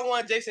like I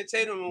want Jason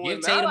Tatum to win. Give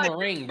man. Tatum I like, a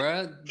ring,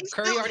 bro.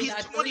 Curry already He's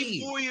got 3.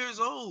 24 years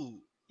old.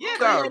 Yeah, You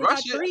Curry gotta already rush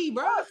got it. 3,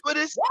 bro. But it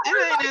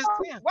ain't his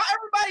time. why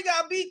everybody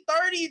got to beat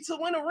 30 to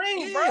win a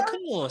ring, bro? Yeah,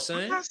 come on, I'm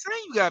son. not saying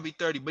you gotta be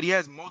 30, but he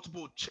has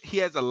he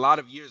has a lot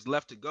of years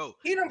left to go.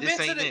 He done This been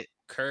to ain't the it.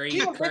 Curry He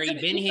done been been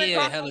to the here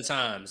Eastern hella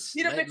times.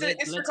 he done been to the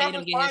Let Eastern Tatum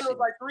Conference get his Finals shit.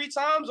 like 3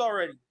 times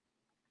already.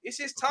 It's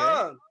his Okay.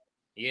 time.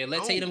 Yeah,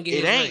 let No, Tatum get it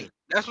his ain't. ring.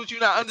 That's what you're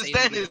not Let Tatum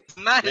understanding. get- It's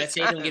not Let his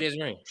Tatum time. get his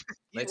ring.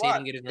 Let Why?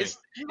 Tatum get his ring. It's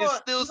gonna-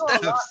 still he gonna lie.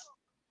 Steph's.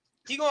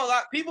 He gonna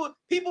lie.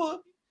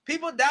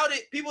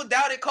 People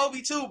doubted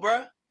Kobe too,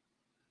 bro.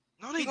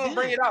 No, they He gonna didn't.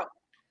 bring it out.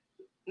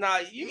 Nah,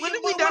 When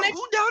did we doubt?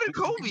 Who doubted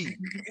Kobe?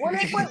 when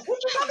they play, what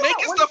you talking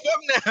Making about? stuff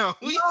up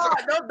now. We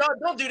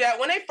Don't do that.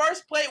 When they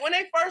first played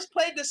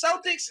the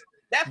Celtics,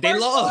 They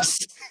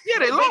lost. yeah,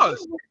 they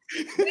lost.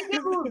 They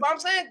did lose, but I'm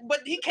saying,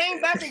 but he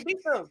came back and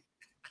beat them.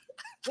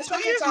 The 2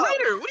 second years time.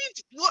 later,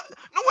 what?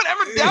 No one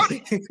ever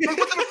doubted. They went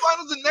to the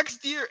finals the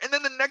next year, and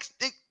then they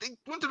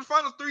went to the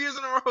finals 3 years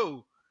in a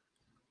row.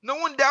 No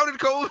one doubted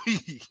Kobe.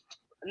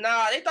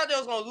 Nah, they thought they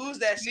was gonna lose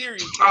that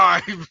series. All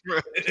right, bro.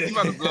 You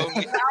about to blow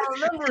me. I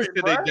remember it,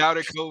 They bro.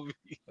 doubted Kobe.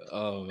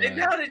 Oh They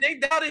man.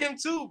 doubted him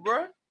too,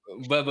 bro.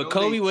 But No,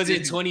 Kobe they wasn't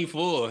didn't.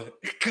 24.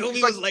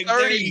 Kobe was was like like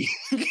 30.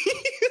 He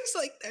was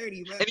like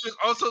 30, bro. And he was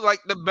also like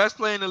the best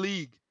player in the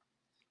league.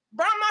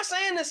 Bro, I'm not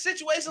saying the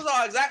situations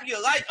are exactly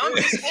alike. I'm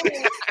just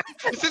saying.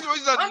 The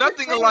situations are I'm nothing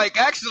just saying- alike,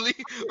 actually.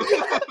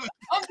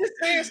 I'm just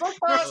saying sometimes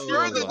Oh,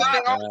 further my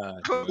than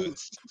God, bro.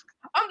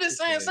 I'm just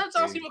saying This man sometimes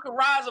crazy. people can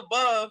rise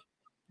above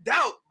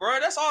doubt, bro.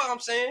 That's all I'm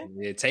saying.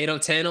 Yeah,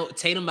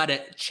 Tatum by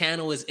the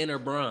channel is inner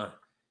Bron.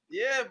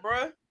 Yeah, bro.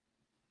 Nah,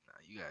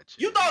 you got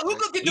You thought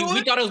Luka could do We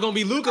it? thought it was gonna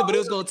be Luca, but it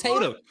was gonna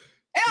Tatum.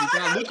 Hell, We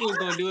thought Luca was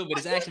gonna do it, but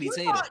it's actually you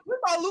Tatum.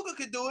 thought Luka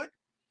could do it.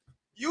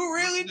 You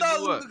really Luka thought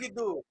do what? Luka could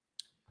do it.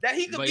 That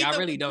he could But beat y'all them-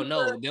 really don't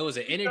know. There was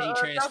an energy uh,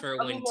 transfer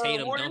I when mean,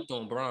 Tatum Warriors? dunked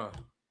on Bron.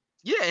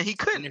 Yeah, and he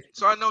couldn't.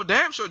 So I know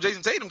damn sure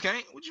Jason Tatum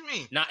can't. What you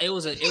mean? Nah, it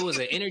was an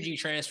energy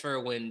transfer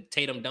when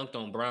Tatum dunked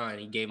on Bron.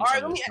 He gave him All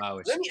right, some of his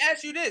flowers. let me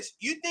ask you this.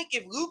 You think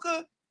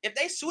if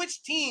they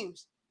switched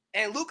teams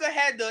and Luka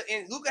had the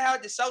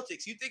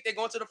Celtics, you think they're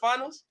going to the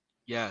finals?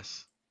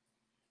 Yes.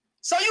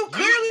 So you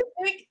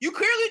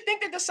clearly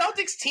think that the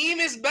Celtics team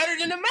is better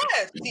than the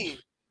Mavs team.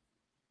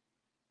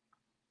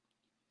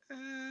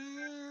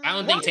 I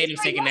don't think Why Tatum's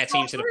is taking that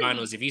team to the free?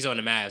 finals. If he's on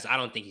the Mavs, I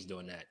don't think he's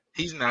doing that.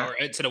 He's not.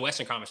 Or to the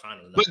Western Conference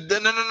Finals. No.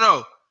 But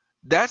no.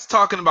 That's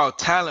talking about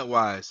talent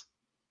wise.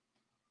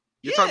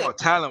 You're talking Yeah. about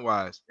talent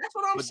wise. That's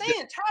what I'm But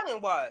saying,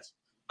 talent wise.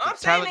 I'm saying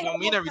Talent they don't have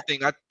mean more-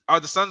 everything. Are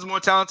the Suns more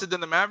talented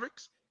than the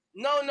Mavericks?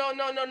 No.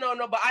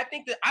 But I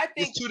think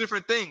It's two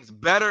different things.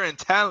 Better and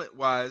talent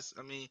wise.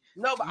 I mean,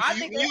 no, but I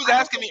think you was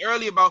asking me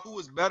earlier about who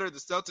was better, the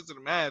Celtics or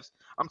the Mavs.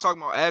 I'm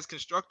talking about as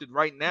constructed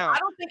right now. I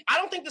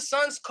don't think the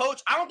Suns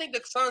coach. I don't think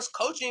the Suns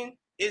coaching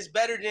is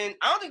better than.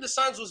 I don't think the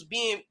Suns was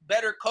being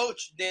better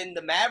coached than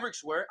the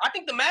Mavericks were. I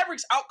think the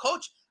Mavericks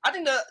outcoached. I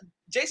think the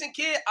Jason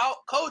Kidd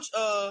outcoached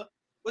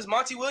Was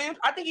Monty Williams?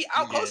 I think he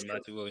outcoached him.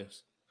 Monty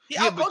Williams. He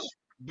Yeah, outcoached him.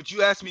 but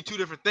you asked me two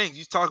different things.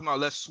 You talking about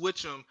let's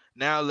switch them.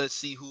 Now let's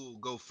see who will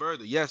go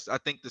further. Yes, I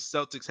think the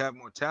Celtics have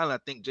more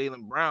talent. I think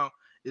Jaylen Brown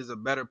is a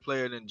better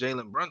player than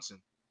Jalen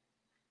Brunson.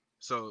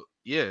 So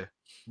yeah,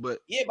 but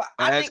Yeah, but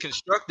I as think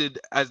constructed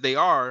as they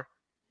are,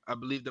 I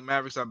believe the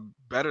Mavericks are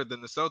better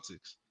than the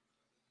Celtics.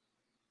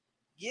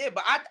 Yeah,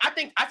 but I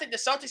think the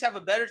Celtics have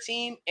a better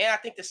team, and I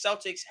think the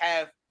Celtics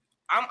have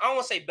I don't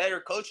want to say better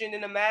coaching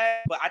than the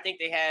Mavs, but I think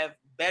they have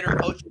better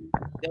coaching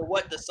than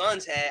what the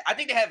Suns had. I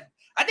think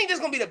this is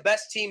gonna be the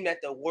best team that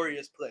the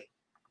Warriors play.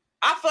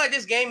 I feel like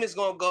this game is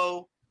gonna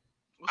go.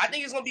 I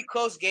think it's gonna be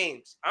close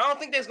games. I don't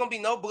think there's gonna be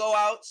no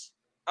blowouts.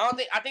 I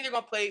think they're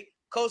gonna play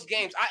close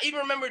games. I even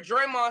remember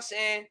Draymond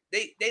saying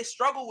they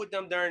struggled with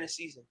them during the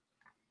season.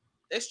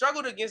 They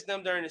struggled against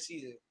them during the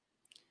season.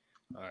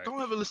 All right.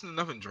 Don't ever listen to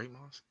nothing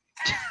Draymond.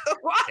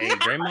 Hey,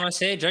 Draymond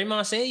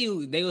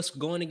said they was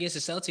going against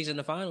the Celtics in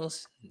the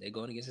finals. They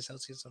going against the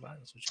Celtics in the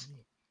finals. What you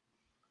mean?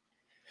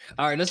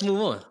 All right, let's move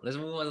on.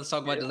 Let's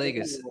talk about the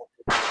Lakers.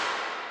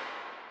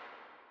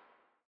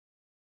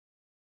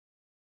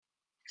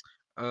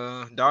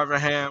 Darvin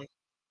Ham.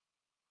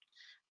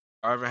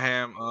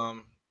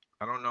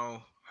 I don't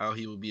know how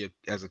he will be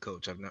as a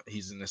coach.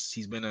 He's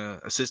been an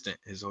assistant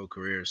his whole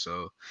career,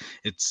 so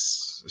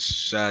it's a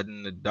shot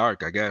in the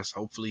dark, I guess.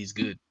 Hopefully he's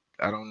good.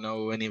 I don't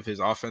know any of his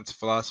offensive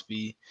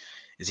philosophy.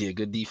 Is he a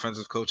good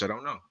defensive coach? I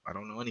don't know. I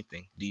don't know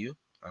anything. Do you?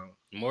 I don't.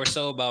 More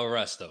so about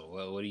Russ,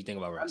 though. What do you think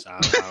about Russ? I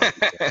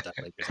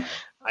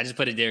just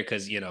put it there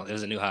because it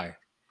was a new hire.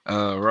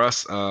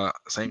 Russ,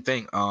 same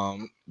thing.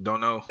 Don't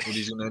know what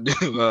he's gonna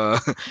do.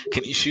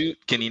 Can he shoot?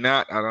 Can he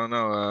not? I don't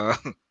know.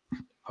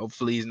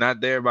 Hopefully he's not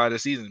there by the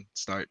season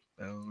start.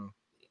 I don't know.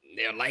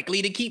 They're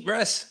likely to keep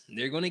Russ.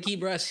 They're going to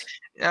keep Russ.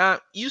 Yeah,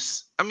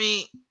 I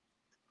mean,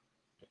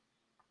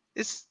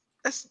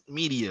 that's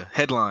media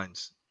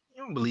headlines.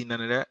 You don't believe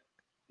none of that.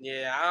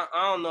 Yeah,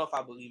 I don't know if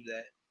I believe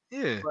that.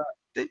 Yeah,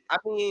 but, I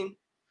mean,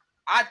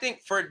 I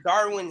think for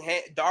Darvin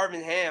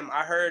Ham,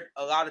 I heard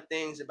a lot of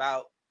things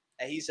about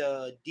that he's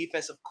a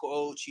defensive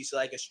coach. He's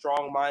like a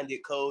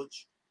strong-minded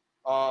coach.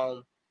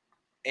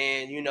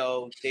 And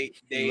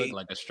they look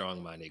like a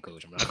strong-minded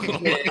coach. I'm not gonna he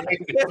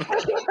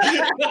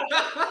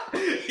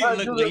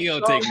look like he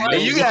don't take no.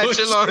 You gotta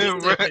chill on him,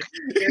 bro.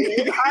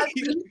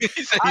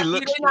 He said he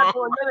looks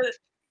strong.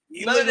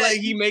 He look like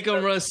he make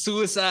him run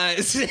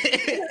suicides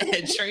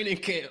at training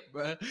camp,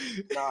 bro.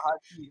 Nah,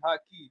 hot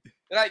key.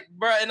 Like,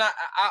 bro, and I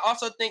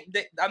also think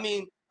that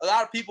a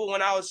lot of people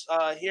when I was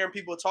hearing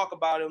people talk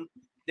about him,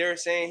 they were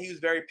saying he was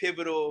very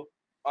pivotal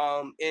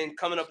in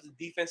coming up with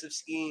the defensive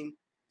scheme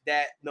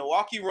that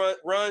Milwaukee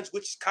runs,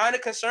 which is kind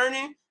of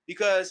concerning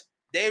because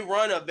they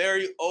run a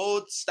very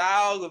old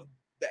style of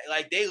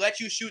like they let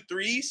you shoot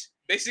threes.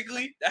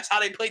 Basically, that's how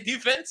they play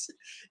defense.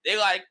 They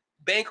like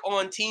bank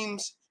on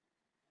teams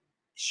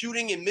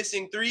shooting and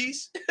missing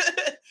threes.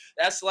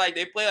 That's like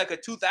they play like a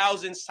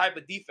 2000s type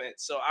of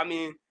defense. So I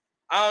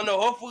don't know.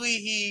 Hopefully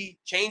he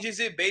changes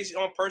it based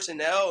on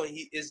personnel and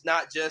he is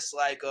not just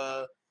like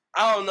I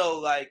don't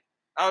know.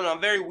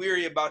 I'm very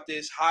weary about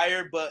this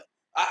hire, but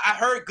I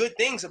heard good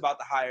things about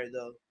the hire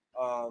though.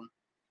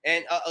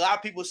 And a lot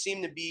of people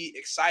seem to be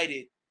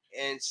excited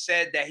and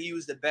said that he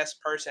was the best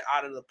person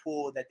out of the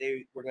pool that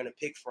they were going to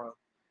pick from.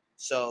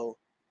 So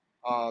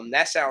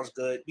that sounds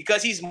good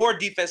because he's more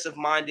defensive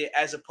minded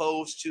as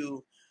opposed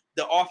to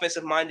the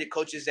offensive minded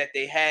coaches that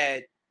they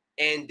had.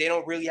 And they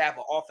don't really have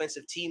an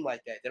offensive team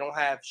like that. They don't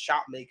have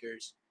shot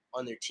makers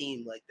on their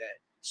team like that.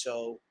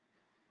 So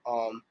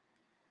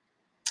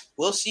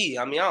we'll see.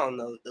 I don't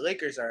know. The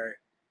Lakers are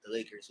the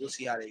Lakers. We'll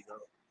see how they go.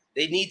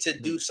 They need to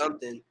do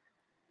something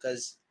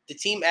because the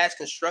team as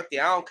constructed,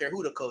 I don't care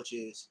who the coach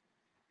is,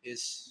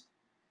 it's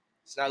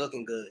not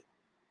looking good.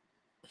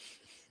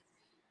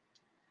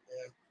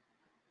 Yeah.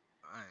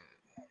 All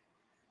right.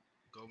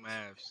 Go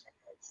Mavs.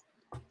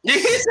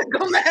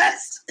 Go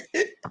Mavs.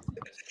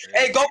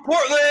 Hey, go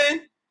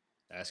Portland.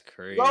 That's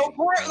crazy. Go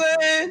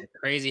Portland.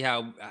 Crazy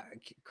how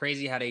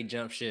they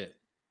jump ship.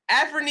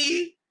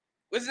 Anthony.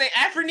 What's his name?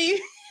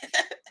 Anthony.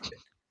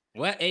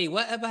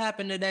 Whatever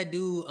happened to that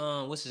dude?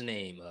 What's his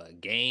name?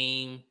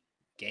 Game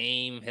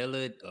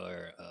Hillard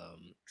or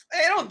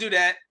Hey, don't do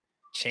that.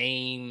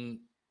 Chamian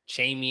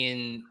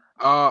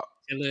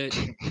Hillard.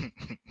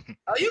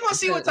 Oh, you gonna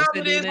see what time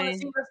it is when the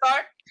season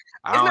starts?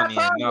 I don't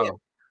even know.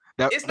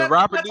 The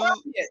rapper dude.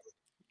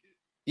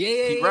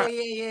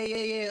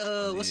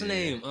 Yeah. What's the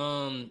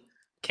name?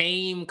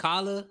 Kame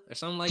Kala or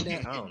something like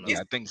that. I don't know. Yeah,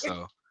 I think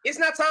so. It's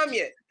not time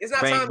yet. It's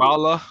not Bang time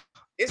Balla. yet.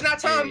 It's not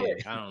time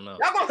yet. I don't know.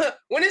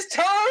 When it's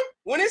time,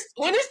 when it's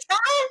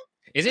time.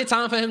 Is it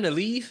time for him to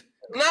leave?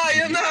 No,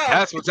 you're not.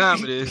 That's what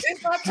time it is.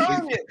 It's not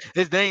time yet.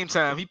 It's Dame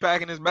time. He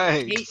packing his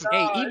bags.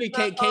 Even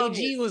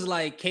KG was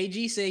like,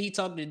 KG said he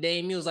talked to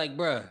Dame. He was like,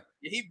 bruh,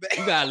 you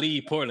gotta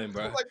leave Portland,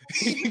 bro.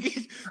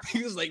 He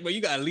was like, bro,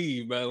 you gotta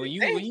leave, bro. When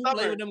you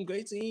play with them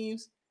great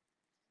teams,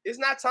 it's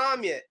not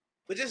time yet.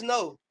 But just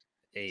know.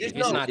 Hey, if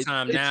it's not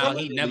time now,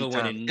 he never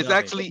won. He's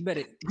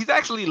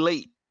actually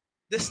late.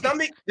 The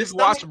stomach, the His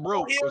watch stomach all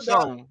broke or healed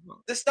up. something.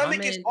 The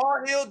stomach is man- all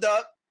healed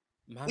up.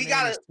 My We man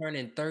got is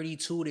turning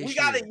 32 this We year.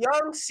 got a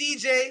young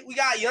CJ. We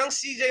got a young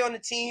CJ on the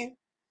team.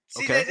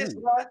 Okay. CJ just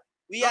left.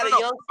 We got a No.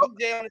 young Oh,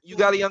 CJ on the you team.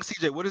 got a young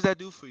CJ. What does that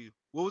do for you?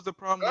 What was the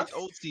problem Huh? with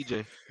old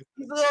CJ?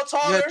 He's a little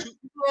taller. Yeah, He's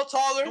a little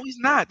taller. No, he's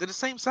not. They're the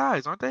same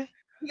size, aren't they?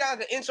 He got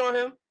like an inch on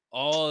him.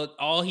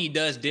 All he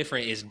does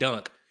different is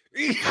dunk.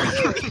 He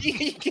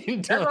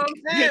can That's what dunk.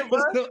 I'm saying, bro.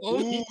 That's the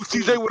only Ooh,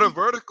 thing. CJ with a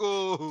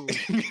vertical.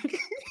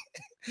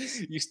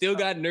 You still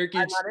got Nurkic.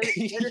 They're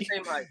the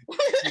same height.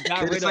 You got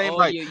They're the rid of same all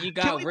height. your. You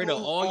Can got we rid of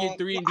move all your on?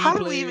 3 and D How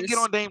players. do we even get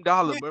on Dame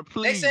Dollar, bro? They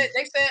Please. said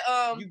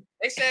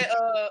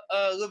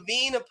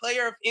Levine a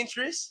player of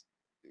interest.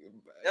 You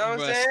know what I'm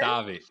Bruh, saying?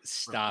 stop it.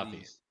 Stop it.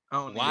 Please. I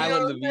don't Why You would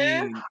know what I'm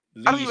saying? Levine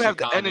leave I don't even have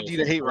the Chicago energy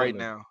for to hate right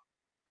Portland?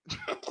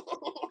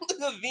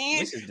 now. Levine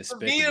This is a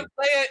despicable.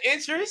 player of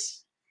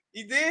interest.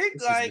 You dig?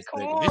 This is Like,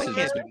 come despicable. on, This He is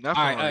man. can't do nothing. All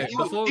right, all right. right. He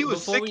was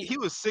Before sick. we He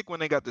was sick when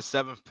they got the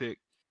 7th pick.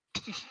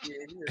 Yeah,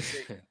 he was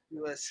sick. He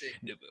was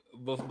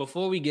sick.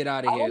 before we get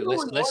out of I here, wonder who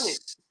won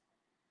let's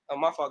Oh,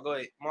 my fault. Go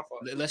ahead. My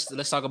fault.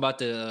 let's talk about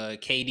the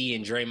KD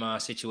and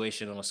Draymond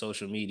situation on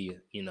social media.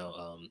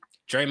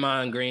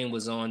 Draymond Green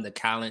was on the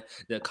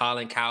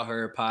Colin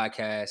Cowherd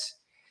podcast.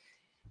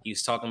 He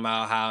was talking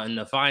about how in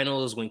the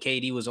finals when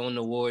KD was on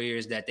the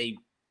Warriors that they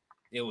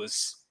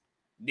was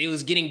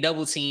getting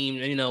double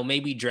teamed.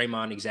 Maybe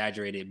Draymond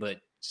exaggerated, but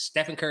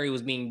Stephen Curry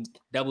was being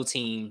double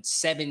teamed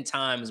 7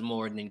 times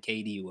more than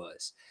KD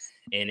was,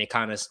 and it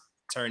kind of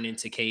turned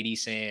into KD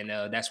saying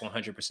that's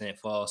 100%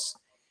 false.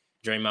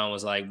 Draymond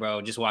was like, bro,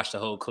 just watch the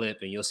whole clip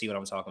and you'll see what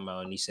I'm talking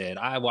about. And he said,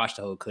 I watched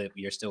the whole clip.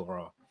 You're still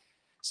wrong.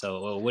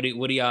 So what do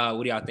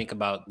y'all think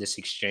about this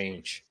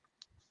exchange?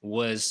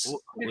 Was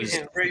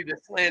ready to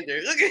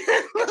slander? Look at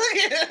him. Look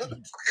at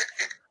him.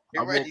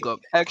 I woke up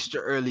extra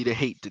early to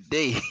hate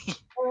today.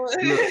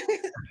 Look,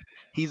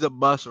 he's a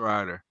bus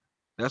rider.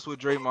 That's what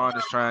Draymond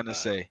is trying to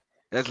say.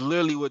 That's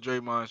literally what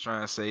Draymond is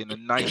trying to say in a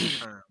nice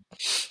term.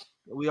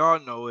 We all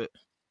know it.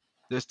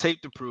 There's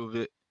tape to prove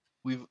it.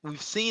 We've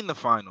seen the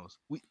finals.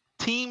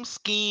 Team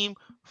scheme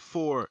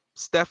for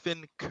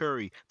Stephen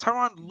Curry.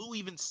 Tyronn Lue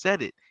even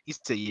said it. He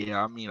said,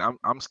 "Yeah, I mean,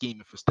 I'm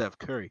scheming for Steph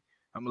Curry.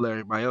 I'm gonna let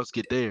everybody else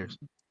get theirs."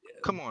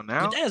 Come on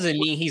now. But that doesn't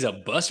mean he's a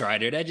bus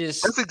rider. That's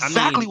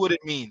exactly what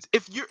it means.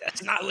 If you're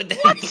that's not what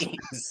that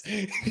means.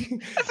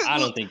 I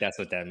don't think that's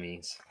what that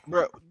means.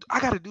 Bro, I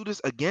gotta do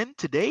this again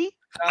today.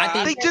 I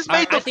think they just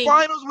made the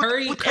finals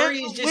with Curry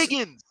Andrew is just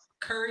Wiggins.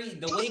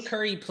 The way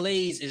Curry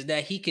plays is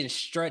that he can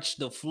stretch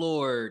the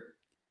floor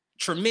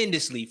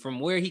tremendously from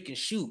where he can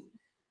shoot.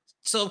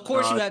 So of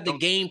course you have the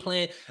game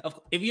plan.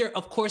 If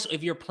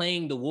you're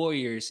playing the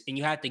Warriors and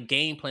you have to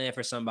game plan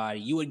for somebody,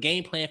 you would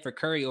game plan for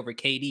Curry over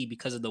KD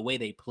because of the way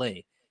they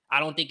play.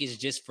 I don't think it's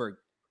just for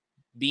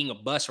being a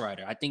bus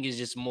rider. I think it's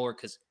just more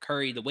because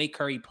the way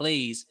Curry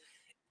plays,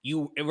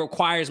 it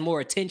requires more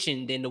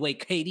attention than the way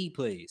KD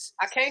plays.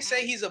 I can't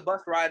say he's a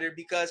bus rider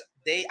because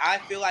I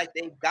feel like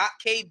they got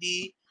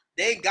KD.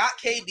 They got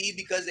KD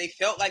because they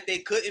felt like they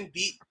couldn't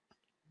beat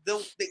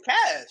the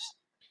Cavs.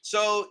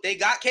 So they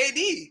got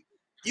KD.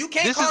 You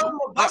can't call him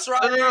a bus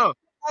rider. No.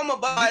 Call him a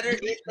bus rider.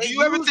 Do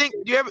you ever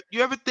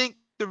think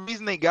the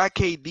reason they got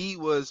KD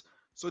was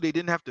so they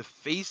didn't have to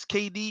face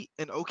KD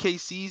and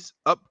OKC's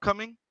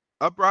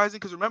uprising?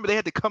 Because remember they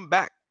had to come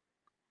back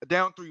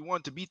down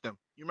 3-1 to beat them.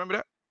 You remember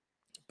that?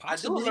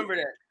 Possibly. I do remember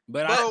that.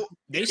 But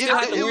they still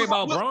have to worry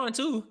about Braun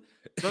too.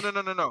 But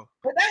No.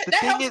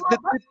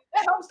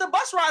 that helps the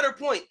bus rider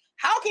point.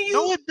 How can you?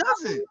 No, it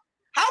doesn't.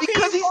 How can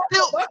because you he's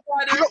still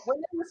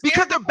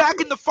because they're back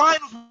in the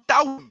finals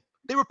without him.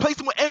 They replaced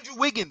him with Andrew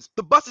Wiggins.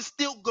 The bus is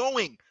still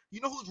going. You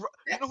know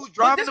who's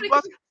driving the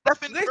bus?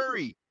 Stephen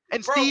Curry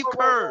and Steve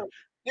Kerr.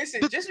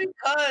 Listen, just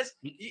because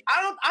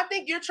I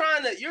think you're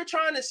trying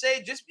to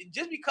say just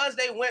because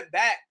they went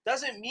back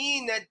doesn't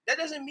mean that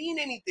doesn't mean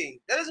anything.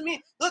 That doesn't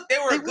mean look they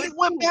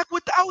went back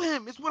without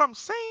him. Is what I'm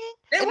saying.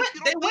 They went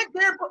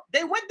there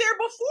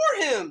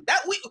before him.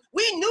 That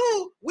we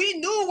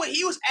knew what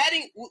he was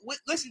adding.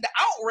 Listen, the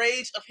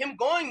outrage of him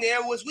going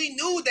there was we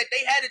knew that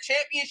they had a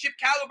championship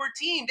caliber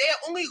team. They had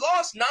only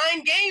lost 9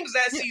 games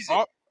that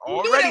season.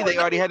 They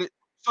already had it.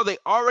 So they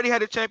already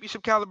had a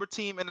championship caliber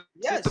team and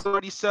it's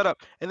already set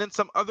up. And then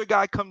some other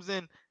guy comes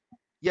in.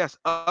 Yes,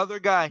 other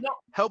guy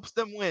helps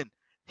them win.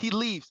 He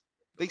leaves.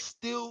 They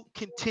still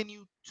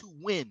continue to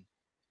win.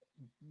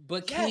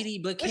 But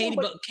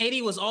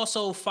KD was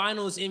also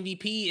Finals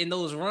MVP in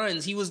those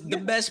runs. He was the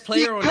best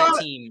player on that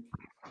team.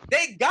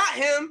 They got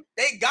him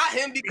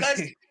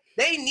because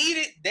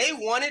they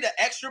wanted an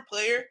extra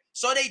player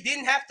so they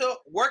didn't have to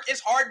work as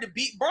hard to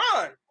beat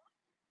Bron.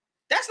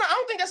 I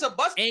don't think that's a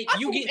bust. And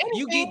you get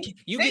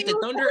the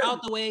Thunder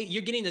out the way.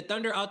 You're getting the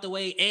Thunder out the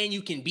way, and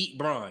you can beat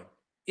Bron.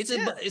 It's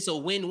a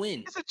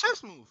win-win. It's a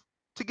chess move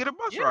to get a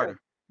bus rider.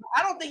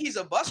 I don't think he's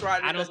a bus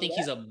rider. I don't think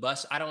he's a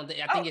bus. I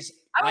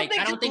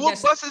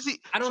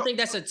think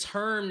that's a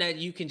term that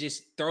you can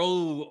just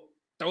throw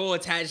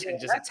attach that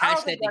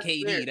to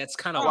KD. That's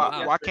kind of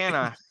wild. Why can't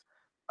I?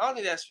 I don't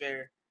think that's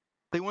fair.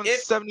 They won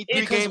If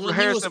 73 Because games with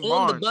when he was Harrison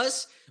on the Barnes.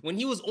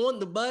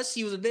 bus,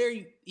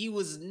 he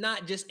was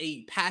not just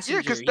a passenger.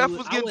 Yeah, because Steph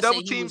was I getting would say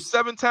double he teamed was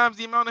 7 times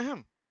the amount of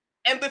him.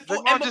 and before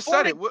Draymond just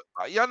said it. What,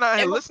 y'all not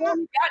here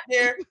listening?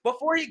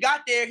 before he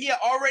got there, he had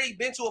already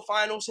been to a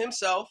finals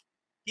himself.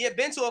 Yeah,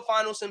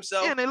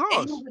 and they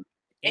lost.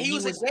 And he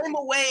was a game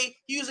away.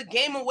 He was a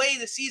game away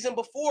the season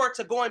before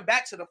to going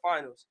back to the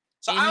finals.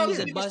 So and I he don't was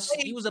think a you can bus.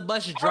 say He was a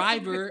bus I don't think you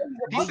driver can say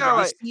He he's a bus sound driver.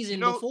 like the season you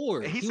know.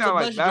 before. He He was a sound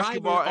like bus driver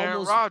basketball Aaron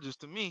almost. Rodgers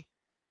to me.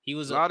 He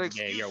was A lot of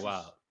yeah, you're excuses.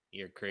 wild.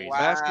 You're crazy. Wow.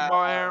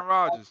 Basketball Aaron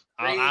Rodgers.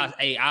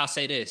 I'll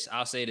say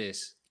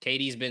this.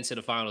 KD's been to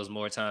the finals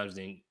more times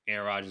than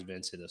Aaron Rodgers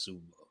been to the Super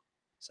Bowl.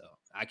 So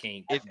I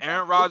can't. If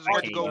Aaron Rodgers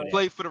went to can't go do that.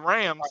 play for the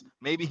Rams,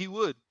 maybe he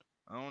would.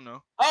 I don't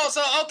know. Oh,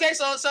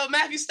 so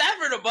Matthew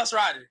Stafford a bus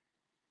rider.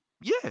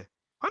 Yeah,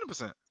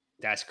 100%.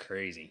 That's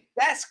crazy.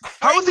 That's crazy.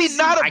 How is he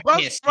not I a bus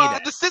can't say rider?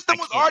 that. The system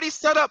I was can't. already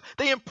set up.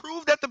 They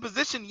improved at the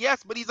position,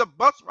 yes, but he's a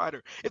bus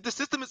rider. If the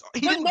system is,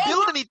 he didn't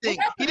build anything.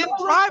 He didn't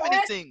drive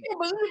anything. I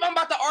can't believe I'm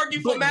about to argue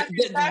for But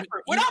Matthew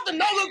Stafford. Without the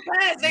no-look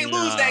pass, they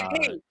lose that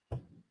game.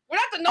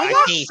 Without the Are no-look,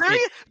 y'all can't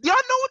serious? Do y'all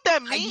know what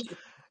that means?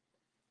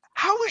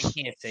 How I is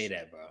can't say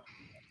that, bro.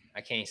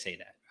 I can't say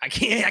that. I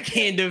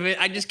can't do it.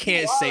 I just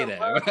can't say that.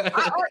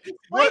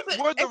 were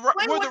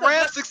the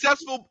Rams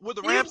successful? Were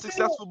the Rams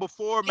successful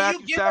before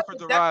Matthew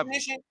Stafford's arrival?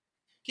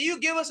 Can you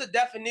give us a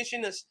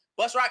definition of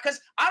bus ride? Because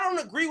I don't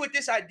agree with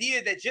this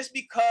idea that just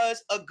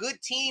because a good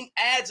team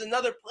adds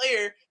another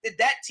player,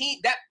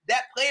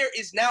 that player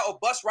is now a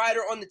bus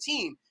rider on the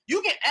team.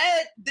 You can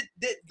add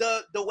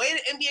the way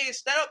the NBA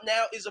is set up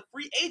now is a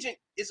free agent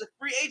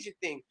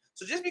thing.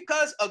 So just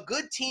because a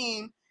good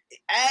team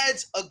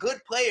adds a good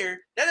player,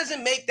 that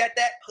doesn't make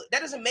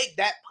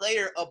that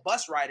player a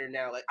bus rider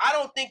now. Like I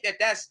don't think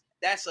that's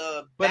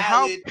a But valid.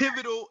 how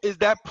pivotal is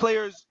that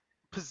player's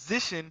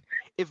position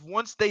if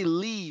once they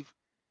leave,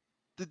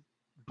 the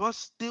bus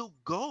still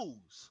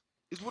goes?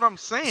 Is what I'm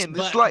saying.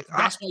 But it's like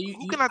that's why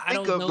who can I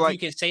think don't of? know Like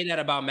if you can say that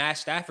about Matt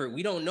Stafford.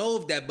 We don't know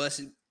if that bus.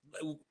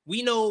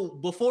 We know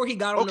before he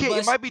got on the okay, bus,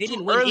 it might be they too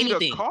didn't win early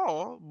anything. to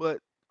call, but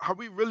are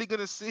we really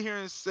gonna sit here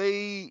and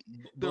say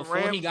the Before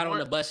Rams he got on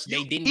the bus,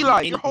 they didn't do Eli,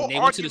 anything. your whole They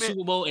went to the argument-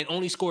 Super Bowl and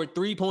only scored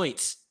 3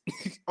 points.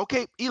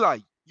 Okay, Eli,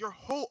 your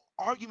whole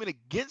argument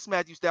against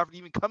Matthew Stafford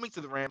even coming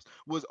to the Rams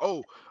was,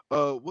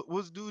 what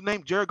was the dude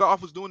named Jared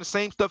Goff was doing the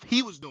same stuff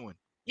he was doing.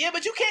 Yeah,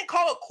 but you can't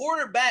call a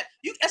quarterback,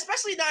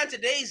 especially not in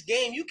today's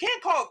game, you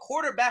can't call a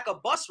quarterback a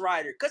bus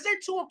rider because they're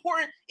too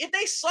important. If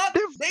they suck,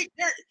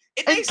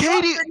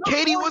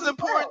 Katie was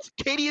important.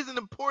 Katie is an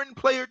important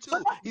player too.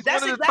 So he's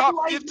one of the top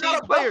 15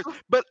 players.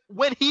 But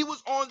when he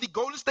was on the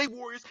Golden State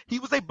Warriors, he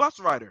was a bus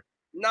rider.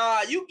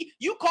 Nah,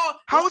 you call.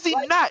 How is he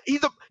not?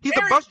 He's a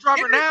bus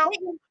driver now.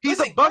 He's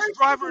a bus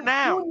driver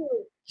now.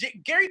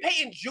 Gary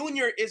Payton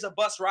Jr. is a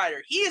bus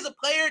rider. He is a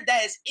player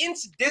that is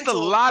incidental. There's a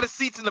lot of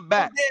seats in the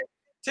back.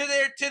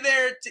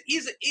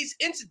 He's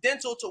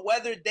incidental to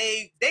whether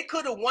they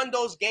could have won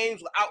those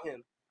games without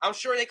him. I'm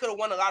sure they could have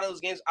won a lot of those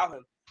games without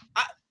him.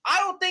 I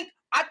don't think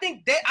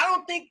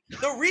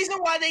the reason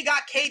why they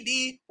got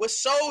KD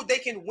was so they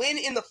can win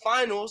in the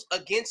finals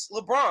against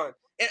LeBron.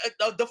 And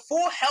the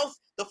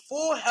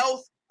full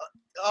health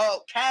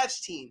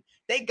Cavs team.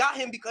 They got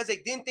him because they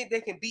didn't think they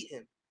can beat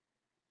him.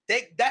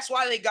 That's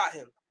why they got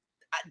him.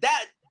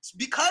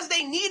 Because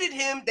they needed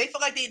him, they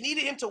felt like they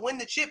needed him to win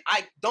the chip.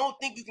 I don't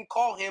think you can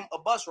call him a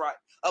bus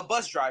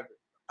rider.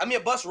 I mean,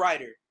 a bus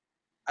rider.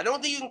 I don't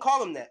think you can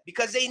call him that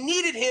because they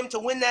needed him to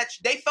win that.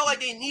 They felt like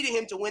they needed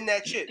him to win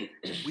that chip.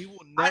 We will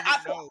never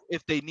know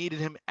if they needed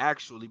him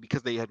actually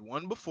because they had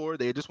won before.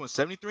 They had just won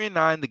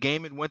 73-9. The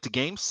game it went to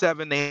Game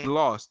 7. They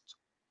lost.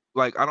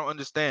 Like I don't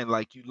understand.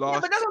 Like you lost.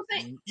 Yeah, but that's what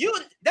I'm saying.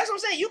 That's what I'm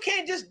saying. You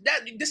can't just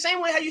the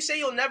same way how you say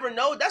you'll never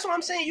know. That's what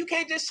I'm saying. You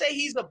can't just say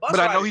he's a bus rider.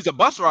 But I know he's a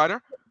bus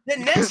rider. The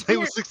next year, they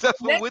were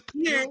successful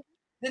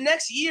the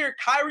next year,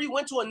 Kyrie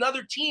went to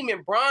another team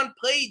and Bron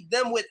played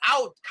them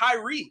without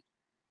Kyrie.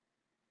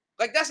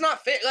 Like that's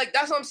not fair. Like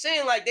that's what I'm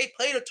saying. Like they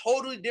played a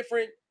totally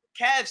different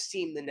Cavs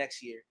team the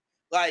next year.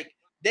 Like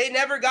they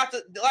never got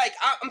to. Like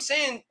I'm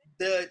saying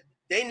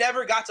they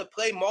never got to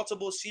play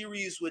multiple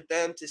series with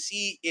them to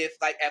see if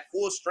like at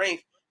full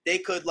strength they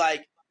could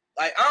like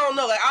I don't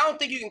know. Like I don't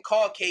think you can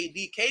call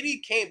KD. KD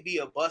can't be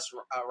a bus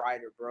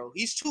rider, bro.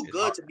 He's too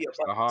good to be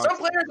a bus. Some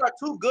players are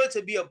too good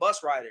to be a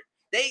bus rider.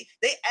 They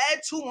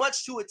add too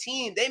much to a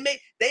team.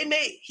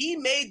 He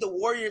made the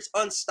Warriors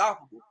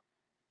unstoppable.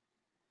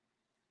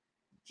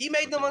 He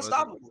made them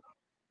unstoppable.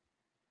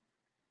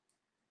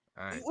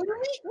 Right. What do you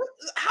mean?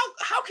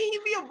 How can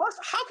you be a bus?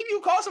 How can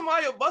you call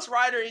somebody a bus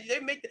rider and they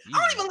make? I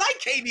don't even like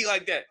KD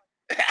like that.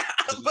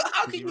 But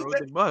how can you?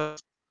 The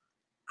bus?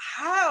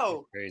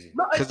 How? Crazy.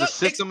 Because the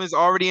system is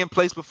already in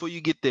place before you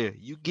get there.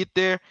 You get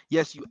there,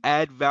 yes, you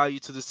add value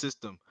to the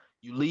system.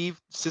 You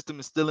leave, system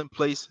is still in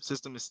place.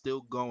 System is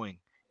still going.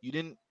 You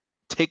didn't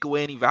take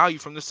away any value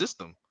from the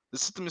system. The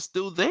system is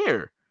still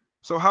there.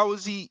 So how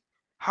is he?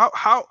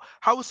 How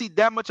is he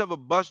that much of a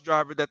bus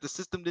driver that the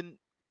system didn't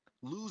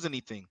lose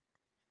anything?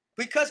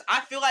 Because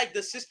I feel like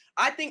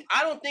I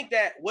don't think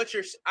that what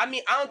you're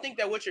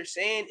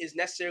saying is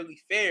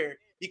necessarily fair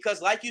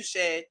because like you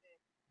said,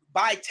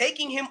 by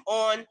taking him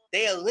on,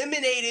 they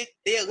eliminated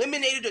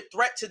a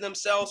threat to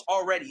themselves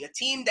already. A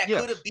team that could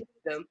Yes. have beat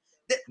them.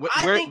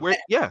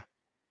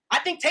 I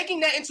think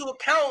taking that into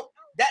account,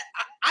 that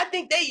I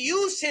think they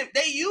used him.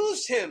 They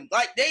used him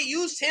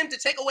to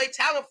take away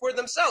talent for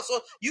themselves.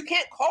 So you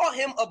can't call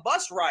him a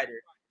bus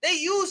rider. They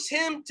used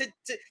him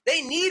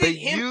they needed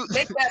him to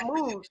make that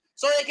move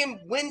so they can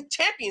win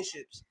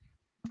championships.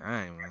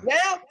 Dang, man.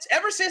 Now,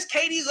 ever since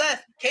KD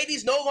left,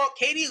 KD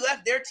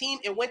left their team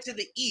and went to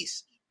the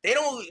East. They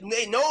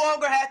no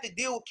longer have to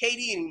deal with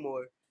KD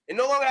anymore.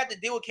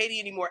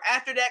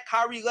 After that,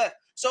 Kyrie left.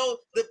 So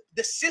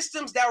the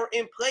systems that were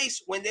in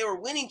place when they were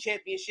winning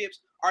championships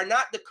are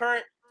not the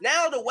current.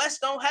 Now the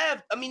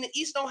the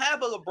East don't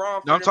have a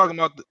LeBron. No, I'm talking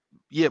about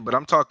but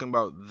I'm talking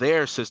about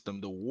their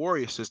system. The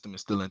Warrior system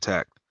is still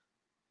intact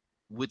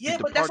with the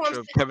departure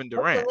of Kevin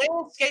Durant. But the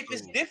landscape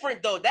is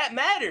different, though. That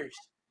matters.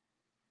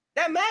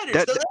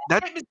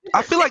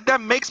 I feel like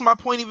that makes my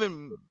point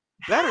even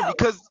better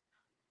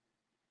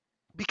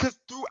because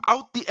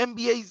throughout the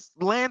NBA's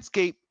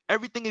landscape,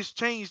 everything has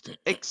changed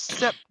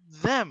except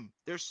them.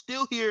 They're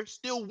still here,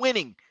 still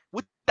winning.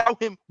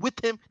 Without him, with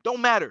him,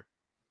 don't matter.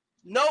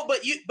 No,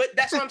 but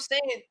that's what I'm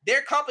saying.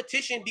 Their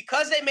competition,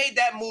 because they made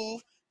that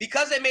move, they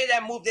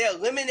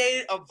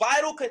eliminated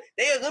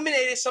they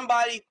eliminated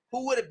somebody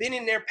who would have been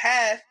in their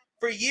path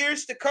for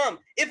years to come.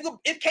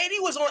 If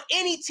KD was on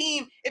any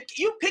team, if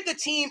you pick a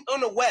team on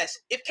the West,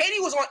 if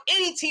KD was on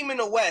any team in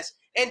the West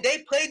and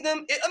they played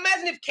them,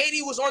 imagine if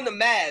KD was on the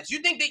Mavs. You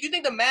think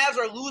the Mavs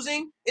are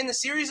losing in the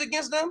series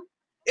against them?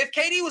 If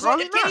KD was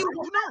on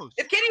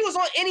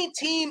any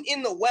team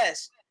in the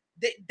West,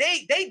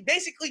 they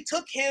basically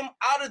took him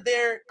out of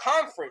their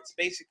conference,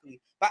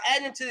 basically, by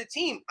adding him to the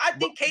team. I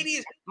think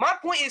my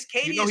point is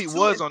KD he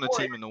was on a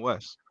team in the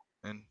West,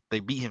 and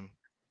they beat him.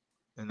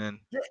 And then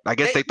I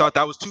guess they thought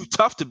that was too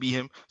tough to beat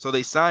him, so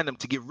they signed him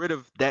to get rid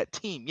of that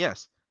team.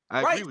 Yes,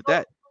 I agree with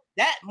that.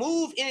 That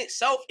move in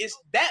itself is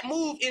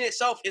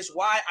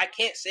why I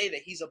can't say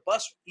that he's a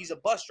bus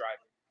driver.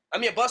 I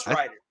mean a bus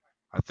rider.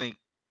 I think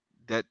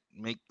that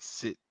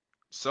makes it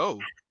so.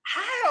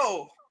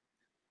 How?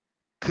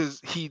 Because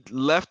he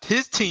left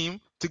his team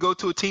to go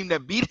to a team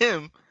that beat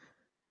him,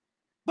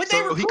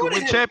 so he could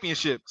win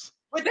championships.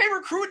 But they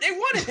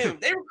wanted him.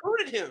 They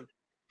recruited him.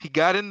 He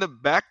got in the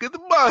back of the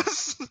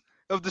bus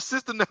of the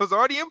system that was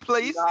already in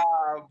place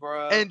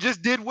and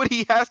just did what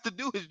he has to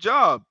do, his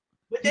job.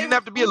 He didn't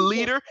have to be a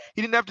leader.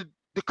 He didn't have to.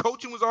 The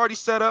coaching was already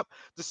set up.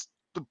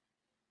 The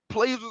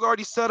plays was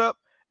already set up.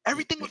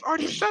 Everything was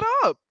already set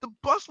up. The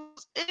bus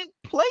was in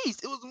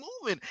place. It was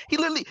moving. He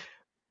literally,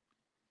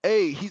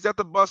 he's at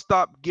the bus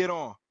stop. Get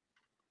on.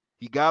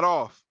 He got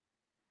off.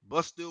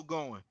 Bus still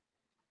going.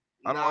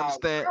 I don't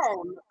understand.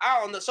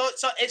 I don't know. So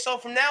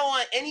from now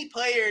on, any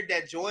player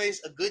that joins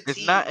a good team,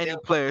 it's not any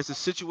player. It's a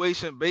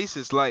situation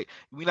basis. Like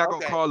we're not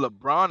gonna call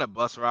LeBron a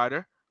bus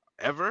rider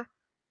ever.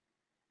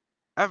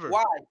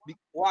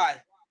 Why?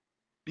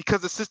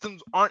 Because the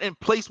systems aren't in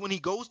place when he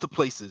goes to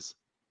places.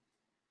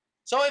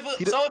 So if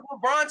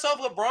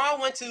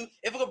LeBron went to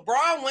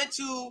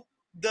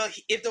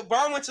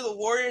the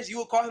Warriors, you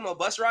would call him a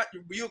bus rider.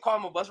 You would call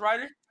him a bus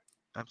rider.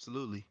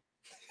 Absolutely.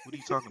 What are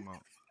you talking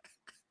about?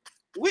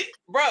 We've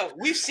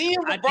seen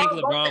LeBron. I think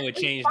LeBron would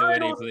change the way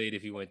they played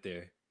if he went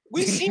there.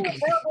 We've seen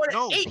LeBron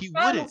go to 8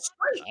 finals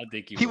straight. I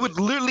think he would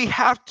literally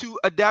have to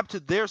adapt to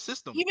their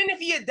system. Even if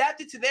he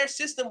adapted to their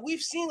system,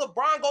 we've seen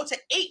LeBron go to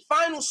 8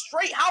 finals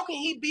straight. How can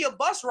he be a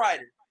bus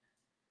rider?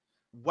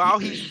 While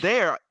he's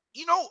there,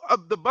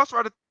 the bus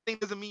rider thing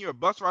doesn't mean you're a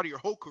bus rider your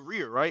whole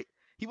career, right?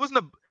 He's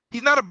not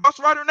a bus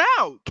rider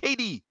now.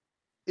 KD,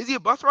 is he a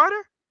bus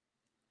rider?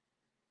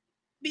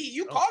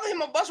 You called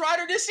him a bus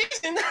rider this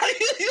season.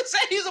 You say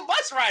he's a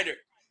bus rider.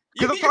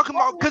 Because I'm talking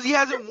about because he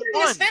hasn't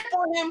won.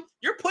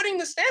 You're putting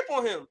the stamp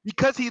on him.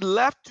 Because he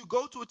left to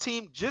go to a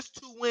team just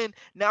to win.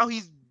 Now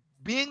he's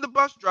being the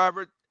bus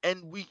driver,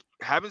 and we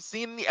haven't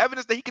seen any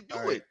evidence that he could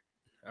do it.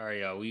 All right,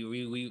 y'all.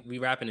 We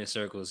rapping in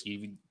circles.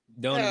 You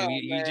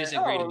just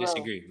agree to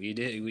disagree. We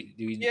disagree.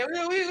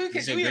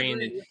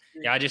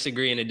 Y'all just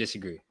agree and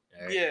disagree.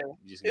 All right?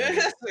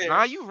 Yeah.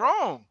 Nah, you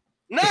wrong.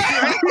 No.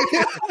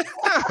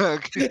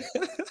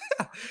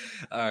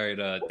 All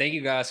right. Thank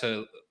you guys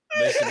for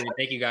listening.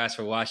 Thank you guys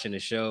for watching the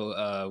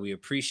show. We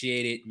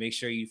appreciate it. Make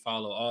sure you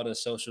follow all the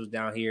socials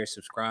down here.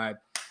 Subscribe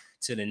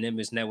to the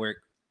Nimbus Network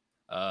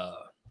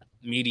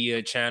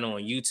media channel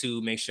on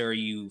YouTube. Make sure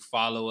you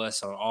follow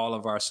us on all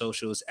of our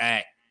socials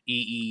at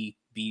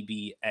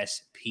EEBBSP.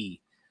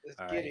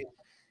 All right.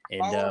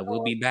 And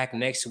we'll be back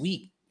next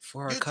week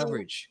for our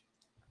coverage.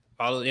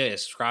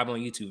 Subscribe on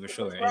YouTube for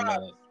sure.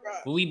 And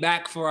we'll be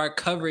back for our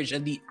coverage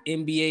of the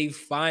NBA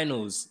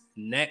Finals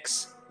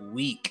next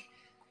week.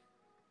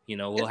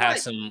 We'll have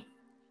some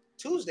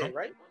Tuesday,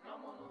 right?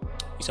 You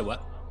said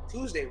what?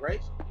 Tuesday, right?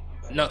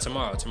 No,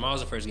 tomorrow. Tomorrow's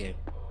the first game.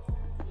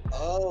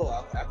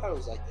 Oh, I thought it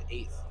was like the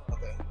 8th.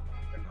 Okay.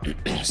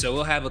 So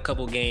we'll have a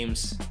couple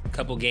games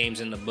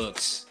in the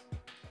books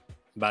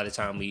by the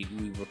time we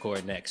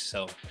record next.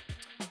 So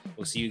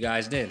we'll see you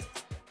guys then.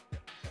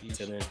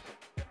 Till then.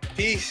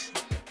 Peace.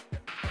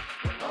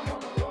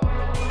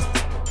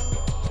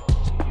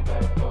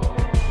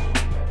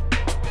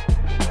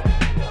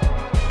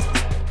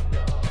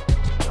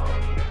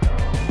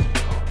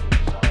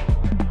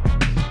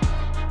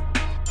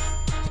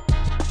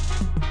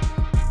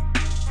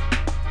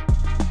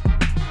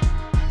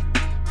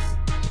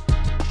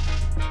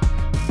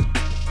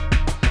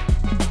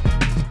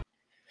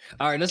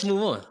 All right, let's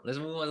move on.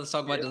 Let's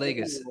talk about the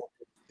Lakers.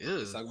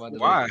 Let's talk about the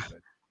Why?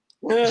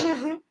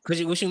 Lakers.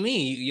 Cause what you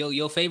mean?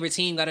 Your favorite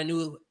team got a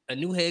new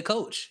head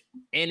coach,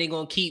 and they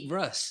gonna keep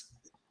Russ.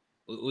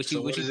 What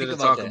you think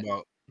about that?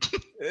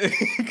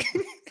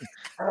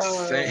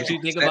 What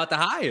you think about the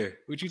hire?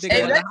 What you think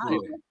about the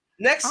hire?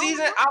 Next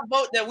season, I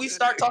vote that we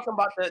start talking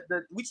about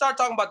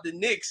the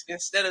Knicks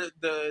instead of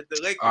the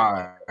Lakers. All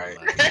right.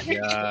 Oh my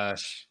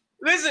gosh.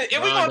 Listen,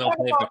 if we're gonna talk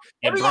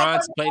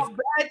about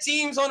bad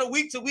teams on a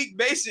week-to-week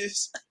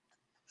basis,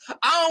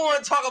 I don't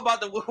want to talk about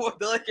the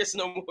Lakers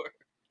no more.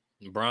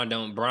 Bron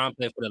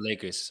play for the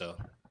Lakers, so